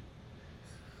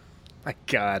 My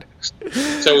God.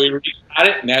 So we got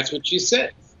it, and that's what she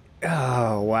said.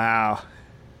 Oh, wow.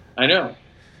 I know.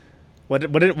 What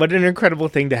an incredible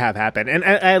thing to have happen. And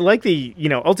I like the,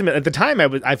 ultimate, at the time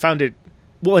I found it,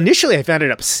 well, initially I found it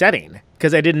upsetting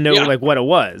because I didn't know what it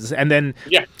was. And then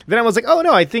I was like, oh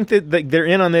no, I think that they're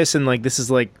in on this. And like, this is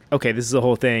like, okay, this is the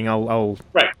whole thing. I'll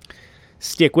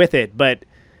stick with it. But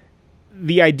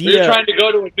the idea, you're trying to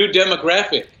go to a new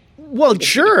demographic. Well,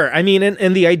 sure. I mean,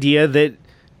 and the idea that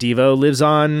Devo lives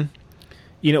on,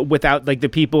 without like the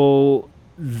people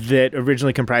that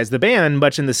originally comprised the band,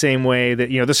 much in the same way that,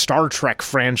 the Star Trek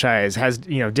franchise has,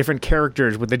 different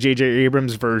characters with the J.J.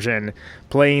 Abrams version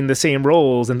playing the same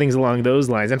roles and things along those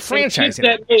lines. And franchise,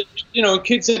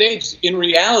 kids that age, in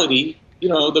reality,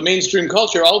 the mainstream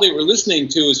culture, all they were listening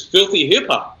to is filthy hip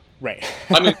hop. Right.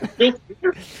 I mean,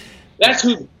 that's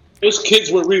who those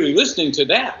kids were really listening to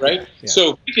that, right? Yeah.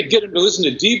 So we could get them to listen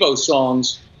to Devo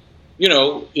songs,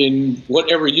 in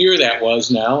whatever year that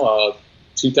was now,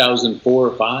 2004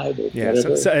 or 5 or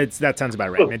whatever. So that sounds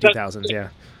about right, mid 2000s, yeah.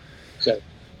 So,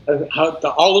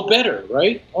 all the better,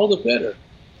 right? All the better.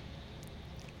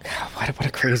 What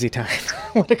a crazy time!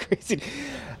 What a crazy.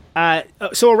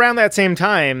 So around that same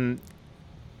time,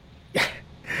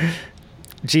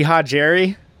 Jihad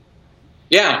Jerry.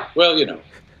 Yeah, well, is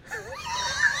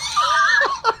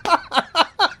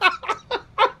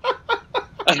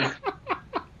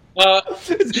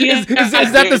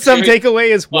that the sum takeaway?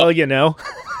 Is well,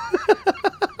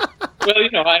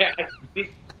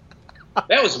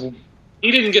 that was,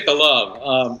 he didn't get the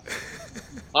love.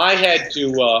 I had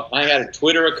a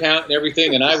Twitter account and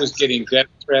everything, and I was getting death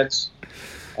threats,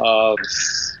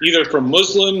 either from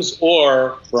Muslims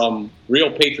or from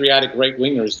real patriotic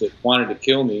right-wingers that wanted to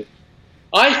kill me.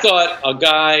 I thought a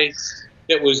guy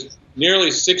that was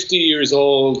nearly 60 years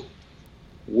old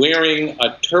wearing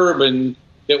a turban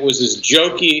that was as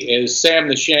jokey as Sam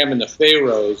the Sham and the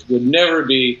Pharaohs would never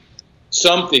be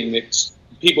something that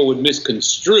people would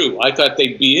misconstrue. I thought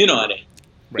they'd be in on it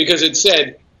because it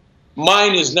said,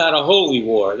 "Mine is not a holy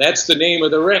war." That's the name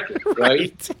of the record,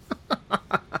 right?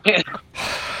 And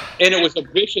it was a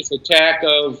vicious attack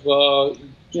of,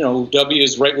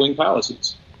 W's right-wing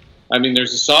policies. I mean,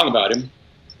 there's a song about him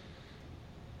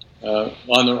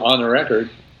on the record.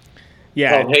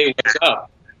 Yeah. Called "Hey, What's Up?"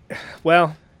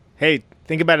 Well, hey,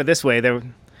 think about it this way: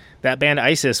 that band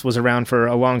ISIS was around for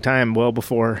a long time, well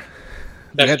before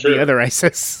the other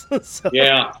ISIS. So,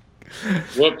 yeah.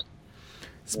 Whoops.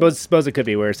 Suppose it could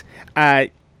be worse.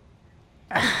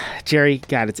 Jerry,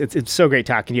 God, it's so great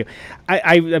talking to you.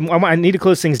 I need to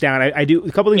close things down. I do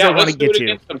a couple things I want to get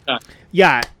to.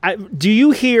 Yeah. Do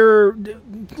you hear,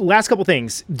 last couple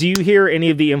things, do you hear any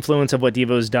of the influence of what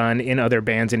Devo's done in other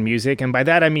bands and music? And by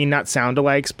that, I mean not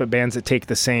sound-alikes, but bands that take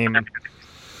the same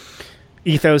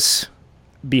ethos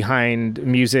behind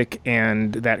music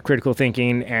and that critical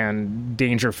thinking and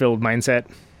danger-filled mindset?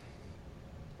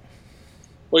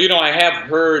 Well, I have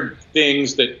heard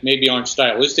things that maybe aren't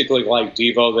stylistically like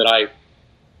Devo that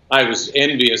I was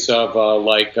envious of,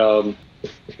 like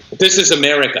 "This Is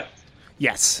America."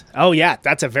 Yes. Oh, yeah.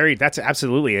 That's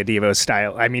absolutely a Devo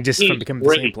style. I mean, just from becoming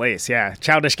the same place. Yeah.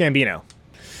 Childish Gambino.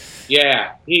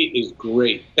 Yeah, he is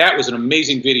great. That was an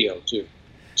amazing video too.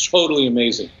 Totally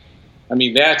amazing. I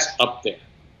mean, that's up there.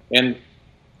 And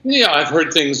I've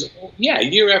heard things. Yeah,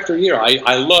 year after year.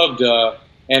 I loved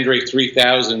Andre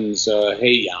 3000's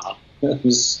 "Hey Ya." That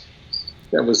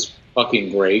was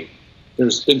fucking great.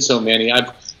 There's been so many.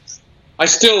 I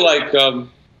still like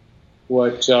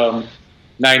what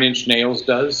 9 Inch Nails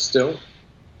does still.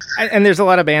 And there's a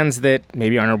lot of bands that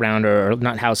maybe aren't around or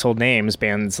not household names.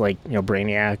 Bands like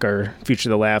Brainiac or Future to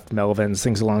the Left, Melvins,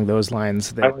 things along those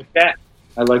lines. I like that.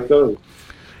 I like those.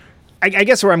 I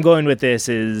guess where I'm going with this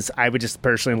is I would just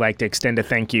personally like to extend a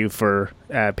thank you for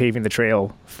paving the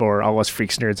trail for all us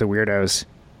freaks, nerds, and weirdos,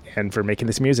 and for making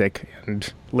this music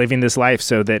and living this life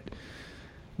so that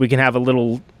we can have a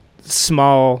little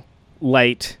small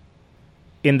light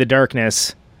in the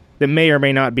darkness that may or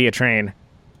may not be a train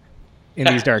in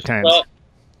these dark times. Well,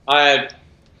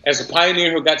 as a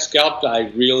pioneer who got scalped, I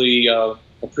really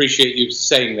appreciate you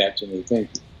saying that to me. Thank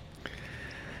you.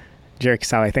 Jerry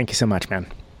Casale, thank you so much, man.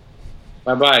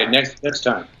 Bye-bye. Next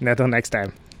time. Until next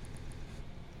time.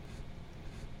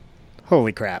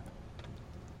 Holy crap.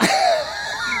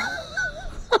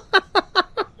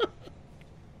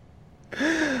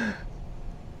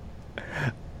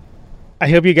 I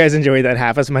hope you guys enjoyed that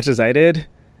half as much as I did.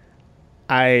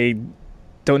 I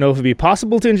don't know if it'd be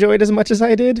possible to enjoy it as much as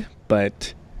I did,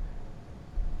 but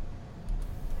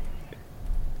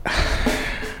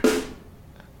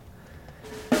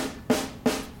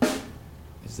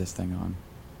is this thing on?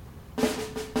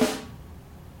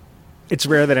 It's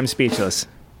rare that I'm speechless.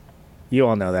 You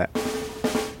all know that.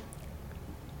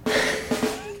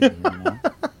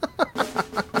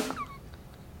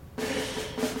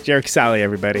 Jerry Casale,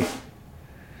 everybody.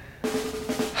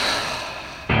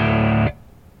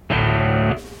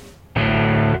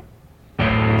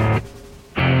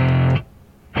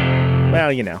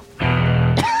 Well, you know.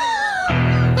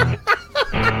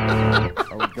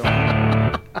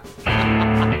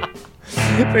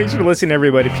 Thanks for listening,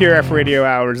 everybody. Pure F Radio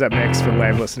Hours up next for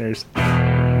live listeners.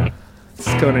 This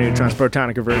is Conan Neutron's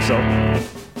Protonic Reversal.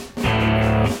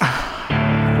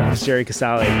 That was Jerry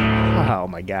Casale. Oh,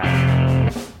 my God.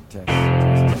 Test.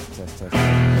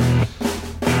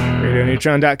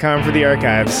 RadioNeutron.com for the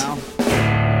archives.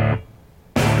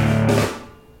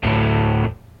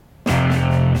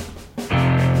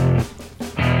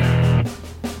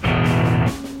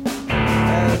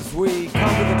 As we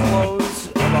come to the close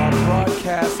of our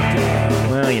broadcast day.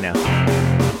 Well, you know.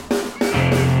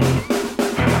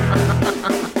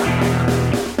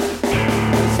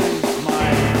 This is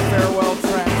my farewell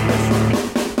transmission.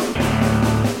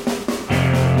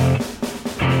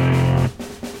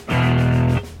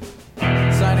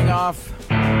 Signing off,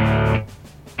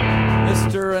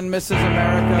 Mr. and Mrs.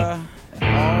 America, and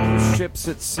all the ships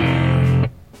at sea.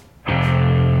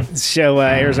 This show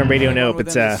airs on Radio Nope.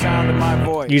 It's Sound of my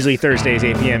voice. usually Thursdays,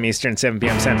 8 p.m. Eastern, 7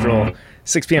 p.m. Central,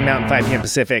 6 p.m. Mountain, 5 p.m.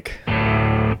 Pacific.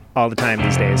 All the time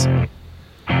these days.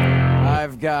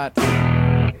 I've got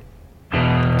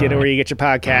Get it where you get your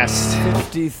podcasts.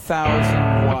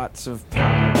 50,000 watts of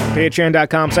power.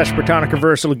 Patreon.com/Protonic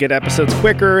Reversal to get episodes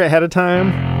quicker ahead of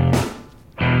time.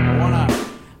 I want to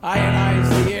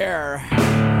ionize the air.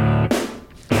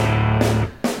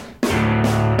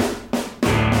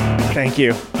 Thank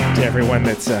you to everyone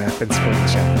that's been supporting the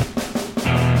show.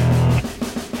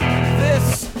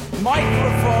 This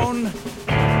microphone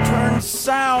turns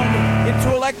sound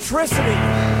into electricity.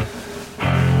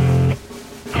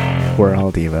 We're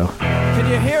all DEVO. Can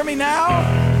you hear me now?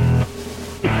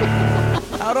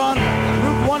 Out on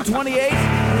Route 128,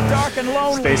 dark and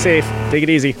lonely. Stay safe. Take it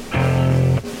easy.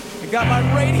 I got my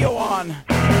radio on.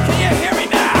 Can you hear me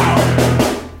now?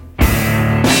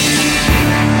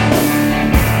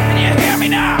 Can you hear me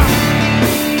now?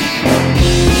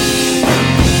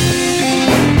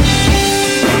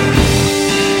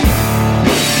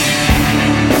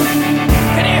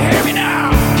 Can you hear me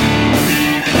now?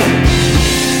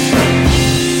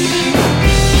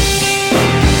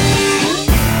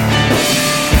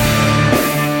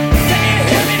 Can you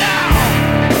hear me now?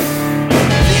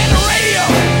 See the radio.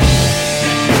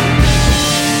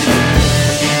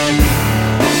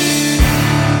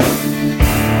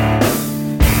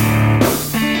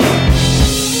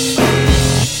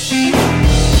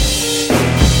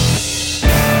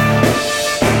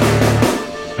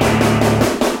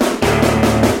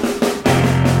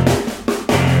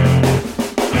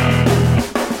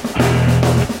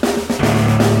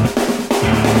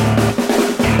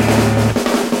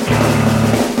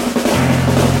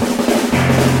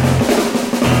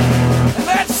 And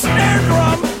that snare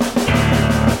drum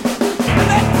and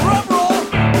that drum roll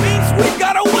means we've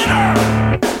got a winner.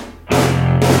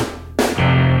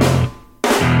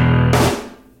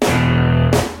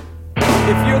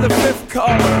 If you're the fifth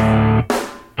caller,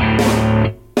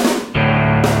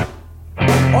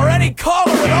 or any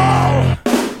caller at all,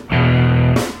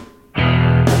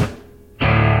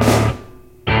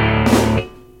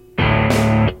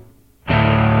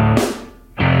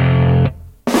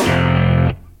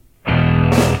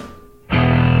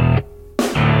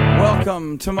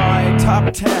 welcome to my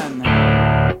top 10.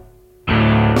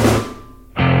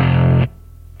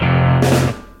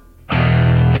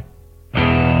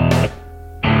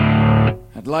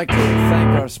 I'd like to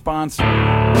thank our sponsor.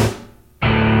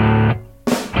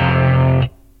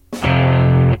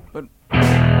 But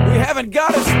we haven't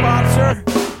got a sponsor.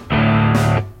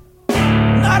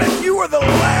 the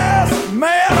last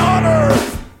man on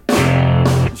Earth.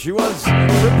 She was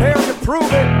prepared to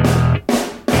prove it.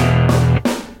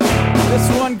 This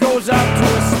one goes out to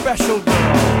a special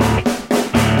girl.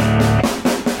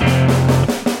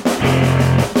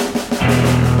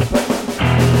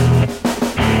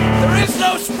 But there is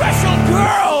no special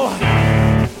girl.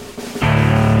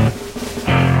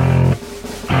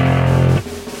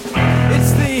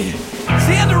 It's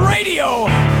the end of radio.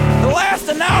 The last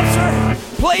announcer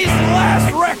plays the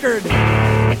last record.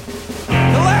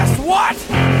 The last what?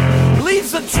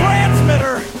 Leaves the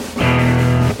transmitter.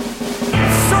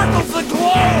 Circles the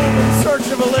globe in search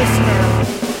of a listener.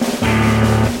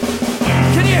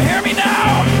 Can you hear me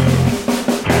now?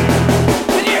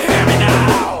 Can you hear me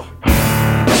now?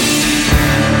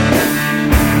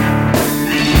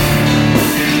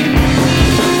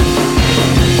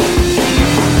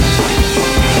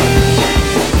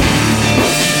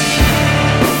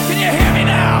 Can you hear me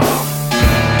now?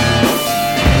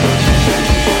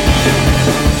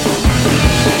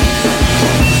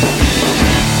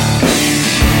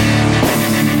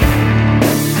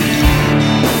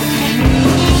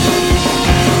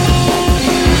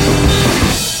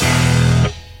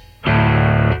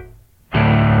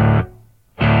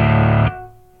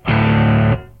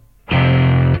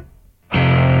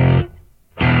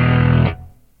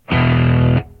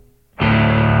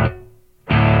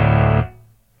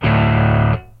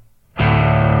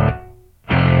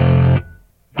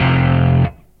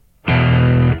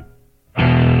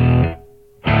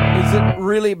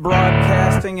 Really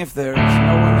broadcasting if there's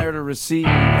no one there to receive?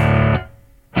 It's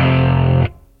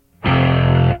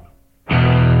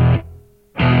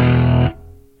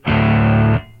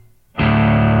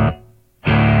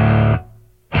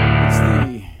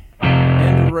the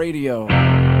end of radio.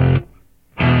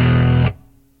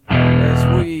 As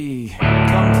we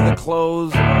come to the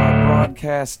close of our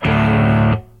broadcast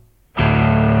day,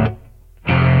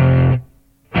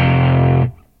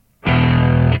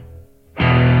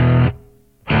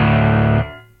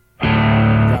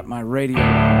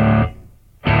 radio.